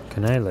wrote.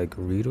 Can I like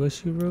read what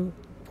she wrote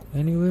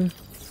anywhere?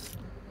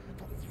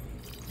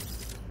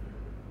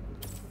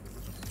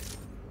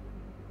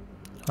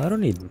 I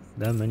don't need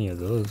that many of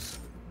those.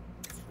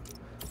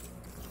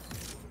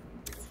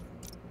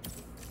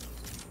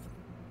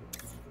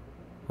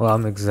 Well,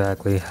 I'm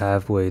exactly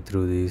halfway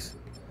through these.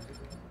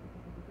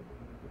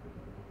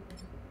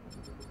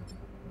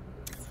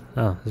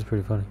 Oh, that's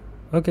pretty funny.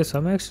 Okay, so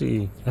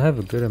I have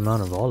a good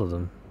amount of all of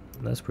them.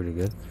 That's pretty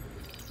good.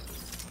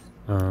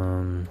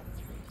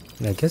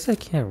 I guess I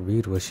can't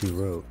read what she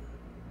wrote.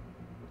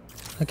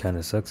 That kind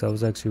of sucks. I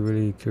was actually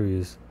really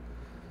curious.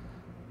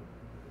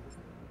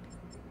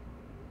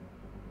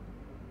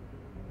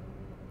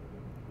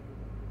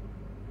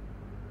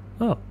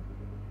 Oh,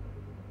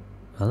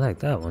 I like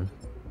that one.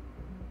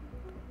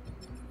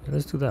 Yeah,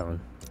 let's do that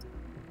one.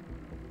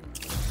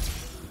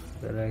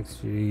 That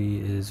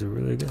actually is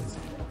really good.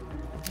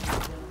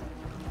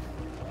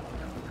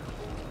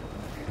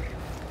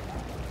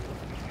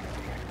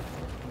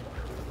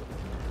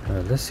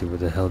 Alright, let's see where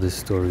the hell this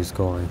story is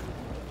going.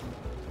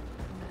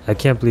 I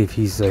can't believe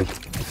he's like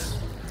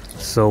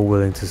so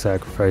willing to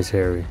sacrifice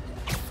Harry.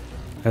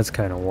 That's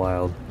kind of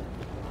wild.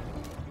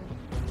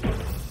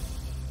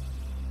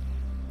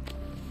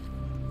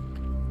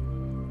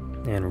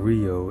 And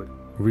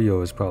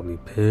Rio is probably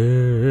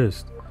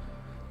pissed.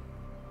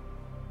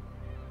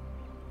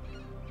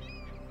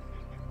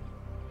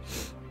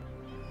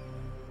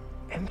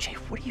 MJ,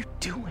 what are you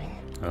doing?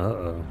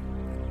 Uh-oh.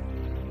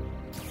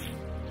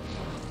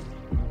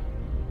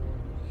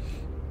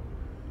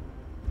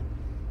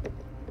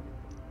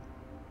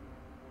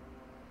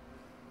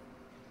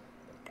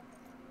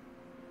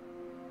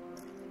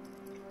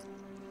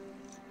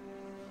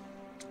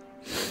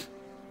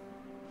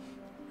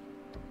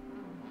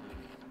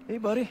 Hey,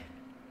 buddy.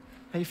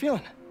 How you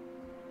feeling?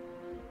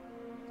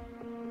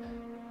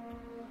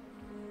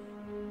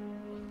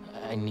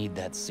 I need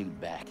that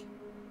suit back.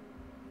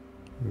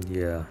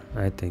 Yeah,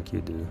 I think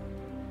you do.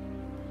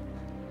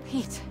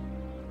 Pete.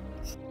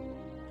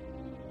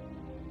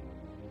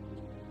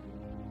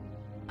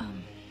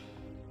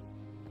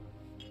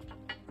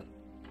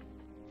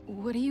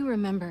 What do you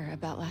remember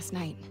about last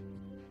night?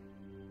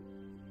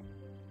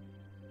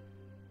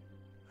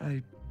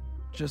 I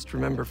just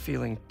remember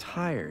feeling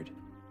tired.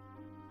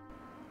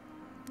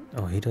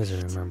 Oh, he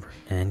doesn't remember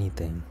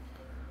anything.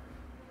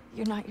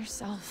 You're not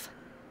yourself.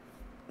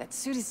 That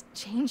suit is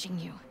changing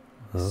you.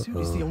 Suit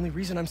is the only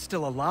reason I'm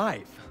still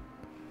alive.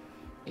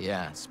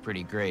 Yeah, it's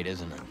pretty great,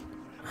 isn't it?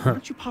 Why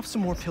don't you pop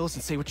some more pills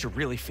and say what you're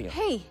really feeling?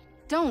 Hey,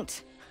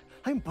 don't.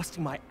 I'm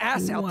busting my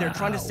ass out there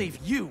trying to save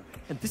you,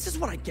 and this is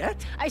what I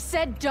get? I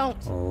said don't.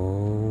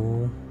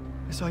 Oh.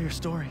 I saw your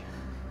story.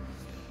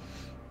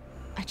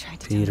 I tried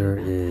to Peter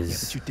tell you is... Yeah,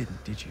 but you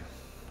didn't, did you?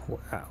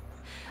 Wow.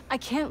 I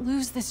can't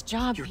lose this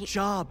job. Your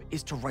job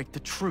is to write the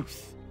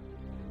truth.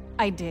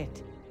 I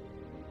did.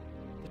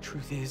 The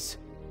truth is,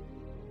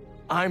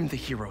 I'm the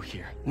hero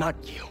here, not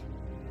you.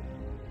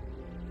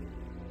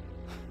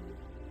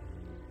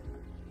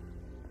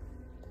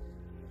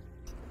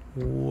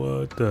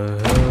 What the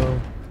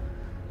hell?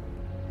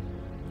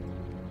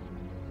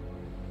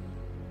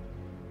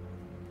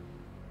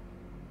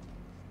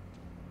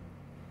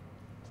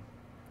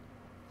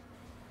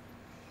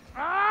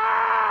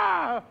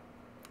 Ah!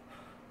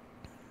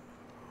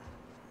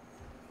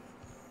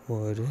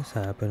 What is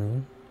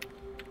happening?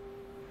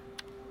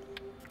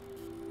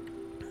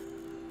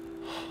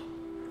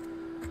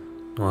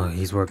 Oh,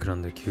 he's working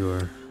on the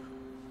cure.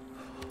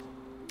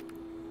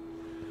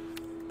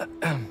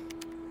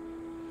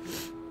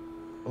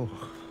 Oh.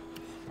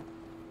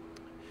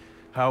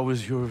 How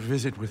was your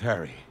visit with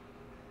Harry?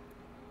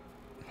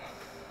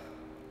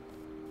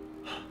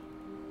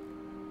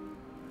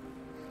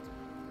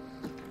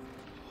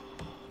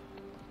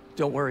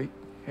 Don't worry,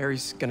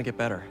 Harry's gonna get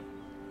better.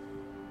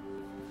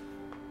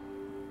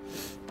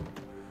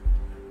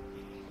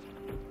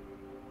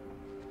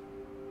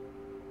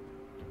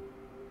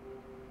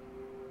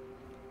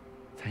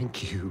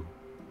 Thank you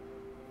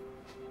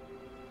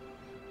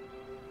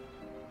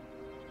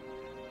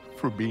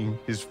for being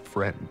his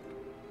friend.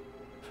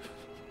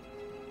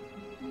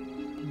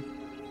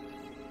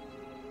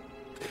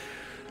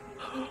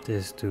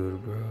 This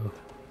dude, bro.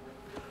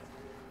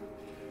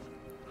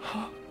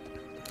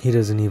 He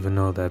doesn't even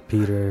know that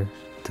Peter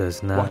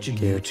does not Watching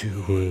you get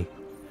two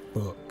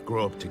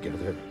grow up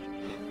together.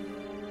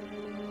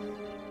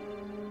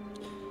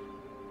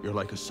 You're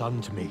like a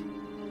son to me.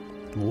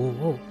 Whoa,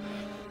 whoa.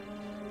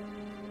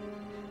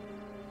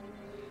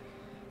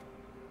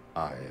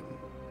 I am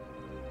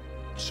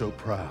so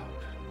proud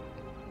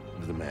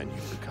of the man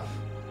you've become.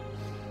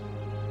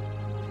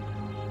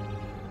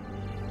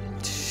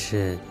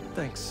 Shit.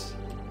 Thanks,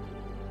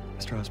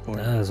 Mr. Osborn.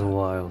 That is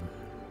wild.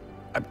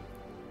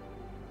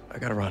 I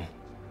gotta run.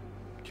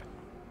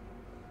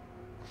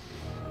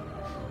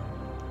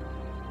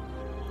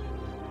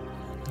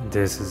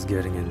 This is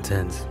getting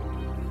intense.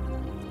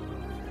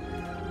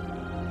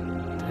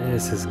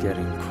 This is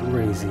getting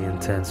crazy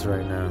intense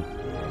right now.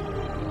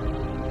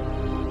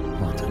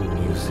 Oh, the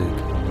music.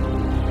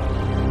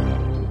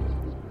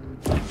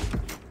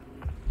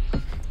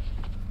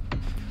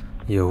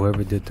 Yo,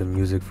 whoever did the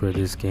music for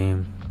this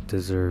game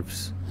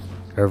deserves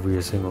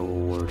every single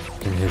award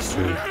in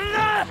history.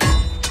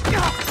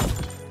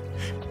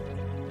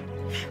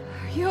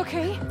 Are you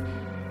okay?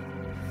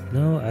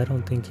 No, I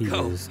don't think he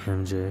is,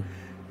 MJ.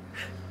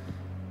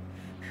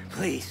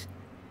 Please.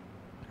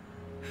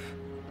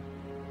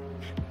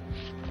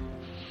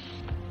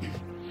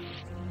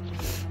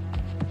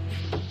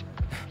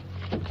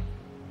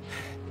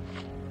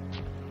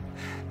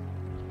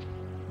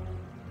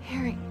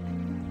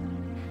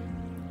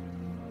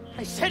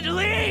 I said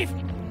leave!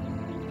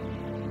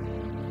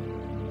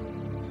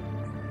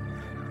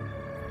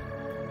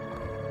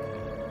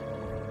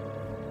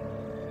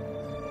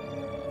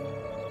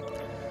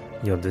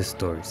 Yo, this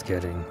story's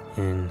getting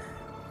in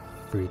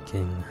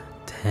freaking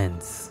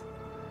tense.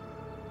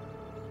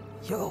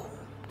 Yo.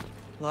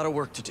 A lot of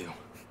work to do.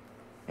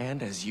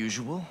 And as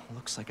usual,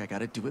 looks like I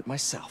gotta do it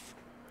myself.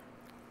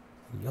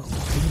 Yo,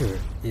 Peter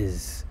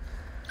is...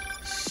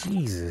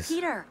 Jesus.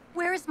 Peter,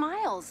 where is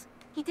Miles?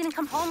 He didn't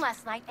come home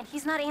last night, and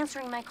he's not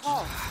answering my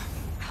calls.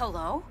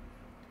 Hello?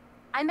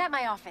 I'm at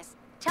my office.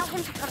 Tell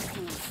him to come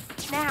see me.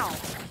 Now.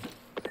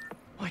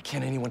 Why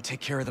can't anyone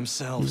take care of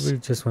themselves? We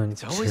just went.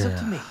 It's always up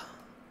to me.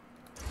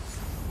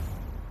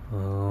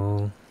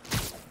 Oh.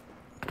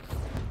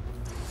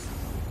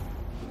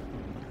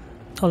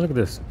 Oh, look at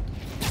this.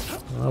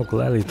 I'll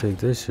gladly take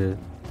this shit.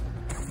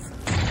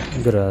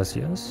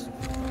 Gracias.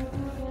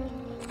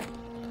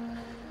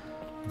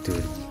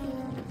 Dude.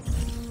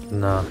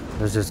 Nah,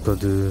 let's go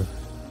do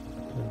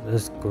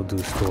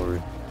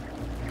story.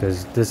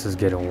 Because this is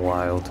getting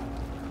wild.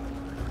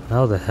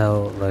 How the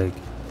hell, like...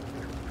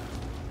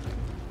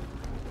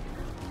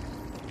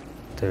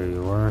 There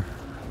you are.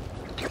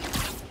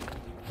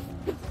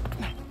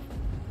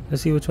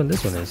 Let's see which one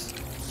this one is.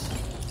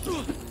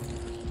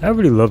 I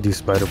really love these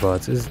spider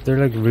bots. They're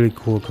like really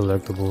cool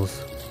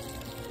collectibles.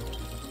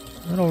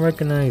 I don't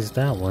recognize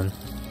that one.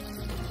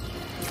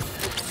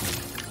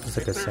 It's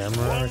like a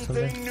samurai or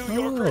something.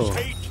 Oh,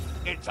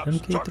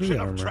 MK3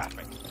 armor.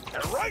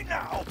 And right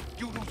now,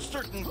 due to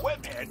certain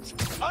webheads,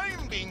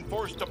 I'm being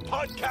forced to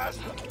podcast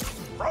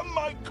from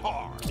my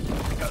car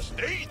because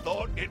they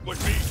thought it would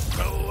be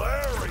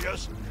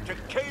hilarious to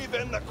cave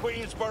in the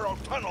Queensboro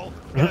Tunnel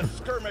in a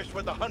skirmish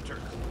with the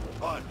hunters.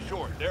 I'm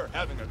sure they're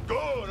having a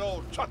good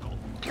old chuckle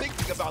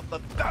thinking about the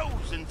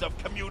thousands of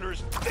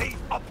commuters they've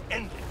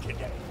upended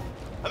today.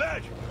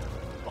 Imagine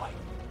life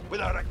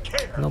without a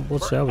care. No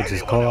bullshit, I would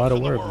just call out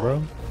of work,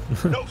 bro.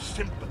 No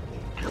sympathy,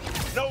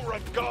 no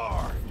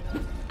regard.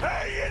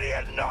 Hey,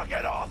 idiot, knock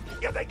it off!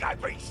 You think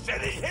I'd be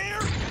sitting here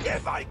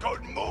if I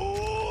could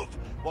move?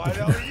 Why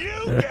don't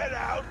you get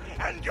out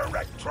and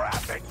direct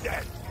traffic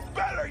then?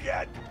 Better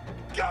yet,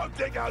 go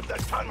dig out the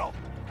tunnel.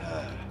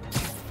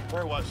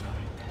 Where was I?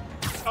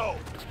 Oh,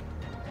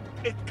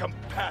 it's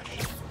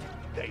compassion,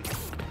 David.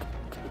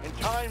 In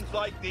times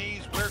like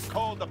these, we're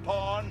called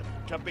upon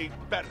to be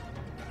better,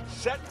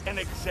 set an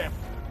example,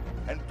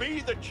 and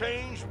be the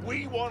change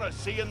we want to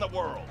see in the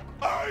world.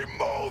 I'm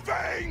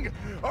moving!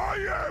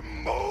 I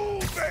am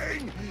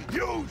moving!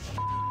 You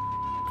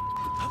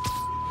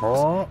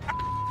Oh.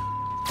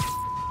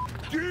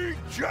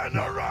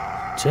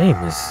 degenerate!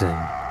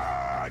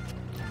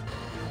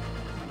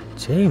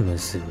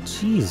 Jameson,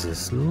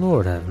 Jesus,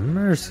 Lord have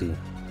mercy.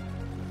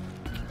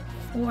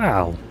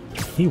 Wow,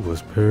 he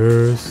was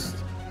pissed.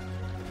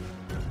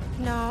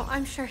 No,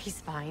 I'm sure he's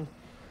fine.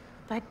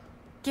 But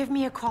give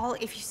me a call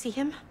if you see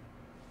him.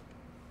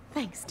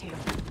 Thanks, Tim.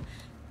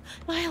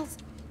 Miles!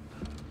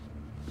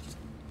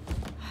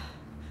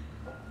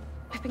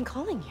 I've been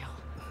calling you.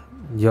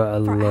 Yo,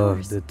 I For love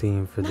hours. the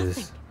theme for Nothing.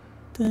 this.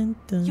 Dun,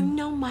 dun. You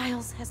know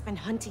Miles has been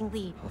hunting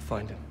Lee. I'll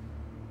find him.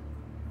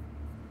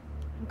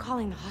 I'm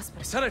calling the hospital.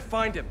 I said I'd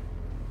find him.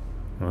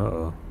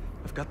 Uh-oh.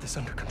 I've got this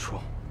under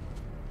control.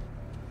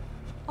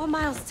 All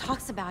Miles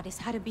talks about is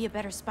how to be a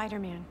better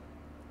Spider-Man.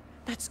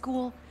 Not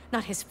school,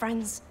 not his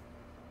friends.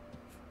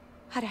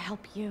 How to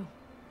help you.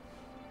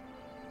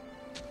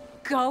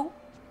 Go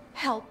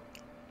help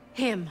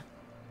him.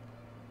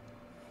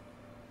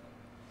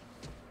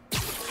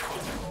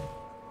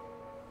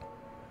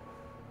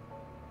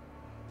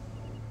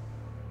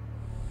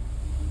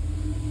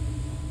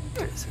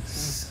 This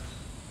is...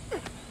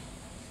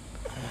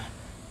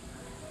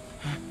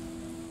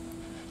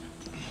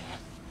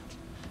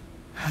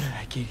 How did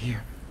I get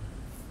here?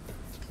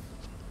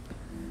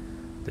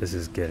 This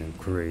is getting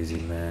crazy,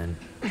 man.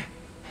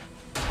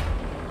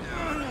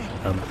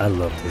 I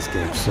love this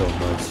game so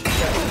much.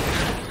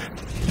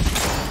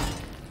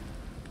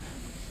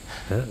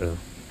 Uh-oh.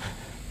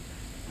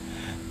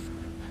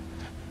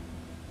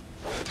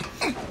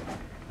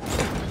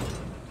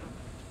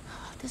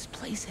 This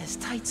place has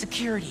tight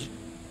security.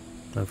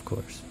 Of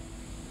course.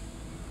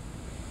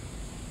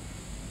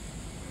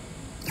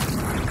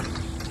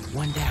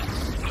 One down.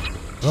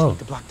 Oh. Need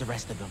to block the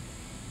rest of them.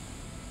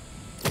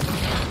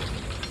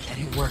 That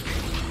didn't work.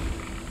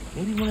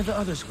 Maybe one of the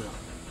others will.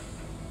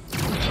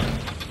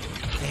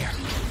 There.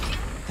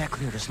 That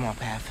cleared a small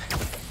path.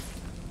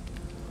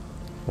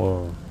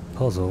 Whoa.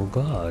 Puzzle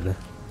god.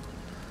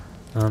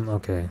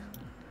 Okay.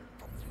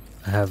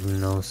 I have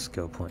no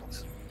skill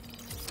points.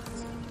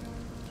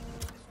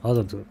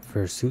 Although,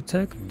 for suit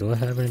tech, do I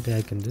have anything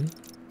I can do?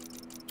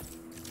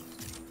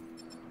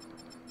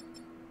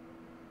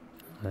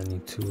 I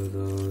need 2 of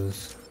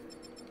those.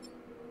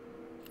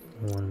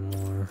 1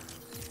 more.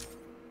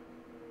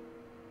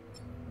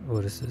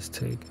 What does this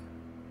take?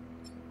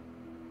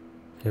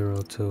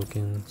 Hero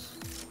tokens.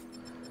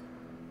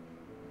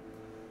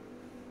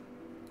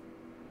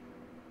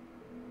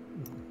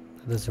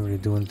 That doesn't really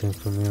do anything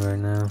for me right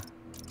now.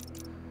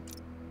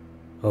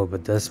 Oh,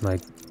 but this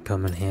might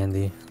come in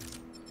handy.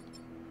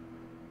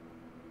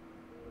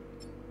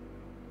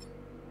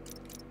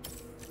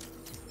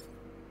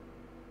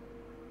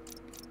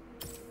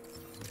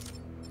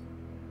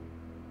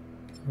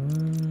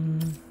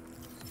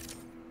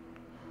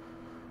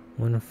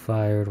 When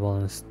fired while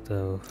in the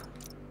stove.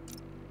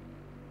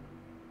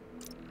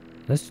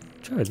 Let's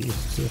try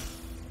these too.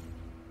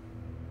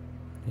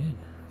 Yeah,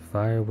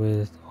 fire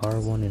with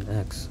R1 and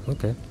X.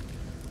 Okay.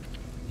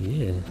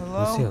 Yeah,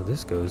 let's see how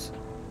this goes.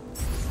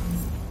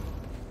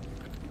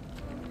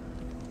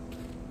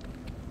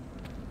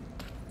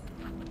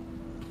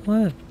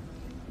 What?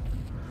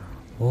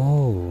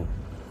 Oh.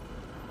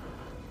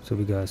 So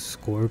we got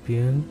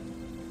Scorpion.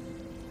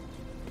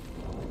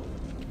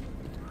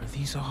 Are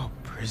these all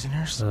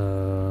prisoners?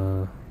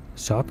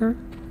 Shocker?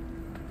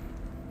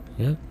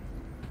 Yep.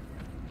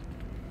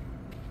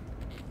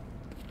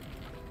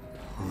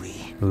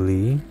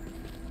 Lee?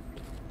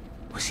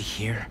 Was he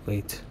here?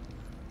 Wait.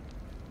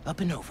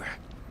 Up and over.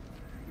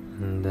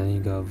 And then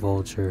you got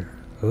Vulture.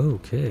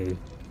 Okay.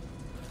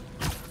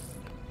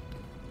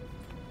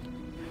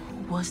 Who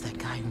was that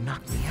guy who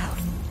knocked me out?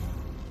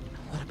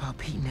 What about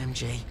Pete and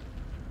MJ?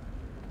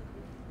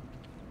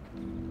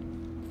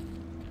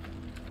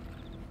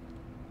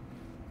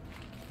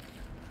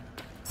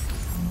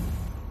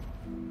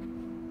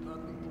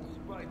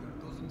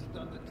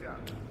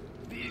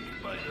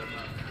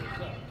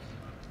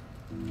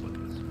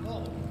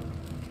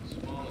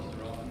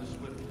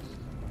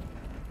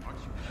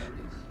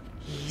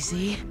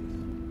 Easy.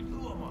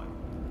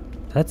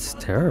 That's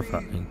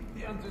terrifying.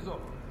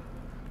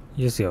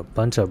 You see a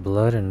bunch of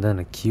blood and then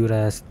a cute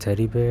ass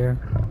teddy bear.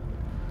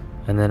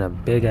 And then a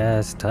big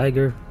ass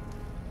tiger.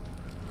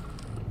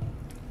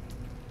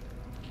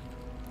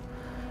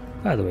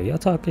 By the way, y'all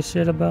talking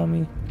shit about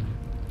me?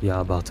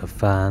 Y'all about to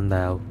find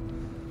out.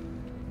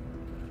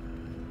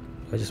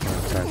 I just want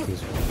to attack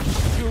these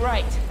ones. You're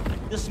right.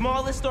 The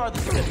smallest are the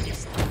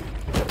swiftest.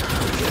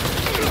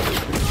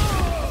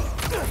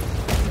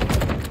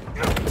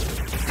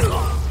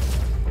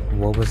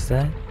 What was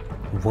that?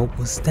 What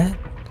was that?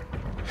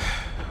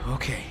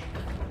 Okay.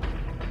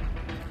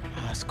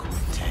 Oscorp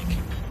tech.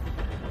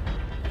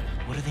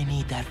 What do they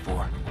need that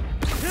for?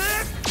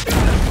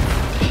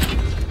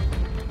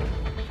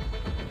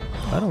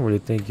 I don't really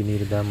think you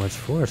needed that much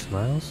force,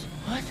 Miles.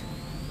 What?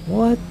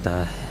 What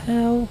the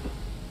hell?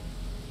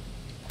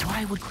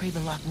 Why would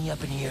Kraven lock me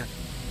up in here?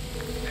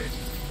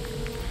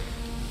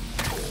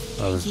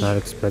 I was not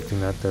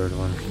expecting that third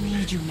one. I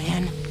need you,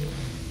 man.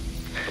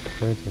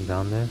 Put anything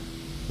down there?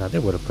 No, they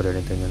would have put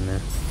anything in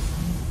there.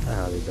 I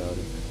highly doubt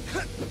it.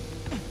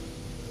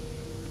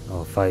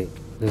 Oh, fight.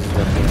 This is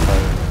definitely a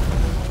fight.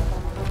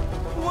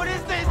 What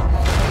is this?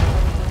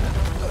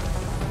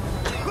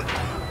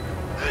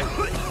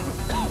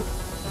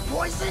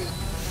 Poison?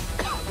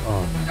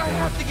 Oh my I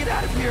have to get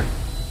out of here.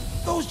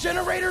 Those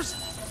generators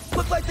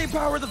look like they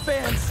power the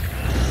fans.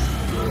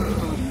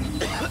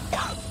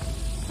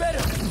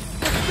 Better,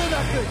 but still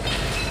not good.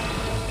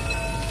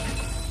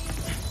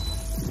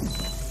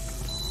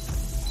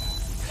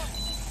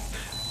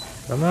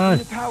 Come on.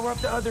 Need to power up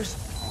the others.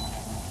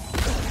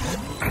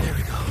 There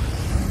we go.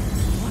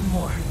 One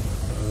more.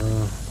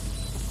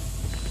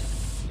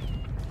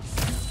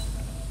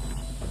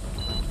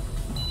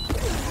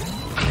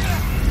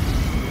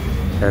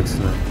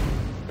 Excellent.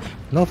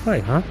 No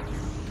fight, huh?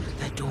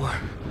 That door.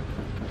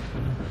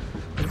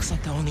 Looks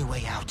like the only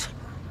way out.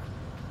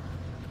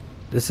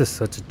 This is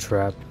such a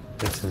trap.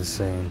 It's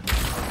insane.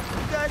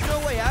 You guys no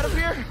way out of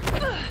here?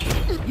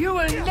 You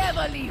will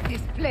never leave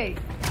this place.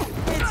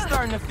 It's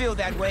starting to feel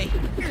that way.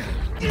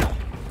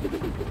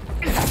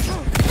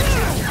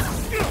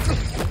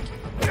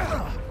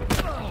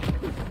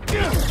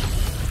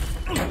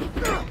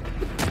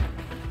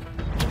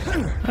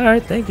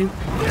 Alright, thank you.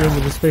 Gave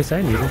me the space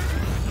I needed.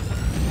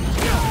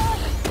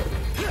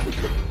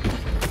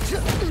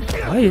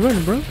 Why are you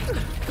running, bro?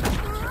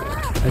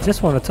 I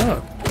just want to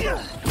talk.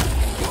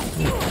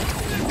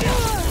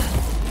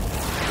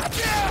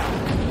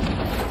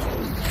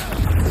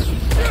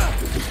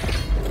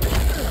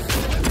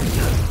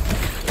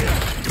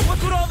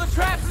 What's with all the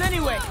traps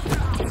anyway?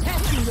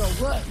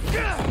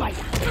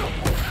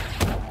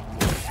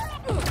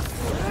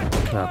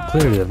 Now,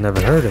 clearly I've never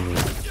heard of me.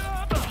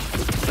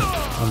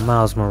 I'm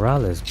Miles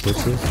Morales,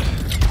 bitches.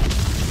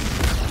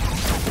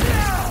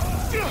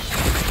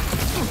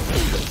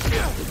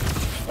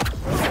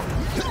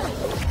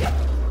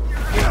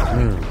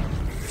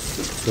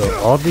 So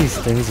all these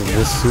things in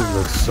this suit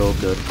look so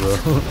good, bro.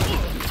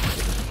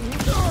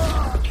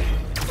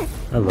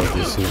 I love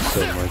this suit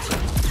so much.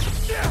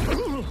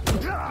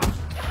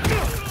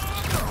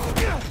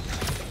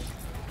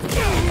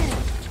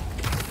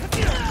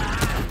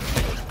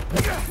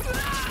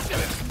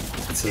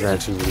 This is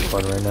actually really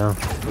fun right now.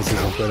 This is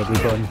incredibly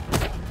fun.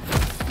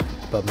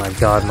 But my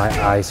god, my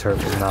eyes hurt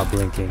from not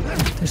blinking.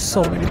 There's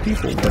so many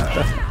people. What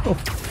the hell?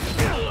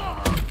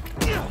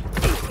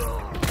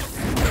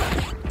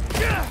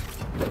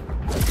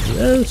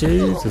 Oh,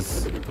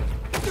 Jesus.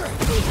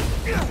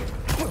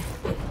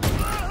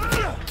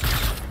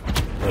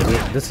 Oh,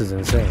 This is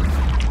insane.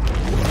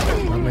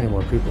 How many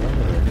more people are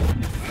there?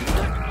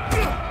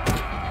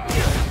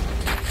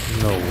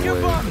 No Your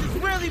way. boss is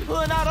really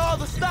pulling out all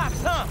the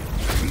stops, huh?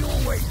 He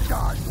always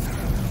does.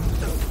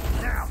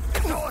 Now,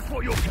 show us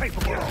what you're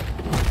capable of.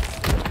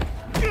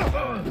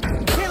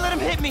 Can't let him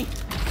hit me.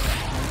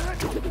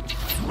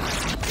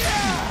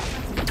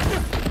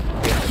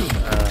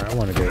 I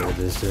want to get rid of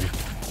this dude.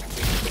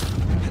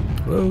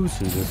 Whoa,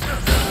 Jesus.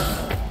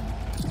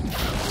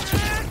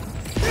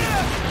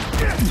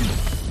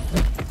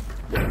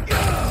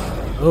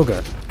 Oh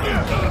god.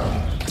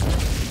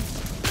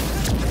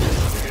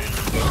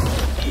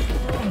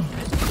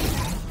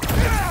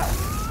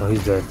 Oh,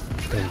 he's dead.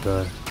 Thank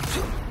god.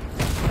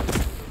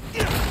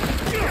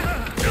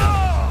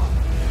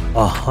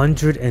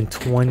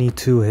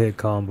 122 hit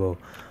combo.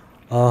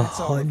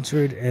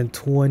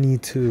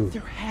 122.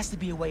 There has to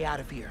be a way out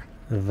of here.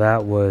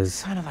 That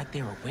was Kind of like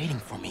they were waiting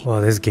for me.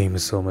 Oh, this game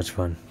is so much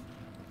fun.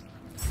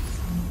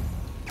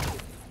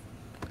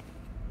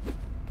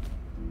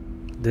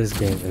 This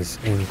game is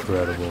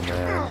incredible,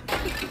 man.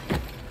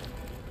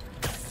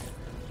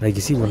 Like,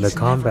 you see when the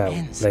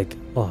combat, like,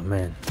 oh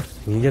man,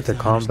 when you get the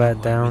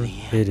combat down,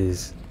 it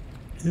is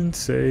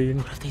insane.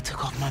 What if they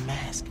took off my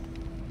mask?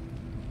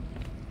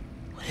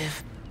 What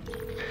if...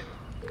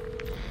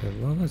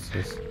 What was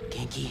this?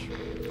 Genki,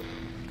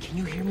 can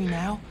you hear me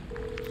now?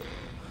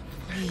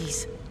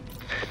 Please.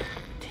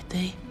 Did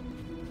they?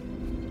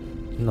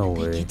 No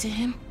Did way. they get to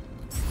him?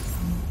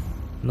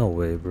 No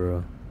way,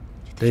 bro.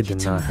 They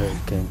did not hit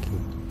Genki.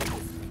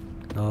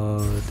 No,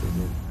 they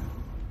didn't.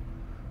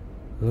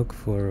 Look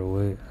for a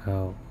way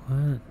out.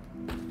 What?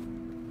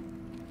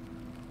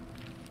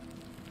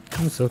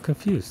 I'm so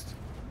confused.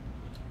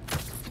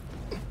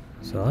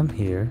 So I'm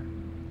here.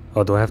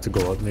 Oh, do I have to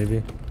go up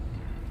maybe?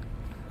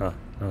 Oh,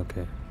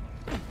 okay.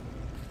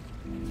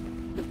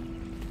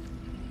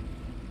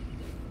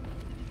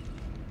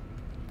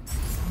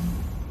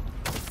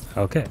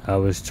 Okay, I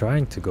was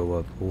trying to go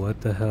up. What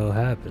the hell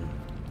happened?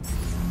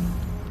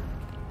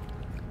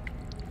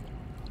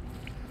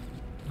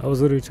 I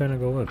was literally trying to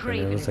go up and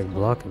it was like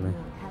blocking me.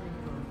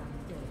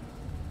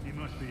 He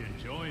must be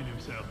enjoying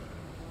himself.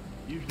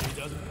 Usually he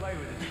doesn't play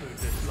with his food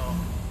this long.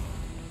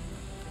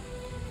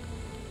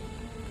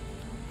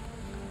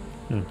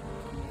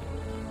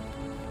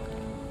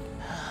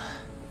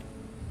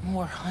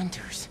 More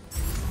hunters.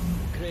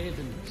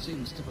 Kraven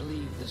seems to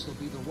believe this will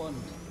be the one.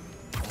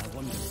 I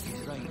wonder if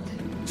he's right.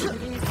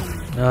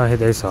 Oh,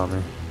 they saw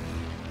me.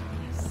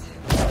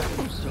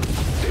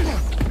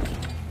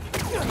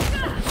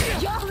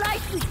 Your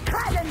life is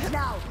current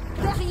now.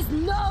 There is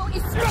no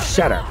escape.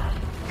 Shut up.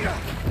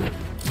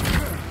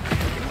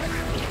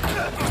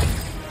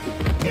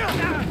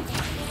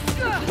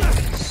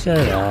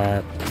 Shut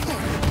up.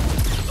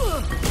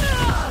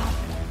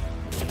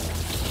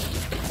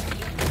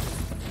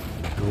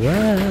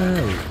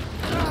 Wow.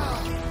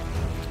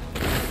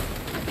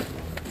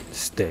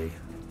 Stay.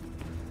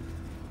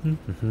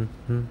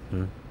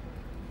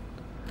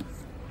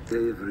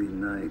 Every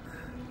night,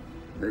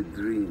 I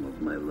dream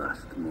of my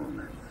last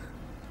moments.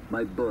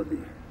 My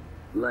body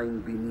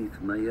lying beneath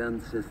my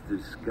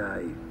ancestors'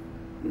 sky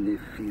in a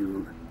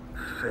field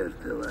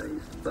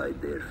fertilized by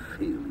their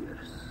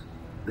failures.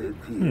 Their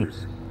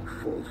tears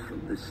fall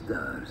from the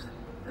stars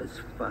as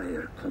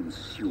fire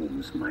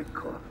consumes my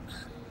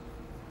corpse.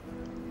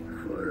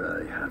 For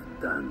I have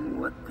done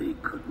what they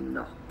could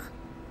not.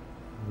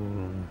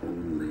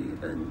 Only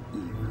an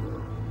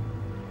evil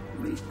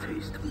may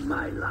taste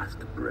my last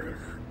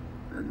breath,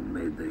 and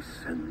may they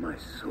send my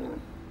soul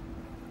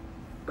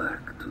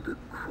back to the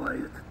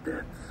quiet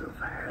depths of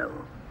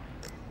hell.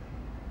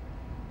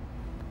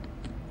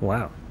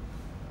 Wow.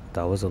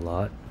 That was a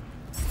lot.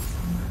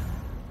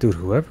 Dude,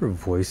 whoever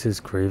voices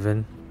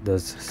Kraven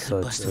does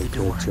such a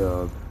good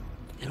job.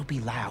 It'll be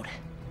loud.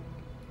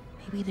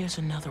 Maybe there's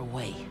another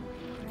way.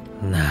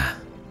 Nah.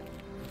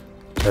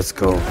 Let's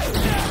go.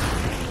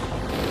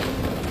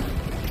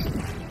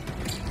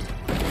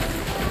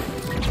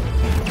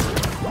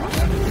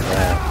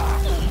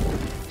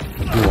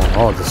 You want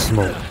all the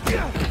smoke.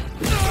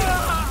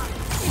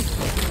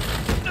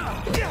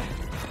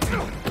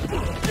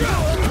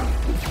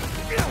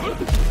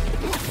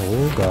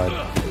 Oh god.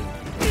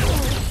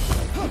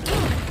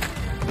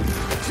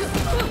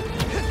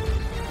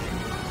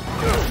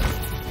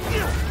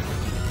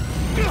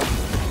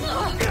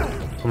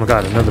 Oh my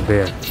god, another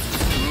bear.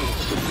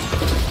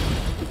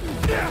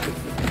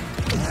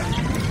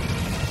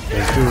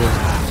 Let's do it.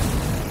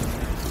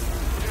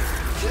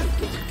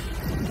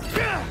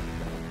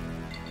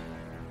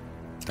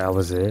 That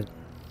was it.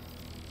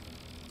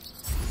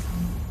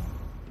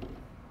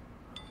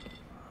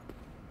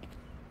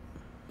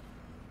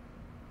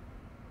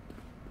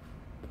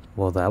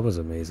 Well, that was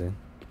amazing.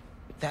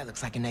 That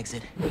looks like an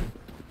exit.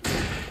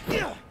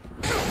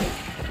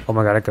 Oh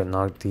my god, I could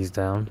knock these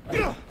down.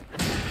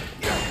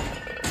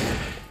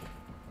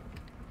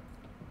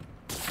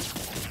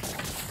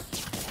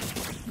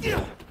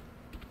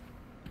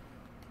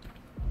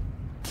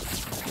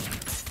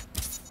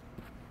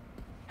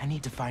 I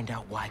need to find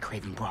out why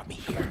Kraven brought me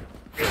here.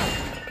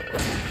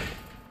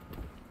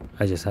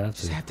 I just have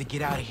to. Just have to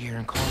get out of here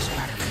and call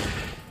Spider-Man.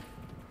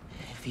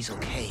 If he's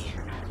okay.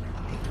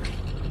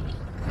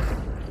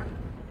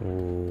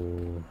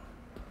 Oh,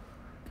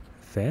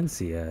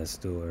 fancy ass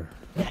door.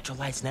 Natural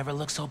lights never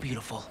look so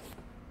beautiful.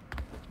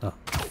 Oh.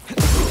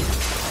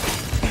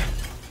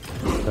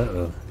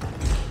 Uh-oh.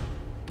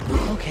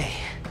 Okay.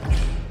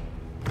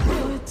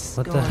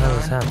 What the hell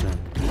is happening?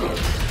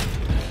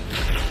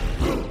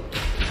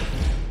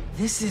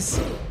 This is...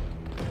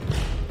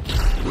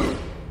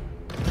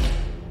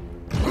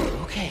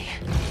 okay.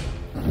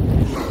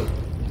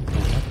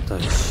 What the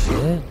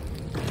shit?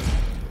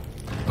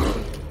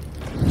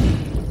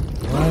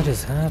 What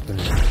is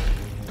happening?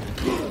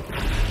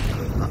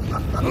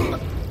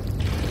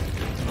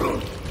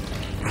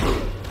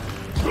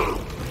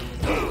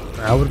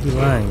 I would be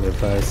lying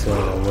if I said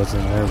I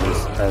wasn't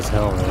nervous as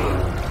hell right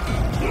now.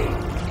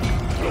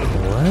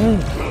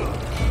 What?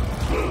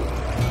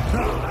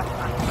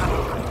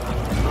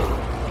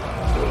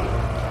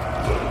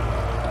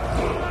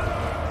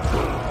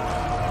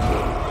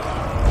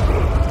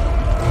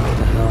 What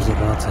the hell's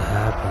about to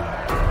happen?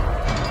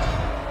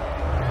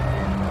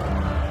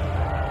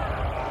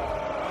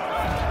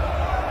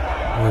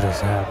 What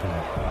is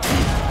happening?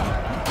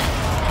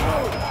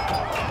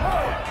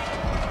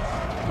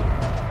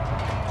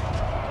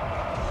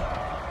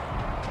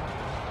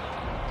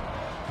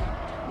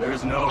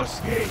 There's no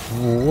escape.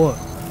 What?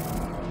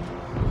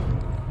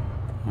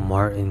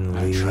 Martin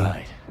Lee. I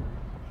tried.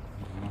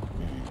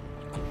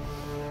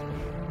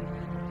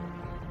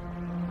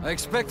 I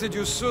expected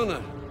you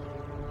sooner.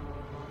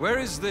 Where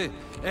is the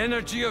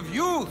energy of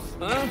youth,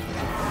 huh?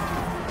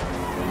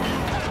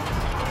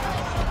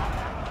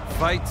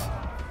 Fight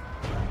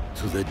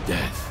to the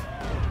death.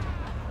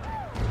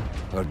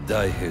 Or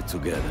die here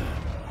together.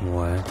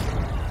 What?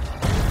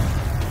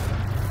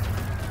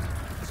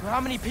 So how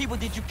many people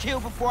did you kill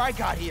before I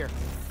got here?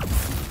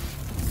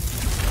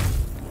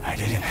 I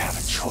didn't have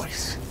a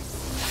choice.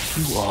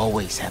 You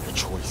always have a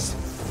choice.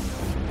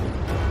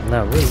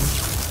 Not really.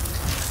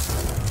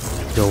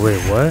 Yo,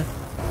 wait, what?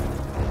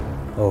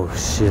 Oh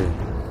shit.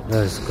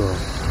 Let's go.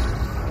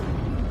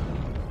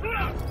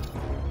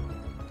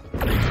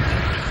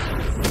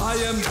 I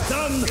am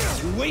done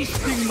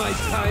wasting my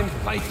time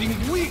fighting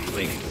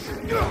weaklings.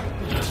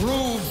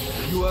 Prove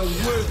you are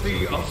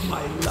worthy of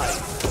my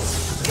life.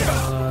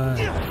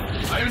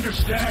 I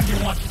understand you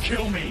want to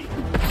kill me,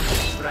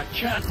 but I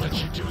can't let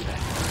you do that.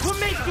 What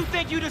makes you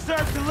think you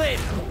deserve to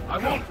live? I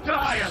won't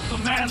die as the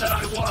man that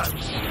I was.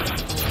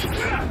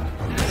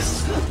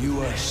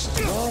 You are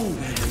stronger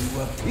than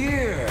you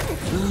appear,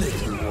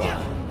 little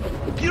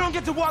one. You don't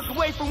get to walk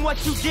away from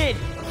what you did.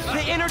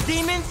 The inner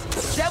demons,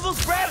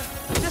 devil's breath,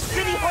 the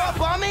city hall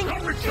bombing.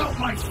 Don't recount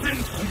my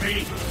sins to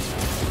me.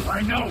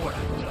 I know what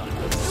I've done.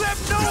 You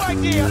have no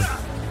idea.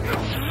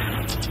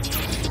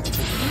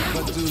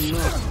 But do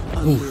not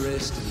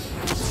underestimate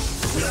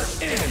your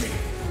enemy.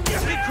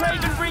 Did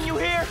Kraven bring you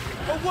here,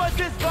 or was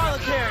this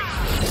voluntary?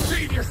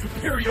 Save your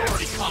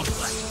superiority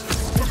complex.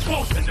 We're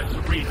both in this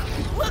arena.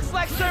 Looks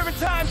like serving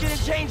time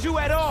didn't change you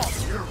at all.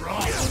 You're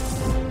wrong.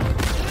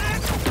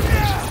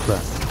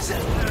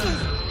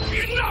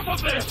 Enough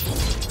of this!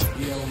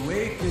 He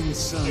awakened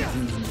something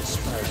in the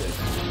spider,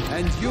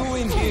 and you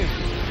in him.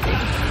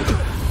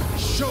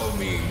 Show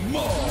me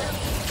more.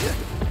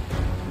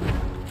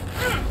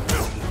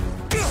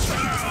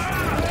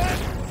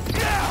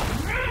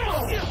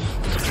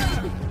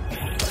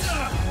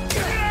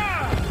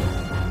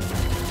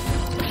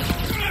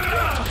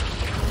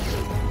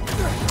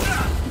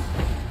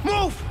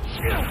 Move!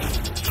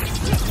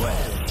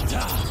 Well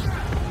done.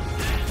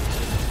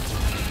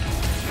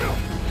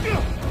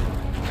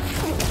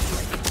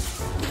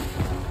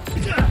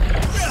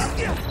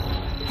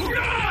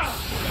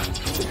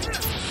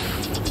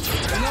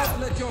 Do not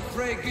let your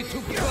prey get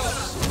too close,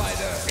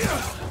 spider.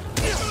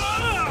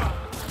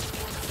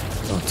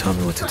 Don't tell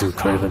me what to do,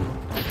 Kraven.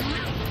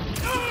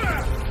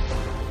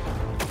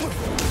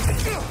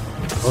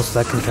 Also,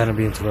 that can kind of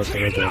be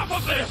interrupted right there.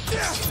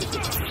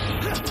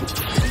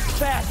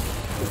 Fast.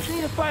 We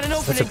need to find an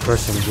opening. That's a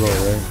person blow,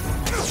 right?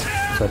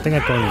 So I think I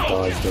can only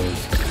dodge those.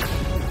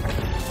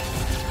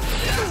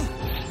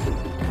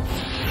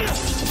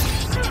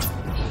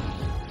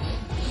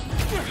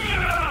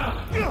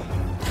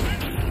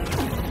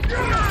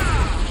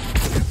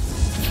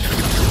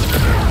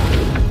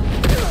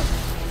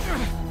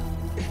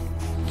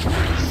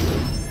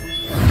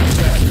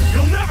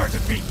 You'll never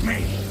defeat me!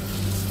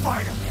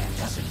 Spider-Man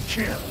doesn't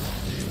kill.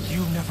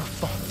 You never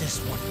fought this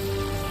one.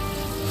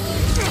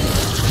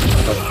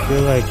 I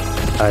feel like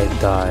I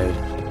died.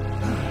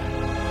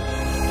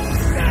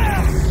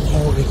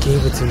 Oh, it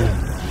gave it to me.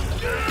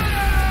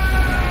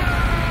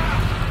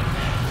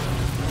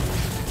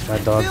 My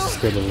dog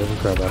scared the living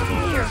crap out of me.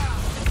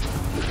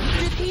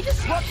 Did he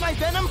disrupt my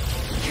venom?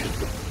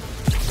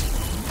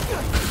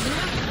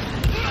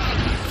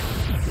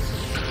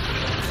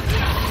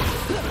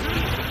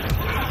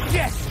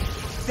 Yes!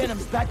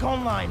 Venom's back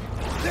online.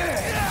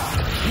 There!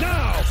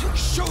 Now,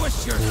 show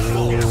us your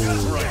soul.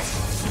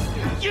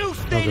 You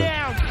stay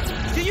down!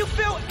 Do you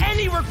feel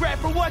any regret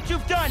for what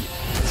you've done?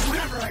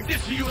 Whatever I did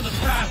to you in the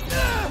past,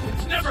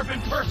 it's never been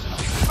personal.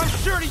 I'm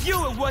sure to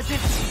you it wasn't.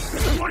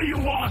 What do you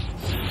want?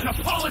 An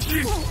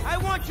apology? I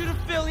want you to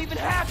feel even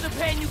half the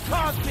pain you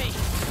caused me.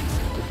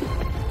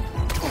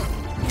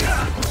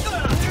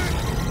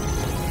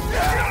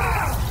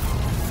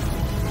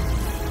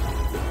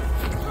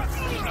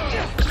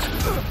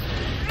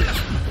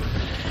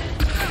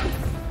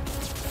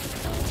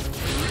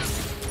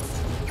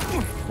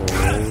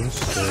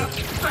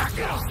 Back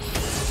up!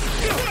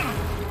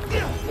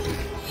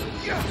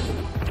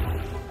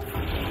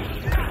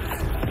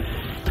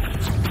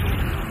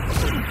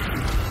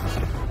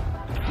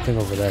 I think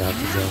over there I have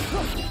to jump.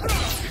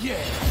 Yeah!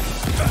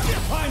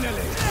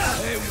 Finally!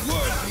 A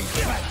worthy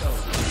battle!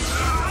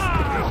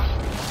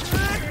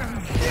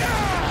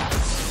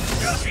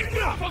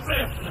 Enough of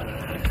this!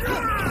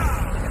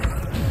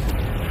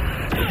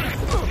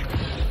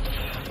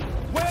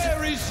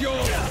 Where is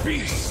your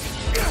beast?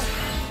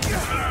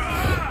 Yeah.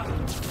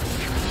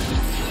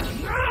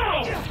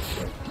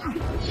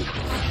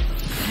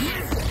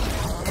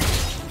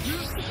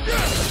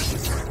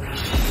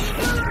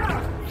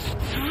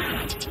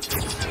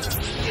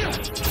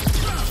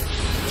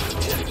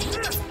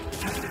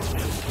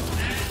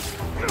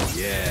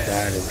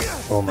 That is,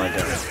 oh my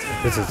god.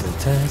 This is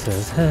intense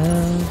as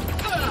hell.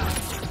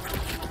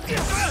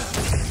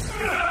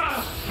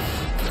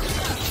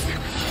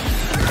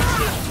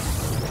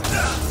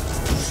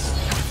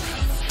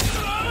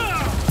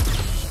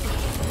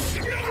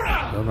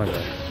 Oh my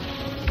god.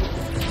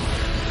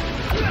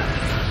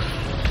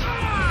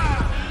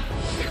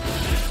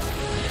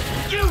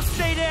 You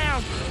stay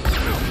down!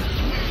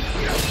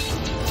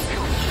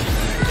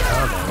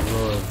 Oh my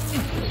lord.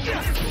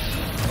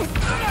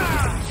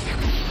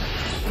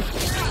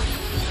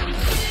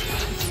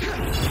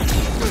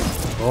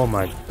 Oh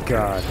my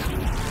god.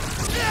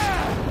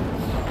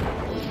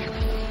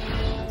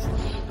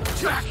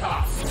 Back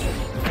off!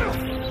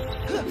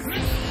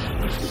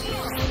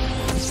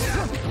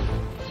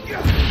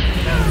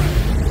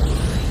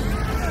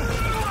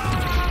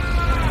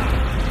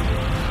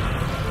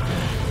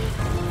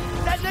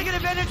 That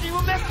negative energy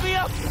will mess me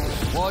up!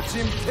 Watch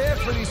him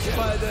carefully,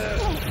 Spider.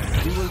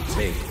 He will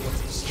take what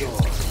is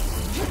yours.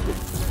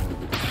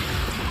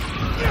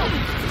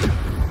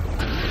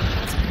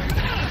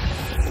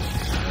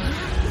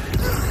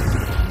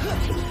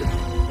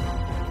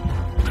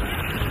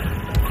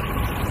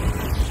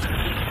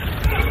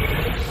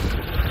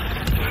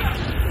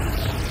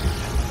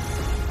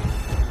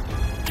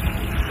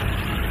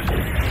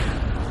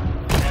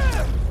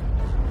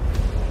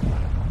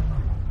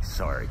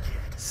 Sorry,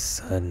 kid.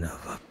 Son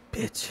of a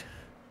bitch.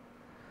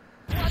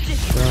 Son of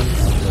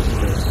a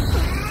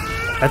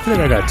bitch. I feel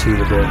like I got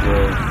cheated there,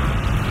 bro.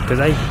 Because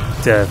I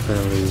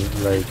definitely,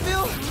 like,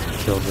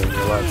 killed him a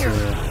lot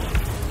sooner.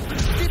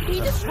 Did he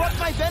disrupt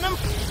my venom?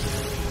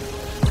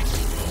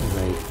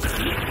 Like,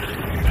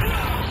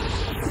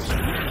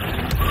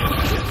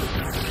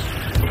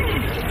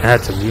 I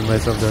had to mute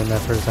myself during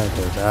that first time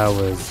because I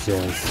was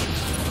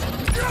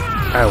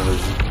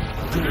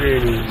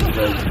really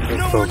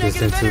like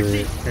focused into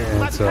it,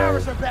 and so I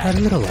had a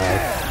little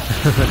lag.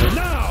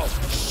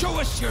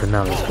 But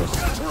now let's go.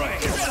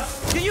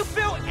 Do you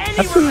feel any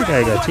I feel like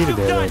I got cheated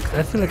there. Like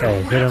I feel like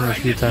I hit him a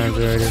few times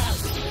already,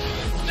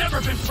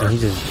 and he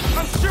just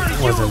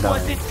wasn't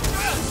dying.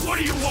 What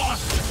do you want?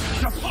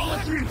 An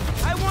apology?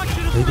 I want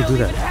you to He could do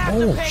that.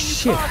 Oh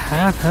shit!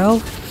 Half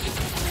health.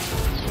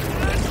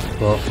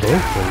 Well,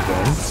 hopefully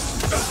then.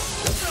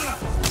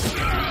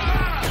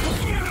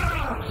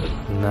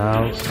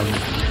 Now I'm.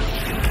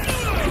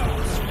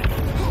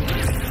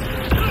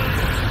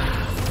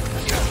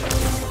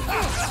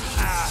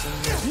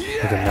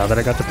 Okay, now that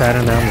I got the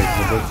pattern down, it's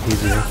a bit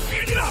easier.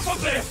 Enough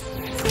of this!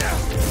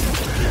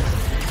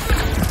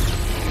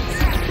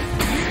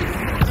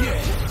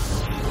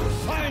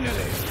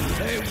 Finally,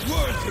 a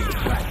worthy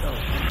battle.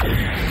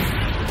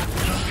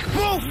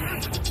 Move!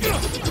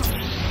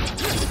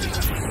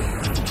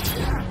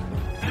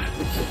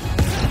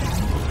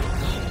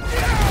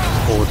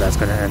 Oh, that's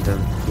gonna end him.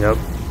 Yep.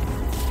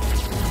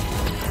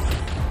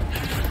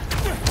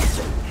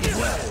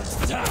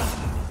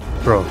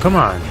 Bro, come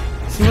on.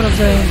 See what I'm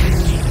saying?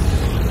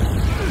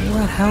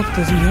 What health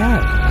does he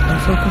have? I'm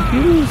so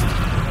confused.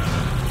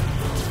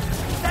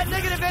 That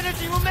negative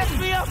energy will mess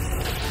me up!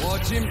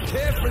 Watch him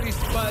carefully,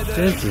 Spider.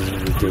 This is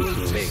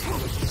ridiculous.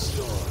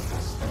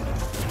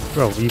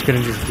 Bro, you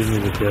couldn't just give me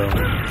the kill.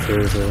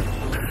 Seriously.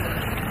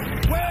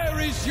 Where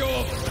is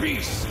your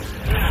beast?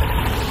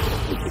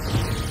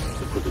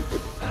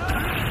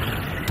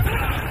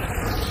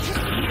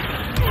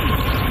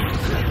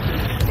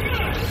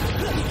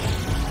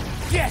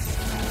 Yes!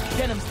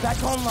 Venom's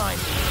back online.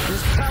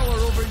 There's power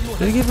over you. Did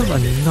they give him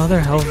another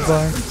health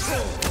bar?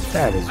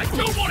 That is I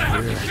don't want to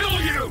have weird. to kill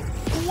you!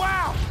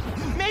 Wow!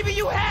 Maybe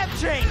you have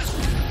changed!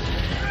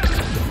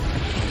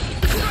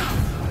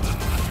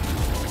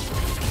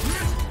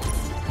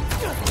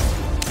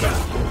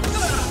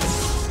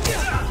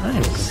 I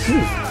am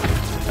confused.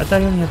 I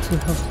thought he only had 2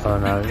 health. Oh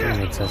no, it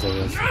makes sense, I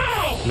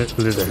guess.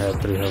 Lizard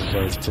had 3 health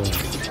bars too.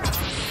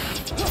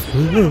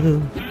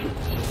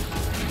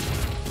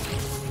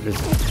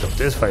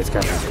 This fight's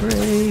kind of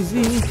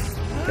crazy.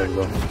 There we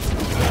go.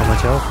 How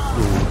much health?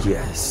 Ooh,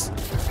 yes.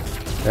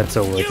 That's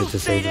so worth it to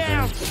save the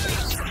game.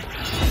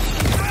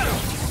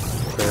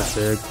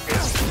 Perfect.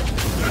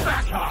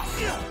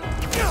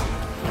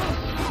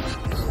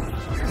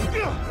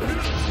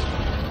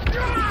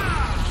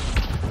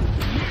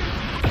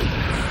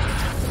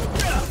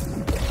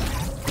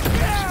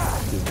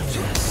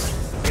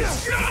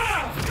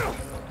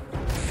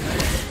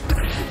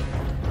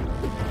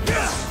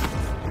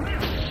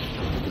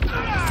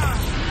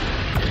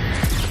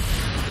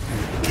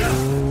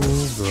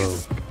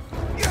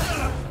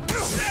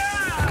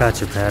 Got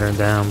your pattern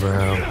down,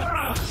 bro.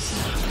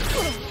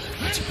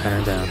 Got your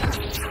pattern down.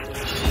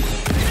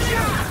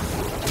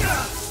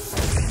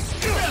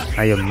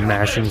 I am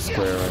mashing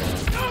square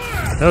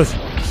right now.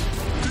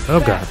 Oh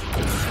god.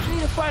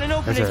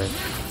 That's alright.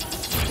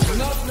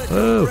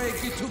 Oh.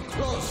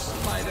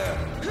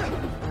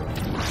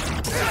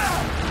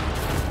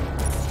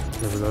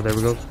 There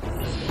we go.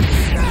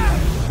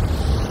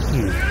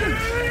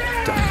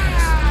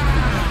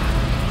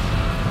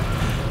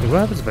 What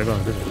happens if I go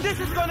on this? This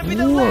is gonna be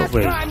the last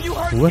time you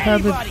hurt what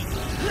happened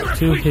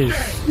to his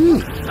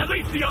suit? At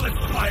least the other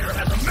spider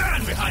has a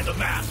man behind the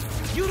mask.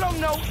 You don't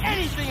know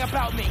anything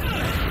about me.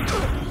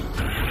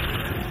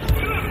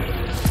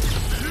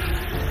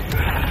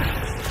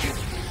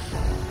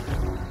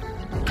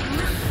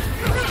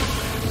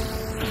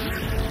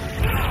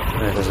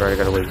 That's right, I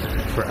gotta wait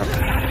forever.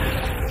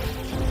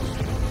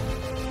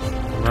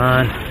 Come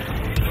on.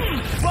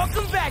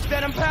 Welcome back,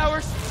 Venom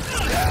Powers.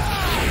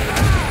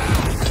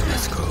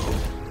 Let's go.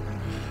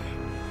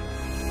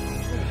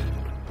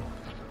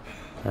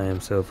 I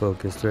am so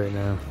focused right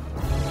now.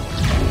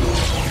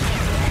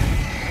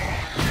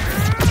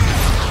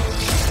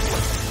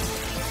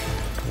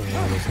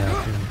 What is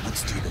happening?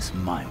 Let's do this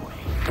my way.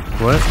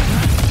 What?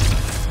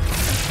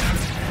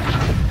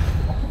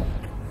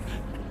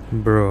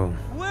 Bro.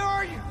 Where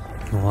are you?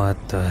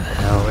 What the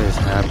hell is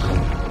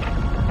happening?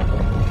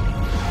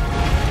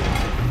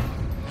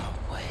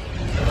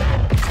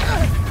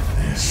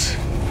 This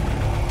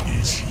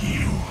is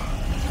you.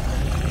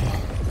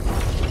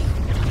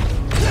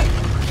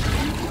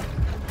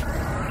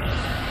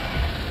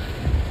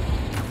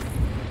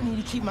 I need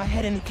to keep my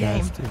head in the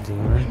game.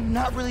 I'm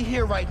not really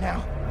here right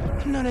now.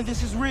 None of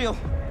this is real.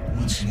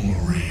 What's more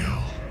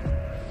real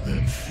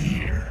than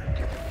fear?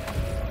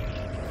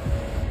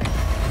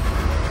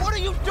 What are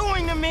you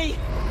doing to me?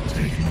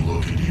 Taking a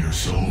look into your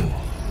soul,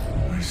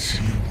 I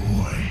see a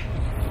boy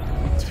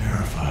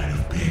terrified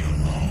of being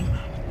alone.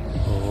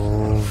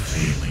 Oh,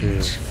 failing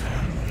his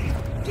family.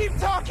 Keep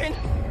talking!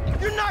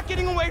 You're not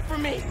getting away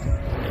from me!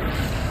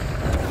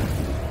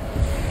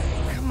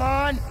 Come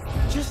on!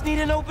 Just need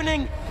an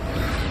opening!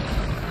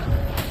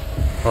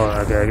 Oh,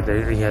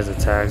 okay, he has the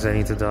tags I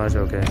need to dodge,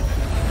 okay.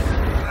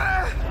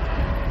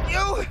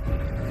 You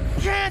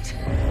can't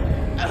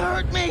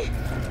hurt me!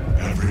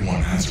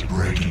 Everyone has a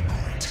breaking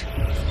point.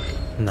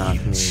 Not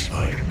even me.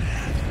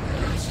 Spider-Man.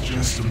 It's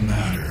just a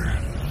matter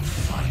of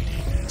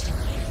finding it.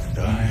 And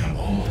I have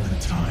all the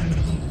time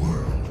in the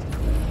world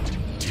to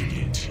dig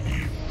into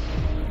you.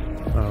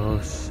 Oh,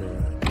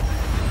 shit.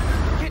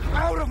 Get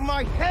out of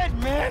my head,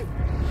 man!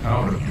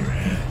 Out of your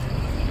head.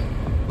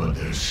 But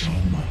there's so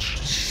much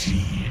to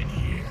see in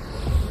here.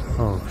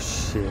 Oh,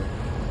 shit.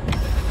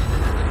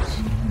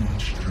 So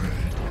much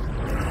dread.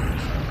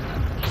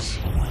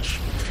 So much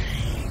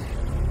pain.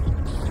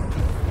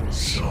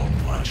 So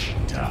much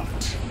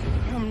doubt.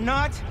 I'm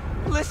not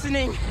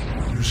listening!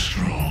 You're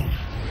strong.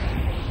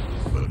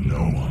 But no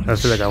one. I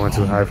feel like I went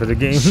too high for the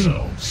game.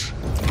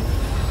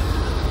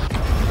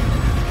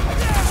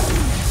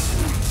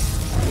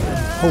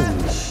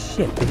 Holy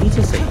shit, did he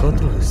just like go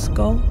through his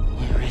skull?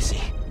 Where is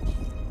he?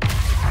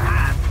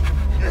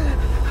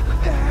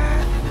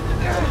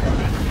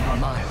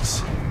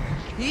 Miles.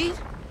 Pete?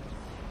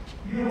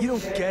 You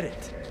don't get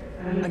it.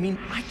 I mean,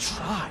 I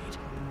tried.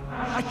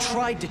 I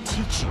tried to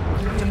teach you,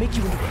 to make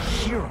you into a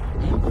hero. I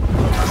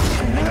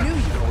knew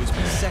you'd always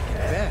be second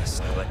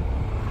best, but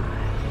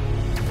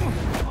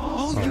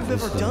all you've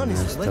ever done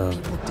is let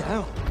people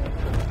down.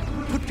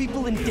 Put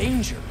people in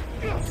danger.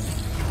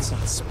 It's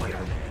not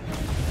Spider-Man.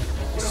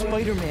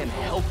 Spider-Man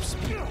helps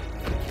people.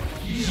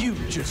 You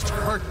just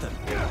hurt them.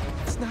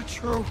 It's not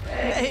true.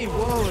 Hey,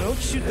 whoa, don't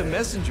shoot the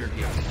messenger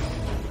here.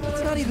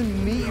 It's not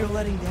even me you're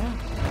letting down.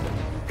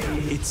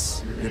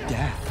 It's your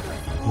dad.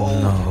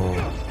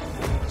 No.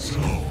 So,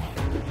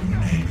 your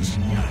name is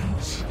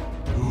Miles.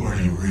 Who are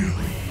you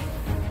really,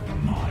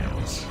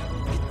 Miles?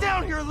 Get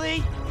down here,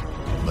 Lee!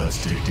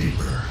 Let's dig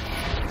deeper.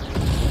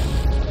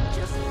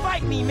 Just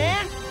fight me,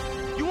 man!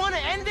 You want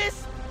to end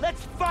this?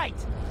 Let's fight!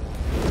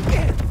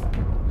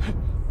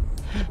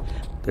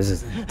 This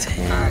is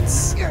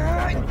intense.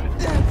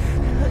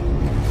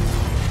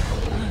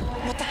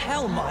 What the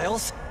hell,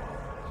 Miles?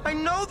 I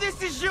know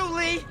this is you,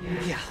 Lee!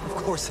 Yeah, of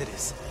course it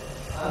is.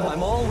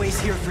 I'm always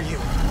here for you.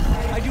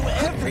 I do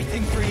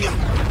everything for you.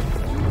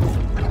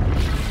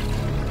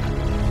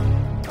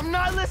 I'm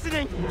not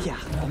listening! Yeah,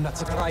 I'm not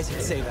surprised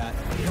you'd say that.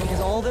 Because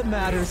all that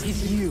matters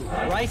is you,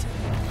 right?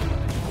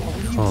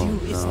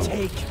 do is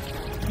take.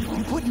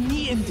 You put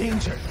me in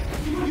danger.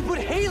 You put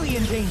Haley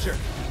in danger.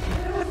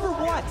 And for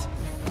what?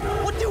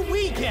 What do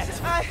we get?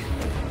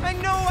 I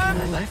know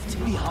I'm left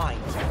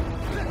behind.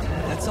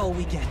 That's all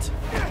we get.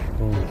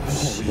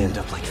 Oh, We end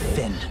up like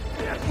Finn.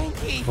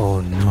 Hanky.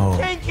 Oh no.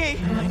 Hanky.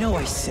 I know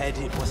I said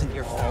it wasn't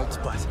your fault,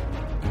 but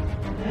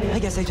I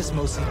guess I just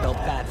mostly felt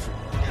bad for you.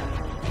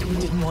 I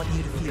didn't want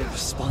you to feel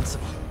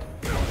responsible.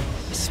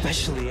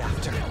 Especially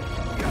after...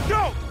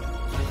 Go!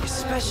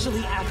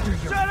 Especially after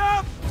your... Shut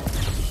up!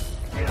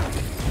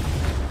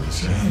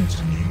 This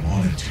Anthony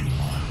wanted to,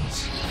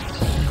 Miles.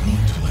 You're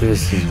going to let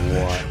This him is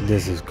get what. that.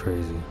 This is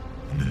crazy.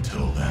 And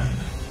until then,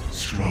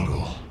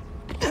 struggle.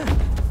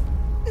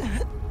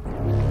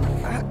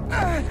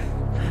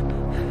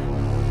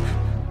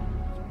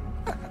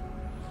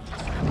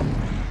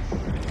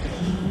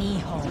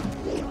 Mijo.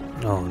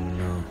 Oh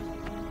no.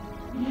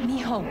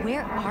 Mijo,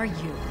 where are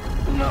you?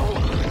 No.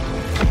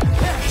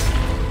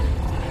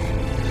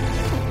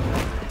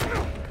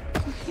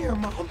 I'm here,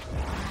 Mom.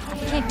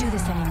 You can't do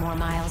this anymore,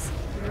 Miles.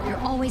 You're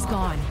always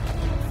gone.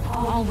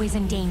 Always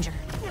in danger.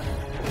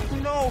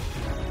 No.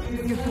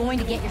 You're going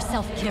to get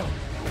yourself killed.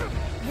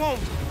 Won't.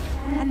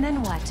 And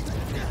then what?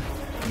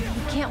 You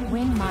can't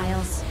win,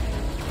 Miles.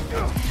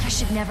 I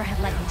should never have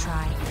let you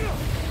try.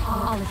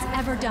 All it's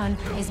ever done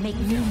is make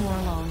me more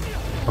alone.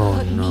 Oh,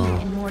 Put no.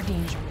 me in more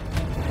danger.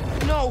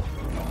 No.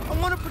 I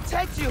want to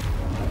protect you.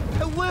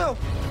 I will.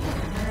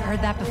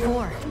 Heard that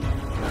before.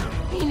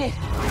 Mean it.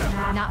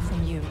 Not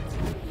from you.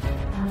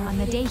 On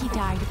the day he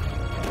died,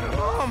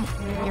 Mom.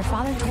 your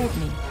father told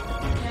me,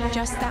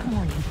 just that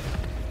morning,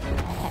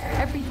 that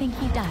everything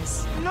he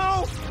does...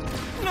 No.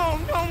 No,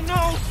 no,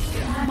 no.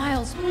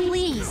 Miles,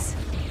 please.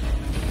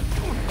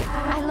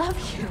 I love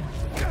you.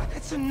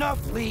 That's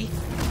enough, Lee.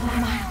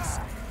 Miles.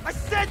 I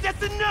said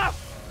that's enough.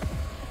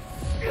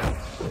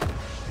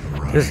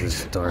 This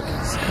is dark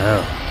as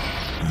hell.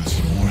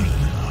 That's more than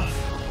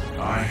enough.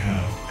 I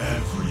have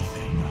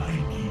everything I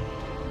need.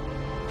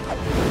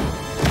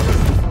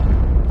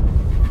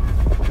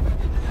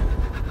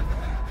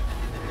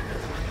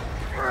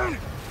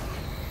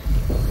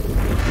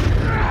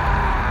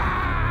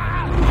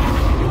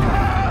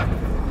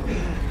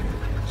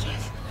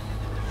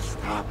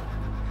 Stop.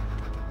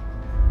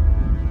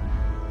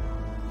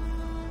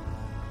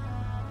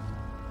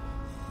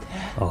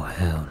 Oh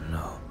hell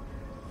no.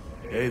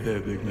 Hey there,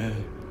 big man.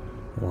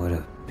 What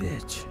a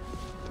bitch.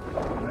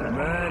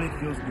 Man, it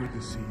feels good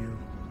to see you.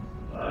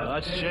 A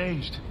lot's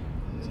changed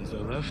since I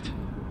left.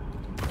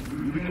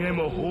 You became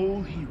a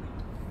whole hero.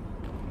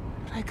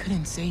 But I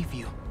couldn't save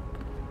you.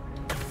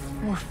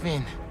 Or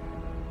Finn.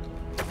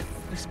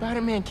 If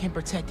Spider-Man can't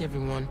protect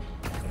everyone,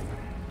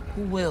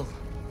 who will?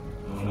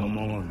 Come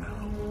on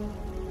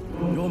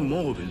now. You're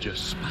more than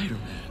just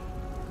Spider-Man.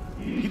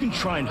 You can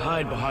try and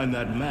hide behind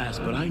that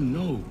mask, but I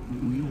know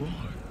who you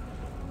are.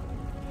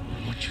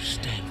 And what you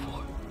stand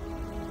for.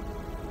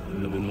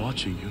 I've been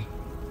watching you.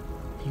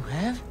 You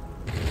have?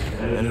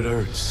 And it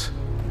hurts.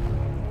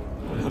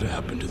 What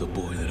happened to the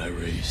boy that I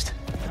raised?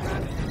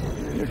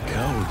 You're a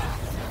coward.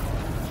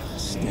 A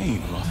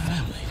stain on our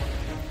family.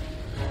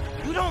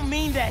 You don't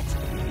mean that.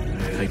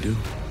 I do.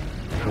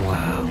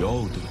 Wow. We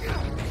all do.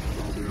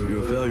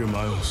 You're a failure,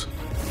 Miles.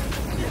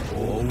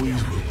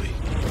 Always will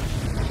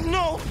be.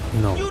 No.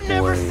 No You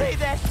never way. say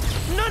that.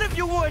 None of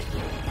you would.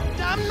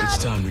 I'm not.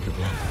 It's time to give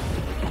up.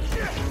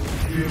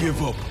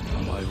 Give up,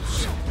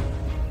 Miles.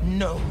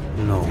 No.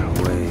 No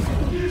way.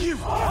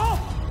 Give up.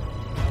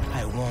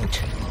 I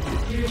won't.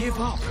 Give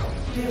up.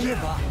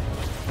 Give up.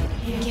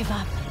 Give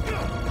up.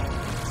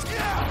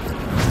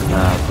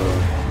 Nah, bro.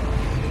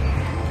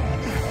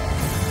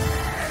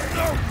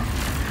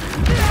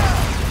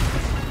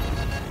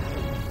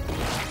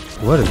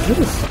 What is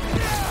this?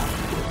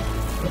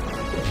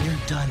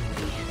 You're done,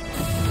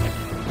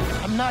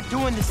 Lee. I'm not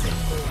doing this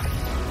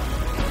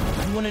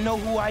anymore. You want to know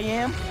who I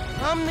am?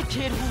 I'm the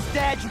kid whose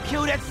dad you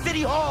killed at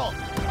City Hall.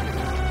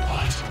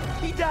 What?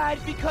 He died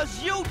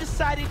because you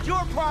decided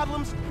your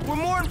problems were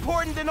more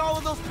important than all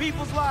of those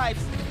people's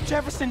lives.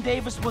 Jefferson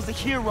Davis was a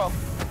hero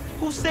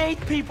who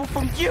saved people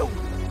from you.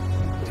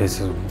 This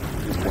is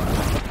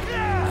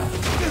wow.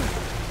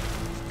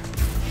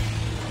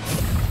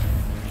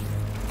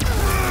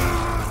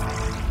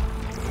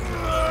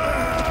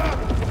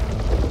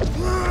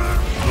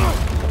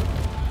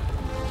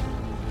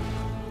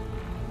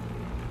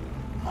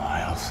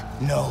 Miles.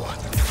 No.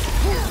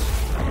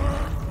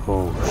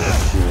 Oh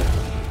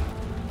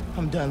shit.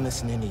 I'm done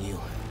listening to you.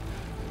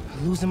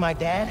 Losing my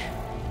dad?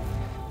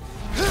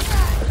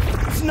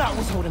 It's not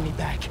what's holding me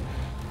back.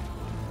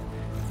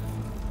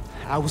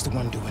 I was the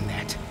one doing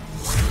that.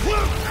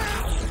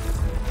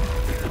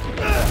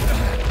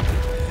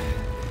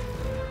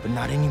 But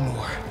not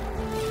anymore.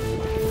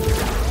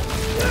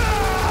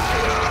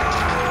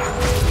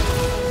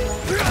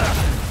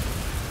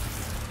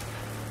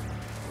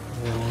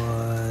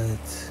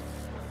 What?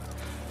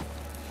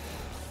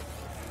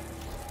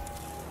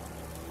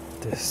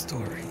 This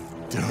story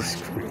is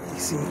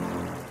crazy.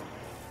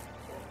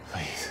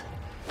 Please.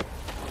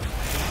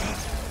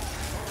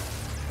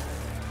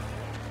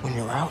 When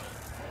you're out,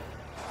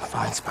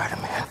 find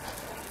Spider-Man.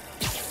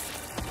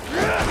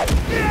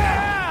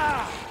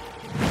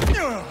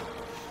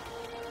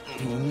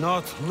 Do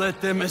not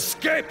let them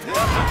escape!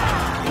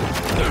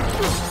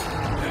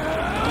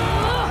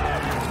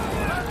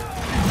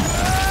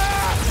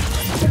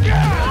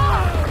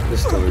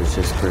 This story is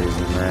just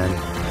crazy, man.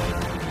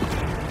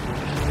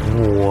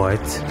 What?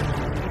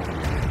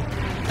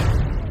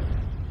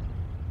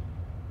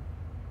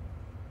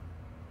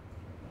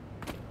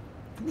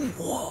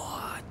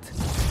 What?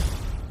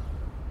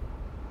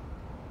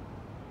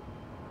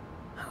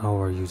 How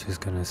are you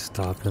just gonna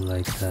stop it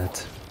like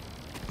that?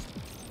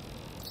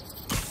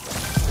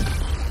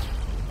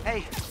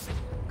 Hey,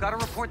 got a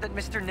report that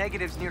Mr.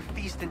 Negative's near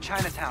Feast in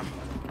Chinatown.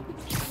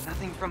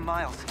 Nothing from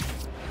Miles.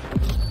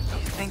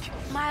 You think?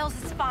 Miles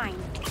is fine.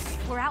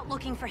 We're out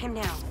looking for him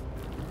now.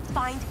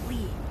 Find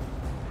Lee.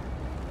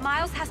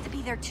 Miles has to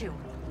be there too.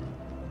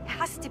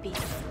 Has to be.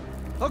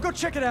 I'll go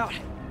check it out.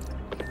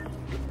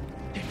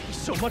 If he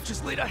so much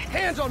as laid a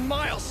hand on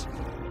Miles.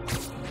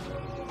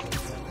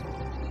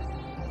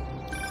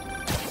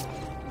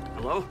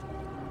 Hello?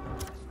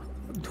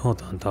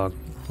 Hold on, dog.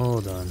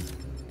 Hold on.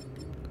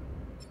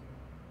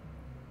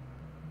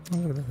 Oh,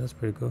 look at that. That's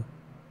pretty cool.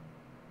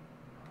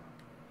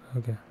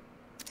 Okay.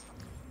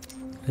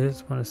 I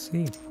just want to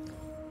see.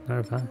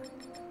 Alright, fine.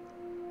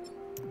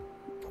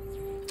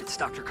 It's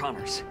Dr.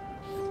 Connors.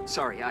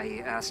 Sorry,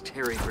 I asked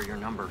Harry for your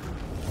number.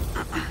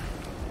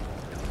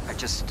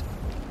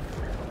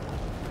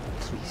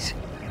 Please,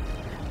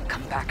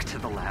 come back to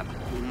the lab.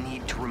 We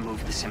need to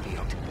remove the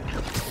symbiote.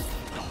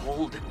 The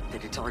hold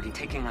that it's already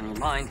taking on your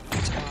mind,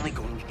 it's only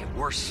going to get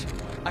worse.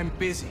 I'm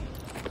busy.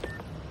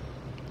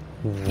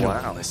 Wow. No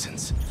one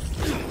listens.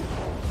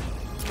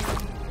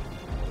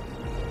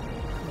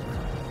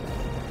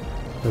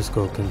 Let's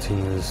go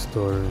continue this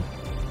story.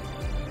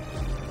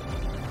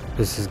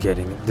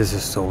 This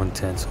is so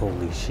intense,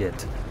 holy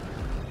shit.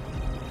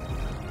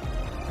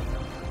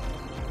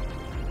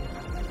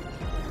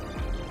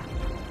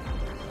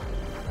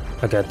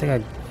 Okay, I think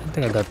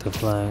I got the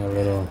flying a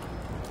little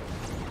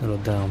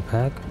down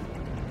pack.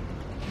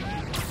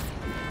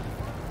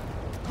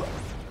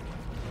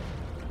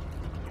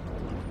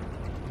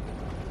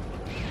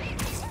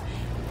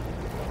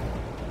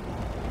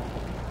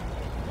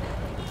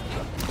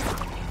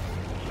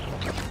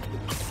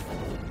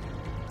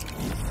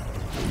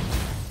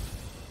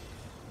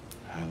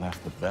 I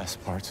left the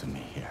best parts of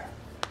me here.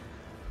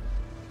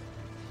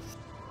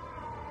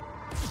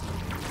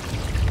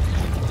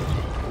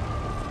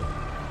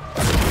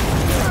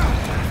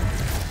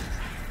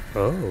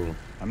 Oh.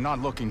 I'm not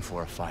looking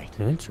for a fight.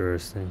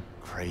 Interesting.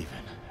 Kraven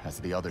has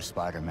the other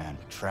Spider-Man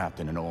trapped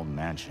in an old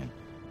mansion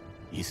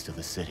east of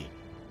the city.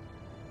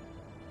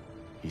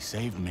 He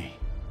saved me.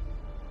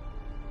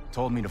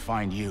 Told me to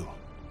find you.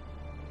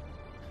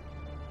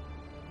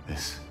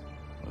 This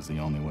was the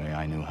only way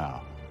I knew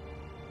how.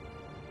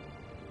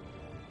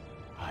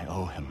 I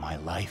owe him my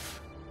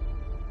life.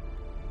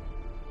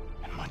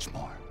 And much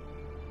more.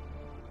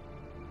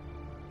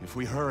 If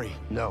we hurry...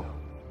 No.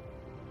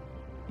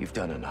 You've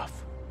done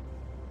enough.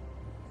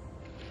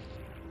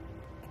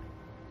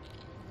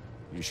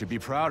 You should be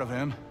proud of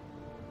him.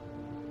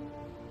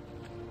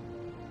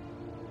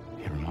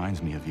 He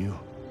reminds me of you.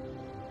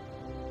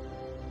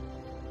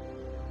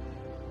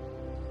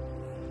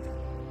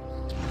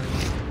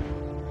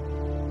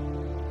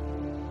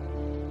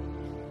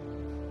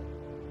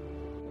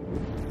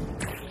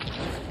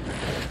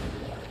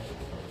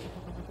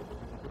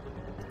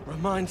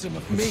 Reminds him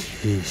of me.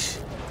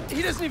 Sheesh.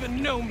 He doesn't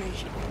even know me.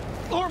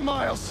 Or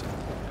Miles.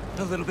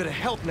 A little bit of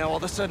help now, all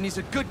of a sudden he's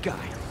a good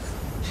guy.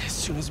 As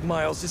soon as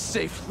Miles is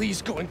safe,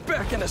 Lee's going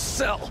back in a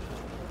cell.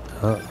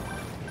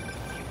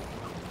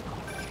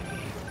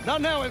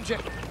 Not now, MJ.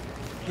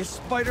 Is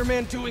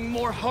Spider-Man doing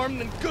more harm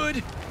than good?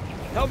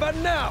 How about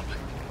now?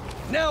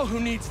 Now who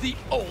needs the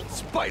old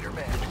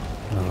Spider-Man?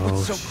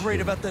 What's so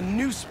great about the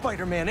new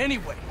Spider-Man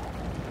anyway?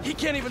 He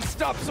can't even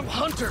stop some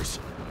hunters.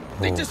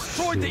 They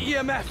destroyed the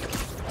EMF.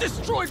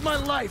 Destroyed my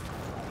life.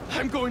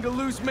 I'm going to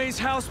lose May's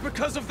house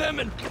because of them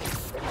and...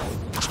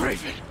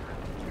 Kraven.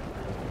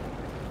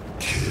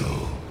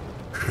 Kill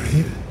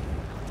Kraven.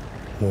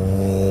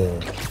 Oh.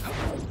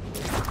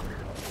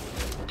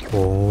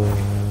 Oh.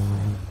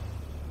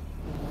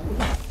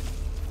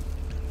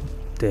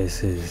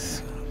 This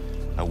is...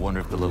 I wonder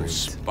if the little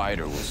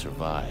spider will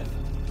survive.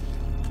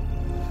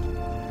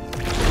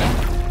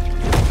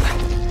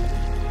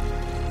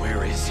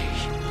 Where is he?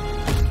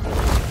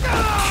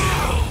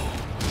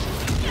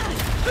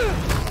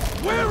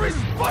 Where is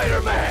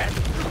Spider-Man?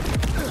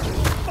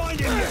 Find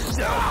him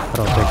yourself. I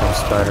don't think I'm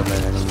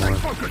Spider-Man anymore.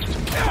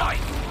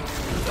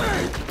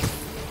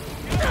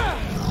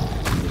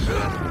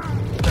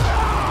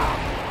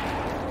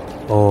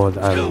 Oh,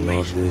 I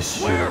love this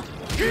shit. Where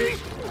he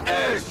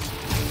is.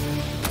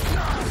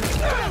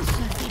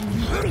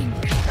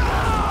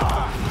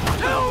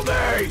 Tell me.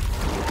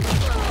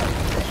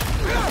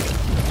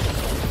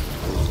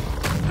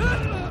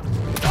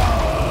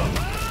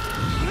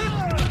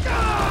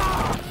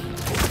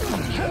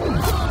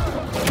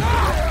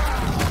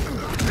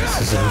 This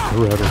is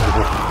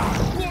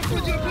incredible.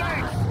 with your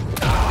blades!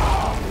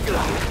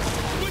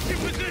 Switch your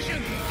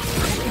position!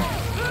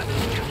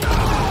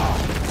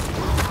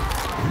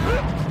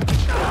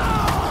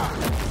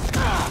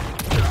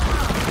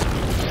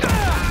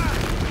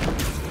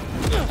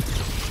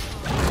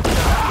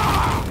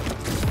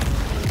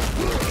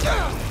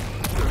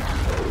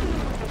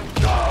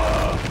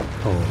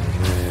 Oh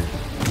man.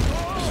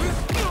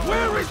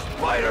 Where is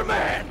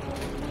Spider-Man?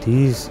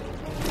 These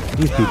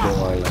people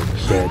are like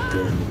dead.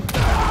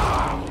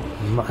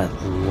 My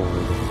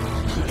lord.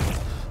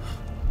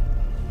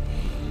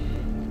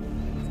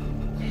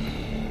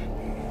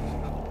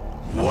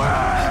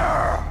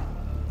 Where?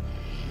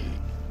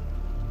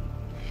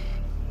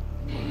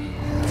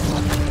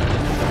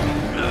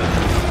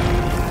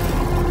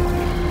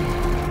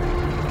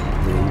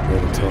 Yeah, you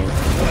better talk.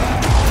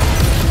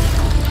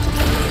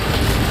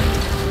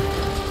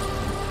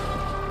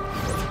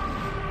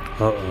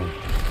 Uh-oh.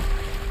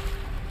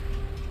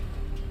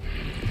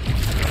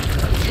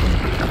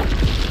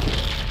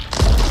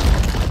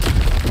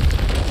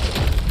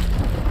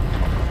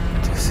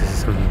 This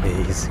is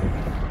amazing.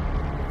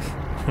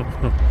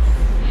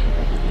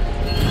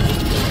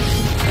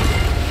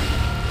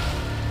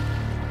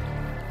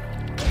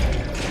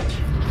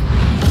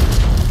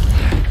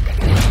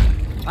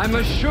 I'm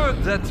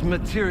assured that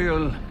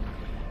material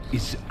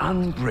is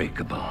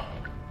unbreakable.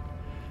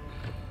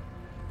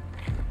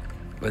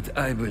 But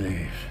I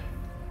believe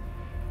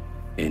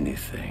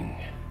anything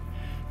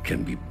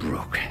can be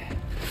broken.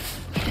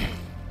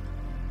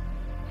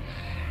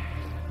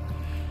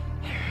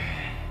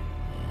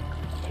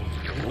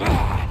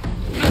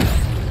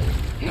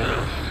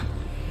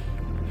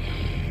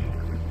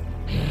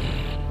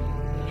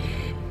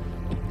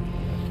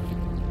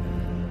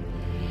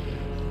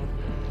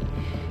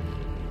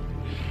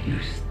 You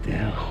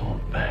still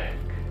hold back.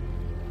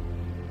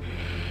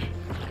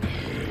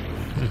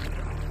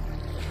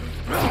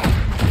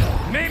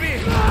 Maybe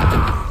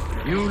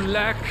you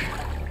lack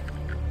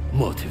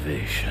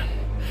motivation.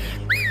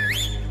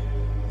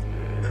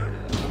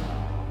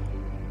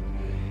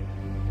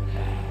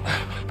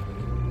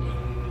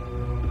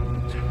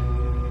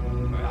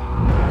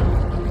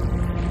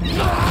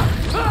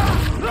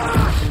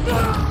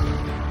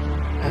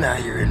 Now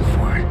you're in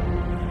for it.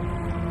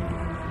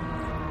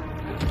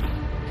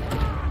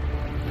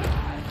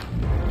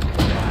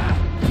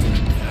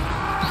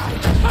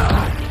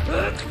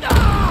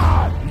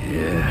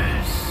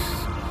 Yes.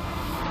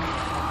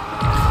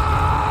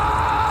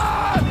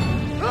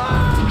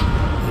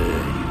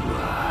 There you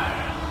are.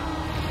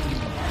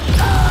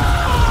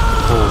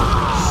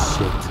 Holy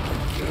shit.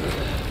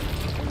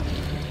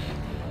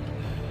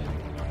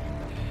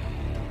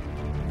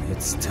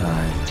 It's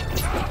time.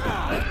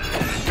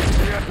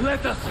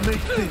 Let us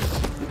make this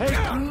a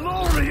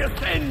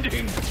glorious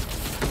ending!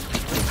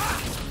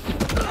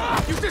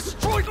 You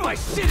destroyed my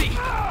city!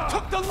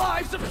 Took the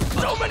lives of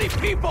so many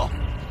people!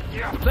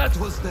 That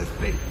was their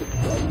fate.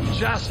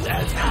 Just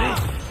as this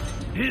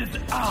is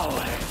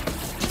ours.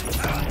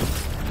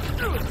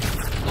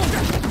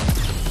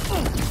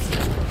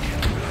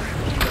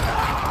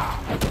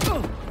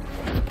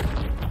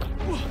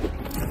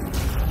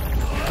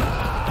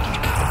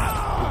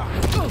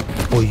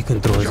 Oh, you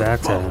can throw his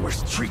axe at him.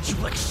 Followers treat you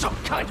like some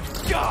kind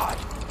of god!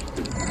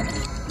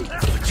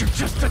 But you're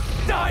just a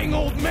dying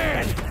old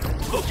man,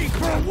 looking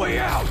for a way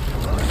out!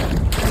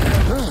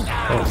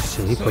 Oh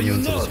shit, he put me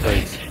into his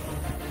face.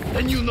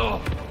 Then you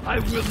know I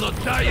will not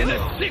die in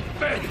a sick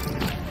bed.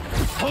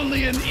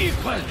 Only an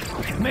equal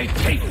may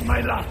take my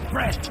last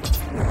breath.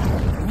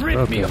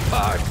 Rip me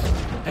apart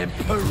and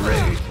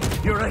parade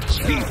your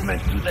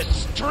achievement to the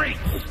streets.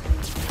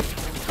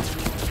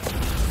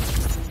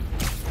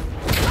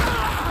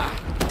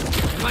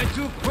 Am I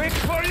too quick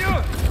for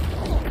you?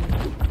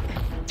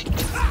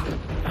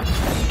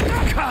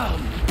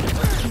 Come!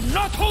 Do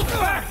not hold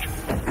back!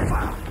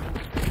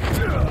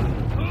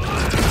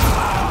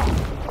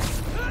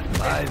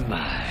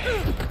 My.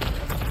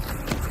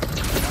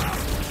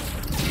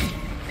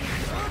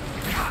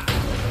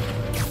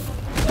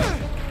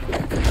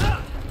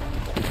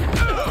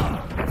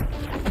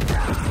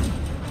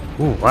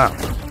 Ooh, wow.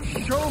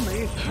 Show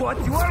me what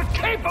you are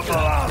capable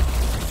of!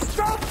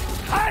 Stop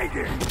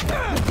hiding!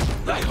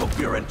 I hope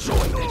you're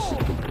enjoying this.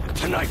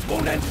 Tonight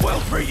won't end well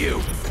for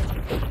you.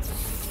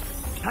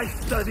 I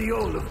study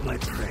all of my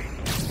prey.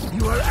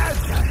 You are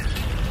agile,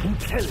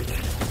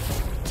 intelligent,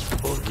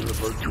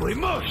 vulnerable to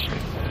emotion.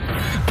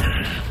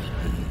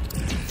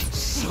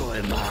 So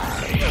am I.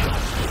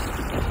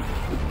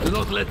 Do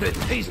not let the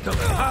taste of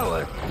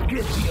power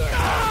get to your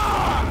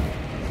heart.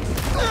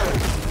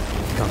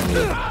 Come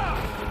here.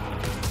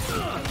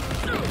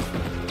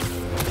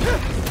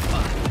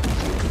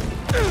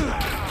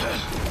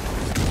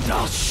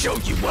 I'll show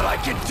you what I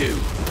can do.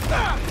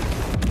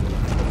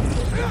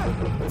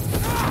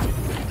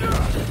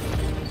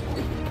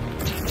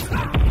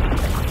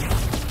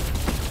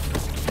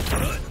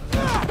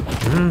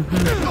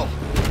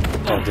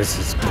 Oh, this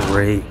is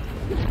great.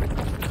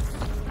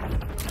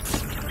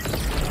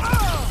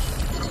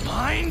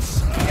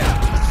 Mines?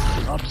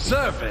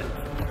 Observe it.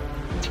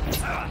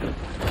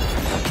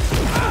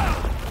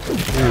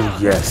 Ooh,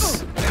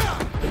 yes.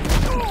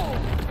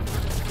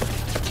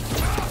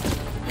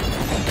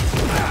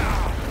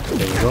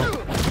 There we go.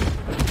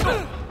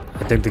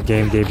 I think the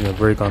game gave me a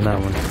break on that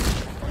one.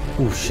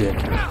 Ooh, shit.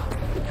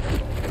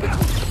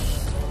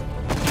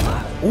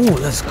 Ooh,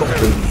 let's go,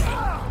 baby.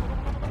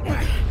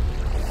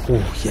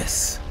 Ooh,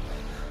 yes.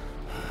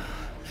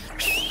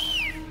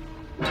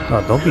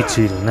 Oh, don't be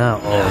cheating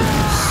now. Oh,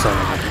 you son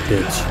of a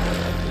bitch.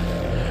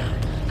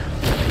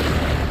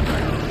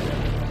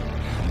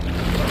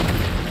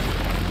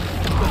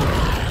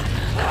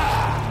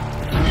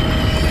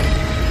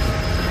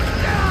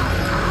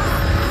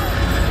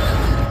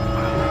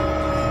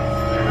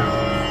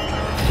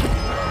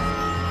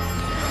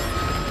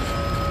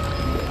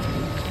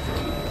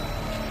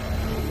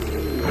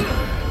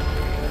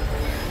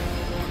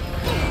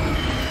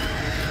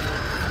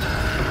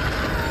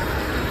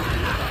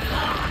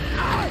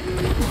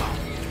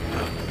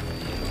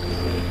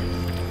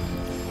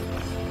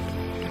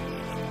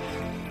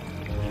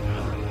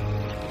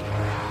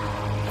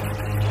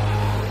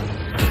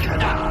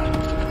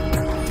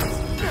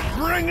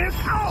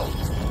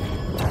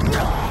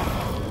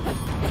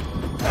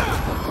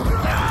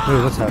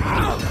 Wait, what's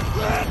happening?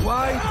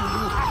 Why do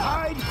you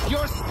hide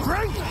your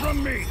strength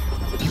from me?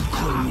 You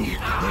call me a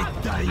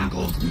dying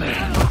old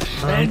man,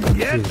 and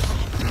yet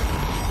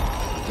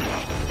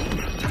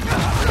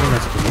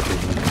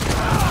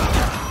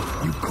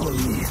you call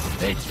me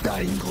a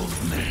dying old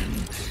man,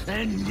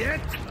 and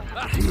yet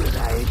here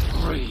I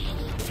agree.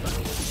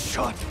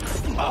 Shut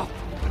up.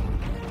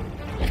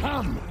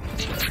 Come,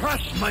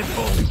 crush my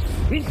bones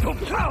into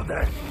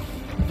powder.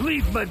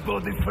 Leave my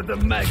body for the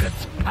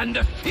maggots and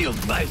the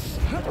field mice.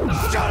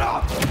 Shut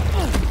up!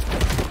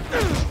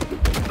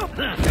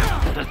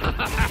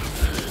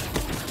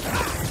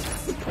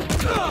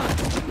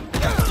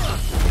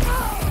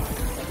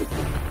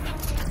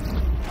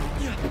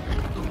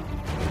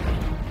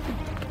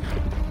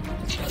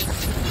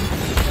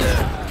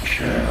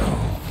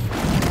 Kill.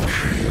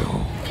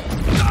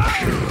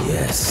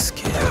 Yes,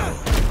 kill.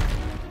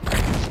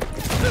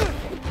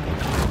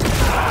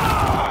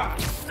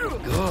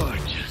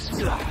 Gorgeous.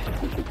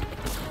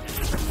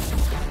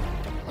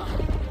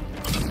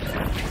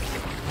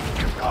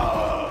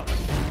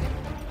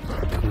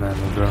 Come at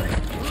me, bro.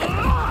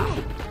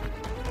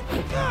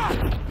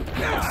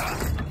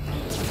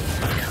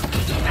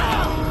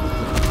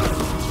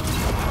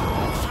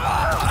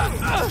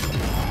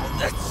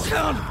 That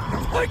sound!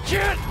 I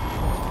can't!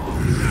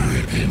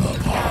 Rip him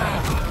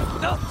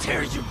apart! I'll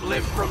tear you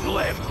limb from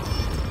limb!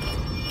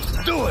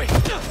 Do it!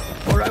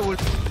 Or I will...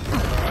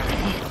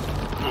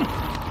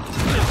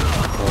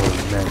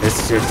 Oh man, this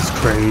shit is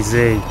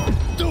crazy.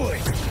 Do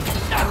it!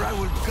 Or I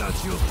will cut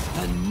you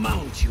and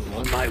mount you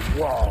on my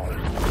wall.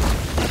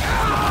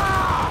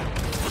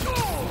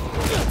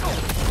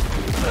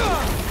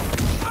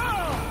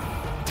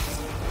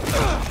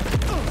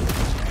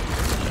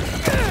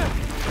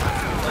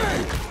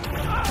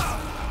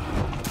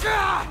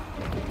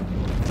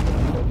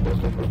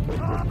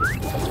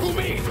 Who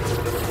me?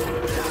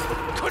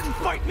 Couldn't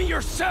fight me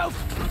yourself?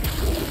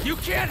 You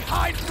can't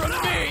hide from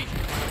me!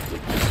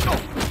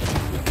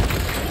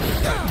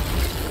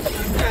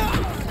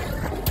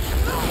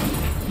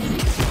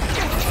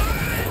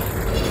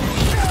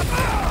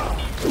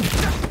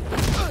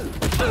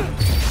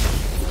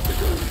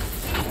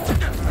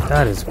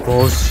 That is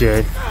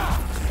bullshit.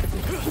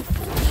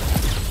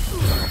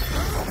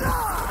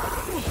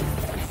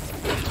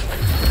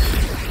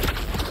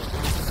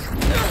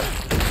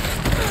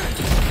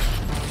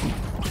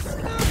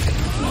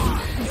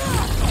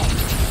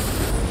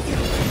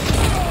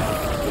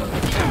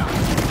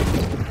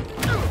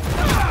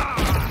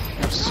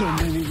 So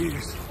many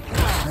years,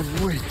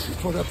 I've waited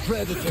for a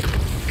predator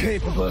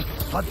capable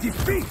of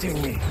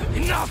defeating me.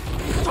 Enough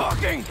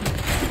talking!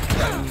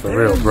 For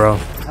real, bro.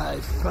 I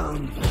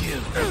found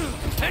you,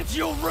 and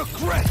you'll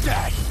regret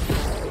that.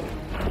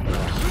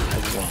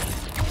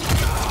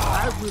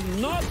 I will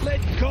not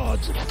let God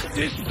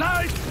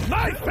decide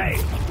my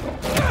fate.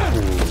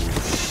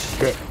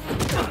 Shit.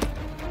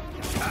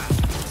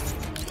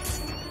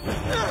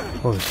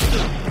 Oh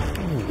shit.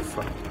 Oh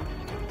fuck.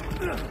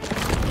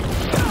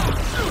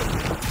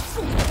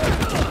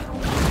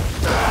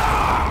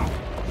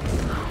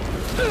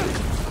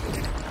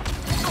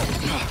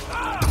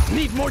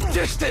 Need more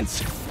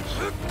distance.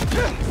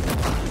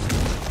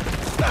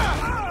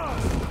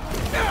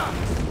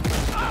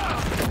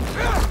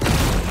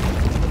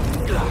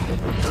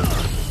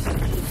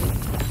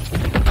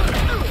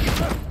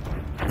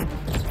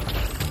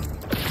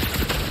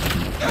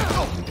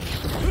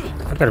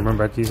 I gotta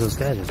remember I can use those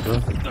gadgets,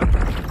 bro.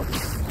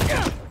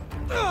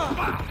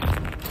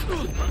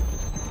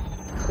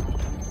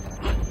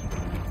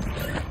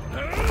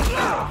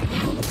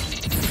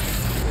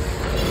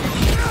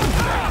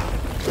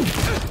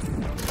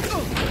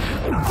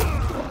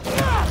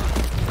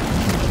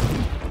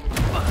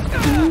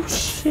 Oh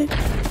shit.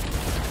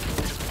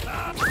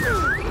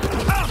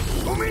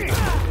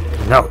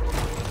 No.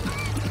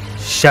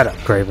 Shut up,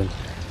 Kraven.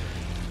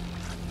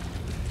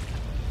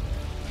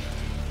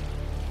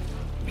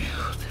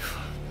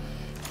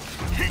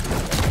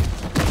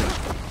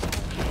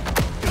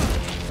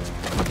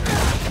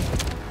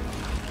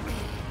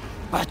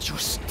 but you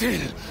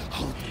still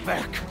hold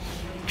back.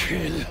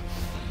 Kill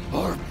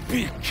or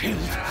be killed.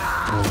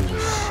 Holy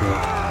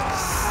shit.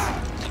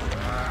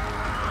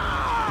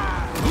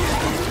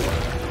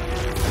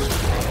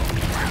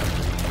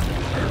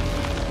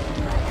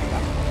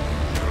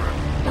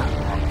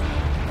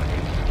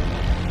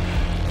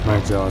 My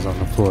jaw's on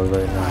the floor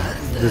right now.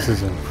 This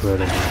is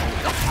incredible.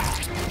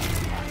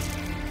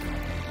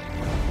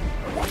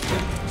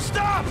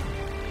 Stop!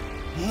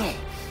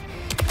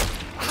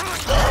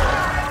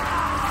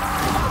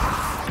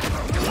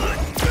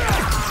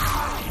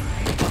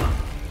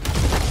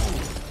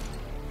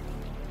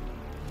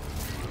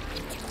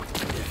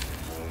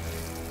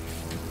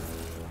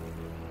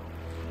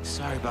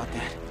 Sorry about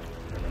that.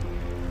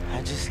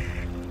 I just...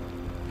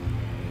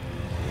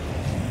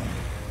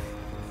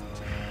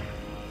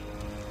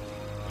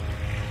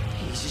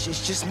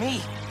 It's just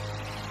me.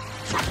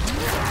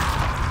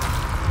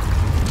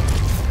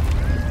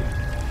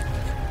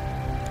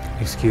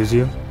 Excuse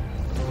you?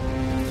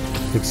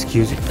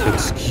 Excuse you?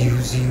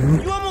 Excuse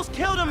you? You almost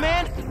killed him,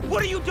 man!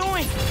 What are you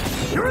doing?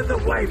 You're in the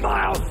way,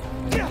 Miles!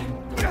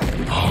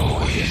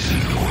 Always in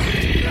the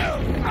way.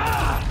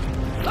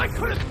 I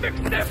could have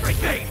fixed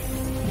everything!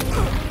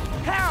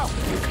 How?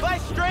 By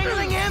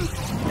strangling him?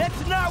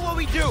 That's not what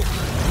we do!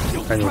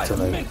 You I need try to,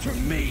 to like... mentor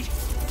me!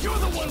 You're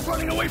the one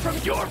running away from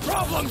your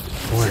problems!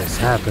 What is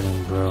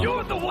happening, bro?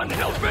 You're the one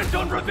hell-bent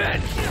on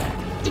revenge!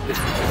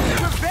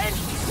 Revenge?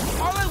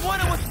 All I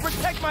wanted was to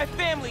protect my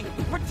family!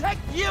 Protect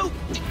you!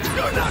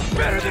 You're not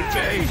better than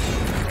me!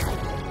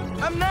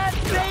 I'm not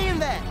saying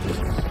that!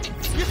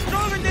 You're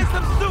stronger than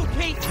some soup,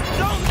 Pete!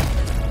 Don't...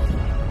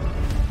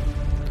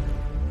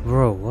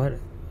 Bro, what?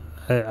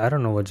 I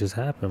don't know what just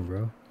happened,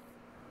 bro.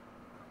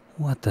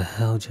 What the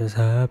hell just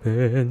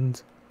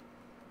happened?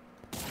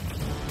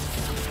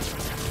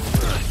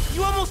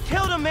 You almost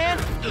killed him, man!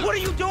 What are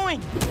you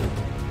doing?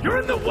 You're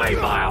in the way,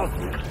 Miles!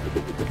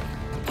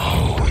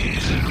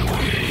 Always in the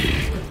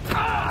way.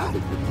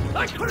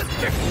 I could have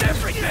fixed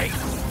everything!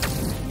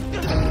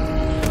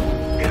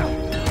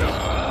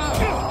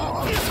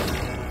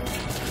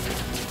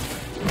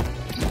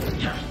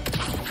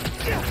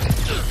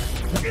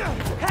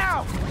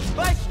 How?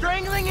 By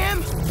strangling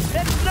him?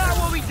 That's not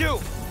what we do!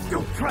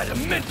 You try to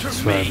mentor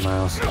That's me! right,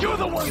 Miles. You're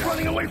the one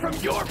running away from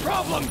your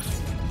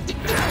problems!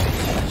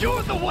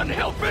 You're the one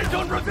hell-bent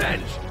on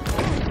revenge!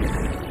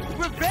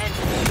 Revenge?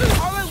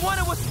 All I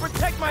wanted was to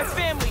protect my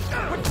family!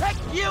 Protect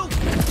you!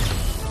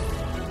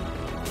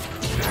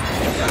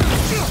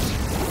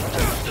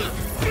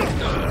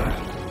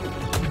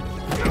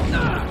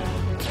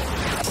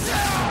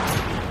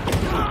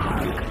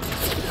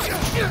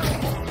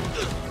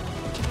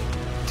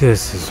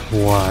 This is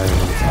wild.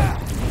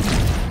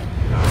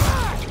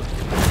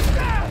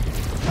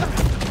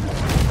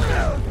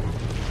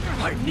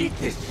 I need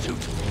this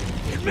suit.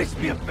 It makes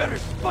me a better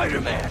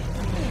Spider-Man.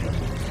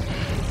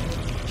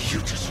 You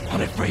just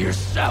want it for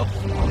yourself.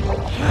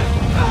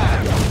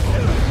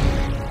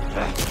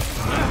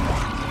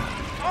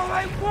 All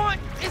I want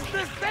is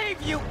to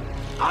save you.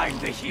 I'm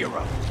the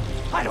hero.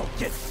 I don't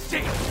get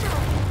saved.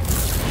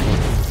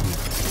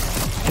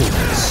 This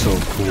is so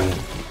cool.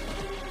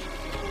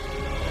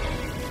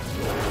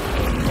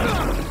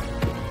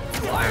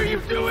 Why are you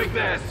doing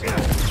this?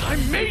 I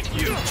made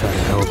you. Trying to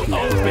help you,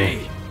 owe bro.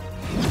 me.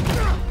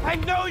 I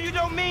know you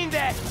don't mean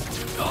that.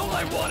 All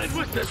I wanted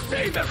was to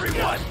save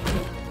everyone.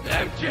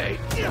 MJ,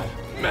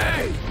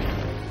 May.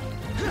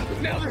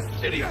 Now the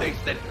city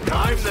thinks that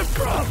I'm the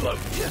problem.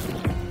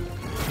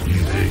 You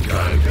think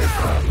I'm the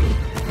problem?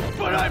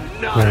 But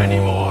I'm not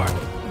anymore.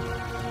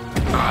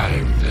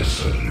 I'm the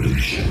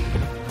solution.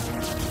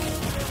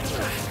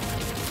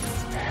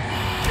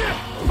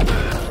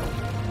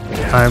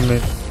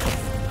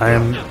 I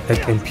am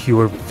like in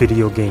pure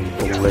video game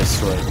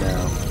bliss right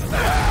now.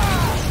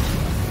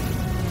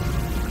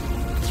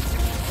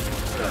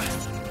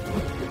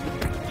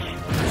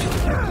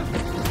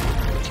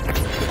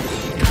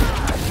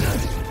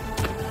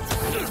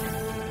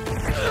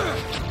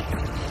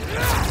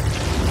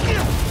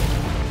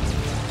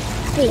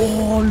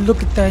 Oh,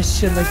 look at that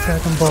shit like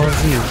Dragon Ball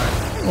Z.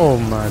 Oh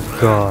my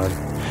god.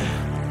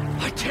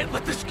 I can't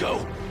let this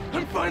go.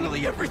 I'm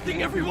finally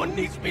everything everyone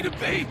needs me to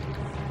be.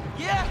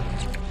 Yeah?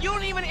 You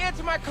don't even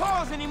answer my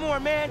calls anymore,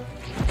 man.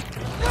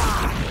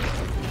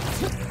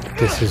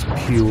 This is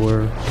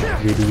pure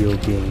video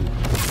game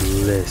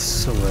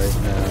bliss right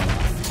now.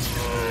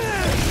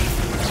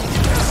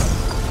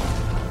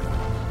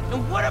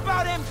 And what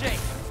about MJ?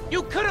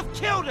 You could have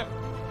killed her.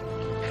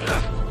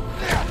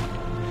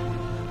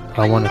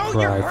 I want to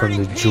cry from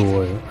the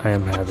joy I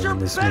am having in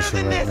this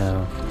mission right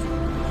now.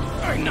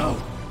 I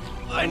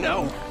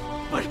know,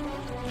 but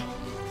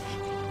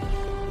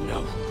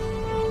no.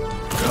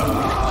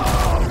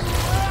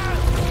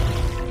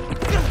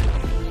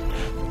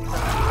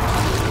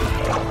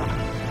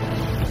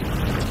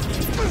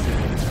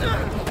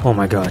 Oh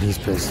my god, he's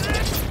pissed.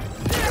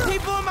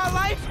 People in my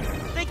life,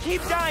 they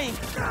keep dying.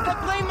 I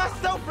blame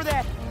myself for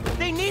that.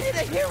 They needed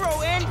a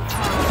hero, and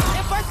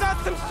if I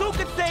thought some suit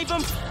could save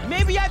them,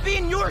 maybe I'd be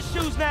in your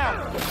shoes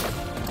now.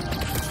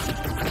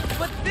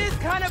 But this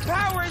kind of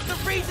power is the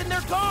reason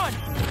they're gone.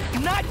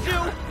 Not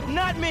you,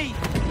 not me.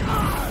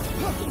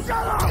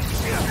 Shut up!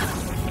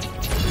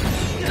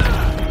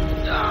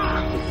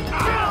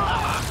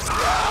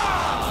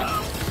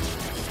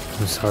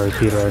 I'm sorry,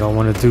 Peter. I don't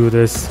want to do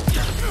this.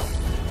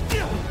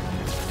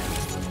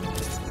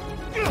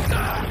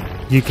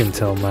 You can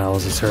tell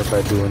Miles is hurt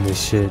by doing this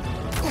shit.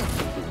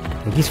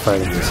 Like he's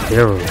fighting this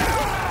hero.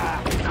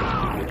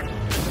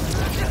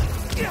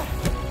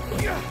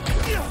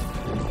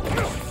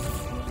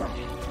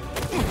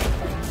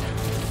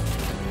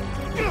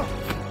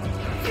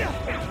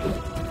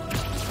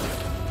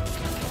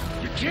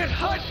 You can't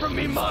hide from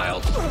me,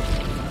 Miles.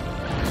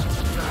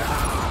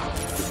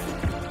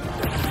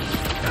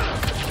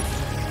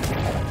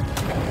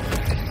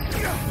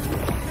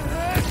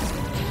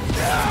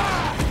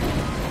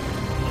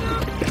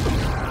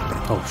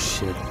 Oh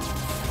shit.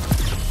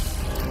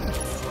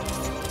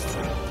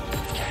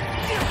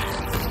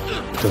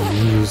 The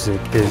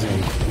music is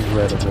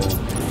incredible.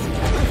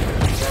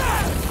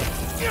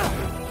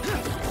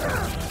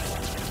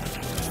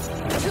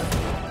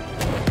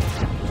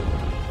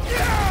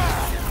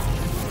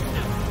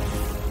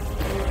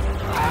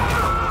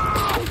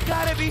 You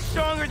gotta be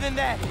stronger than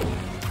that.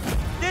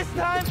 This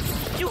time,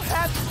 you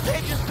have to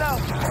save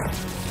yourself.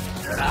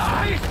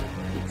 I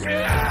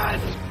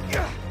can't.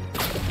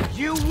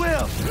 You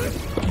will.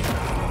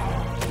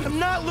 I'm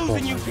not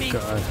losing you, Pete.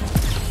 God.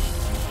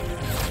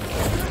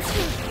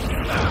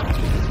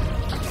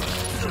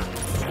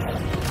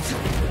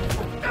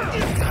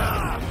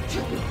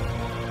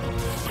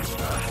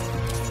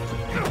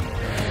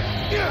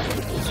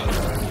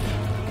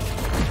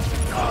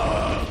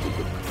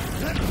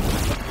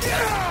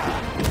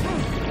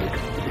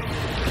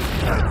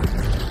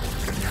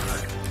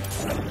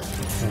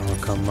 Oh,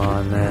 come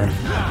on, man.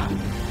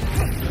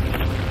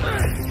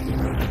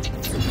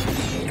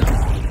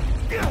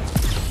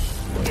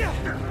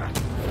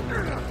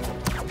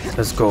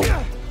 Let's go.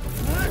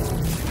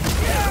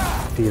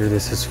 Peter,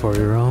 this is for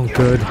your own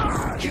good.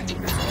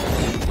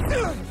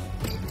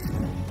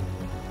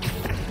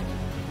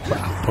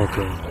 Wow,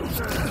 okay.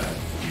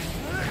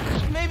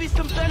 Maybe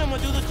some venom will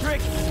do the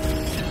trick.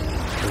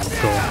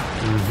 Let's go.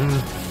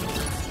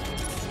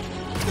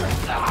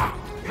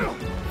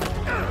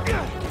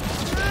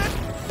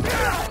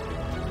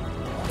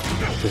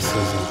 This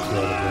is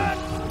incredible.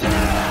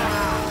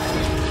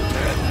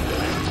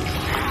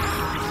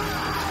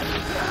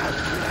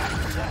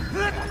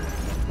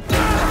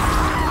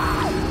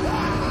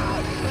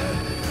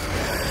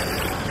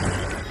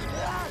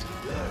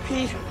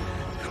 Pete,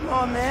 come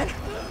on, man.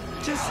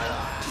 Just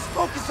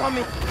focus on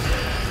me.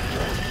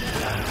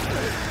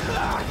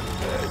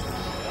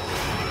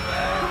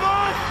 Come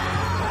on!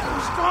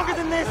 I'm stronger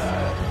than this.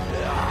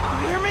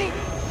 You hear me?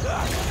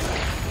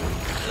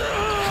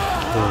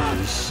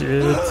 Holy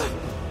shit.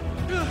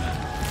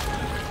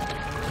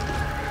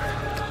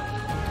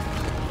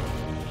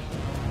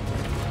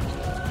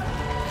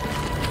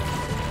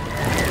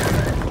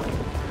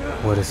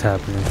 What is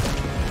happening?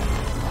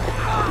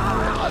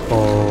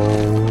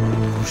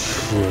 Oh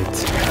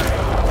shit.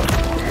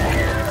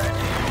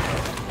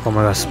 Oh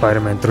my god,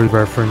 Spider-Man 3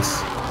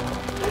 reference.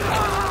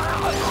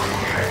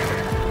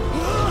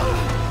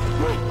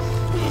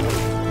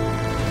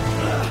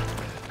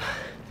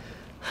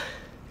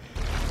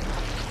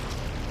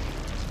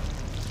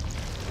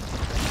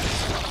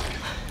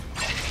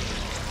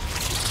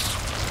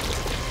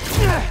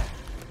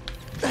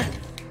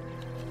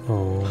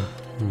 Oh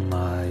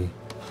my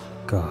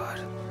god.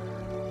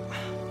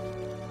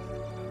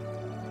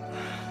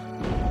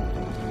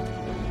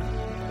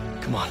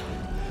 Come on,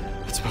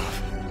 let's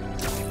move.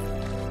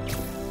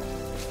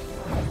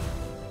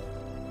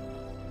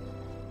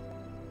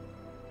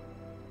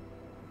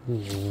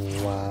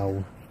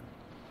 Wow.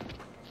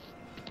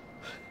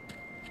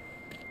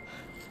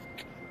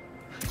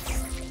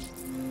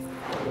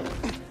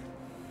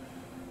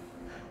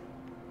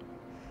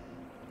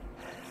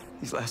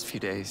 These last few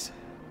days.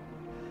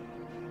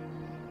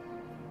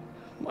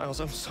 Miles,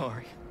 I'm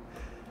sorry.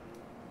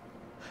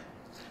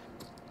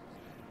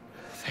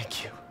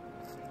 Thank you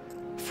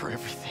for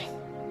everything.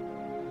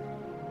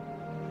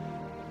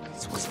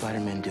 It's what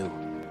Spider-Man do.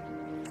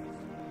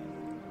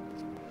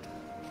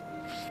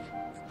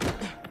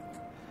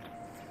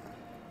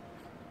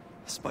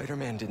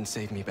 Spider-Man didn't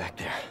save me back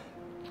there.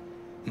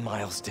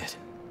 Miles did.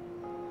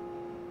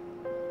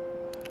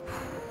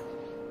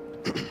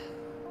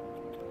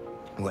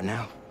 What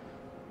now?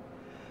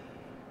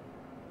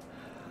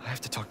 I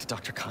have to talk to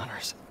Dr.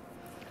 Connors.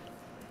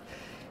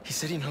 He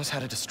said he knows how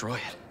to destroy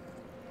it.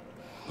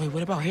 Wait,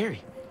 what about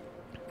Harry?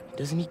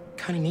 Doesn't he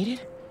kind of need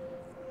it?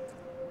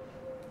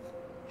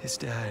 His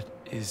dad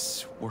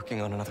is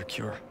working on another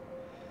cure.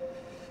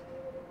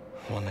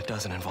 One that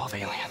doesn't involve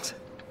aliens.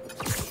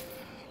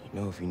 You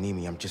know, if you need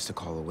me, I'm just a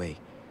call away.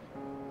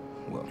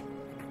 Well,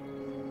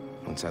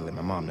 once I let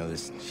my mom know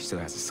this, she still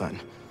has a son.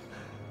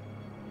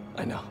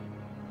 I know.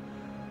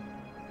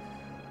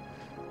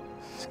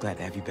 Just glad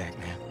to have you back,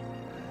 man.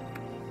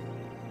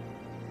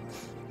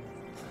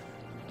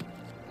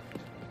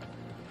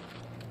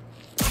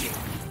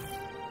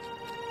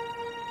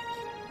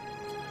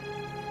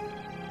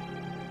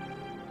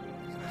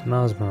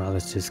 Miles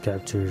Morales just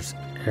captures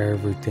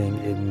everything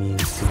it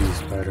means to be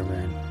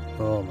Spider-Man.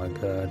 Oh my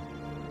god.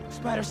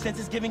 Spider sense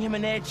is giving him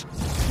an edge.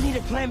 We need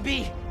a plan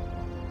B.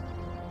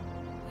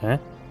 Huh?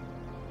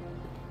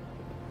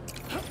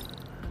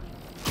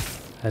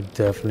 I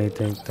definitely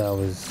think that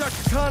was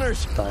Dr.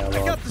 Connors,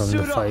 dialogue from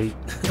the fight.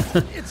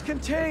 It's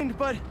contained,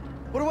 but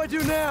what do I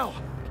do now?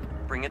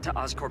 Bring it to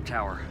Oscorp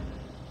Tower.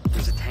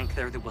 There's a tank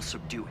there that will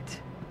subdue it.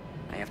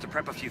 I have to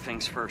prep a few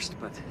things first,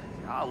 but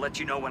I'll let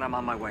you know when I'm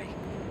on my way.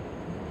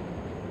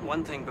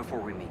 One thing before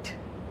we meet.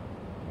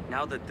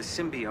 Now that the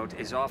symbiote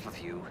is off of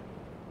you,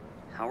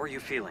 how are you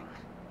feeling?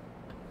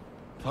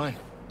 Fine.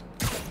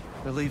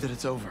 Relieved that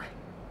it's over.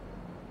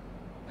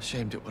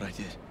 Ashamed at what I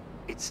did.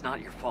 It's not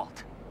your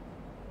fault.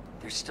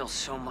 There's still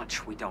so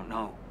much we don't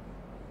know.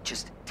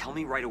 Just tell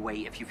me right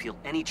away if you feel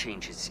any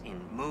changes in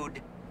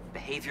mood,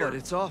 behavior... But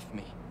it's off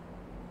me.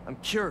 I'm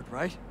cured,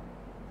 right?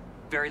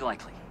 Very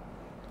likely.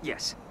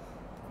 Yes.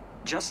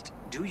 Just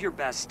do your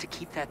best to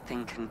keep that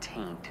thing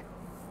contained.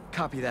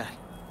 Copy that.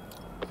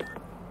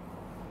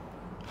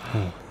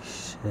 Holy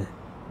shit.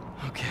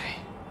 Okay.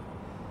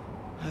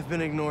 I've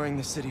been ignoring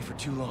the city for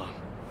too long.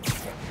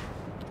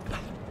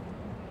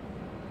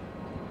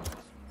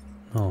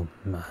 Oh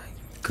my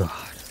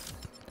god.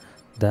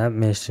 That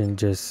mission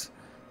just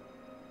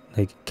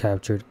like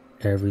captured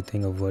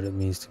everything of what it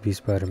means to be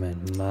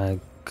Spider-Man. My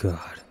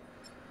god.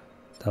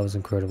 That was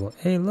incredible.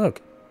 Hey,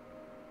 look.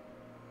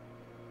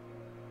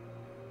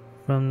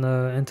 From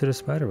the Into the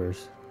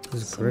Spider-Verse.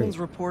 This is Someone's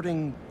great.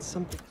 reporting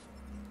something.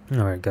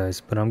 Alright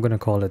guys, but I'm gonna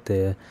call it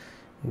there.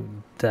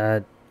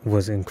 That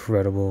was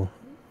incredible.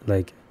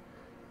 Like,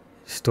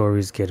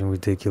 story's getting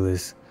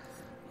ridiculous.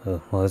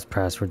 Well, it's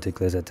past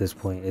ridiculous at this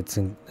point. It's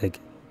in like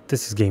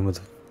this is game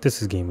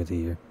of the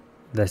year.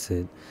 That's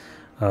it.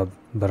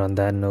 But on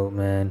that note,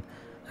 man,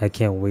 I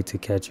can't wait to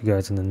catch you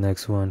guys in the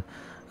next one.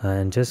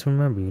 And just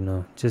remember, you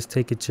know, just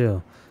take it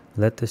chill.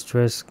 Let the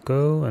stress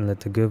go and let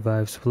the good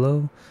vibes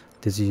flow.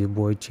 This is your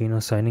boy Chino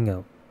signing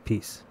out.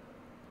 Peace.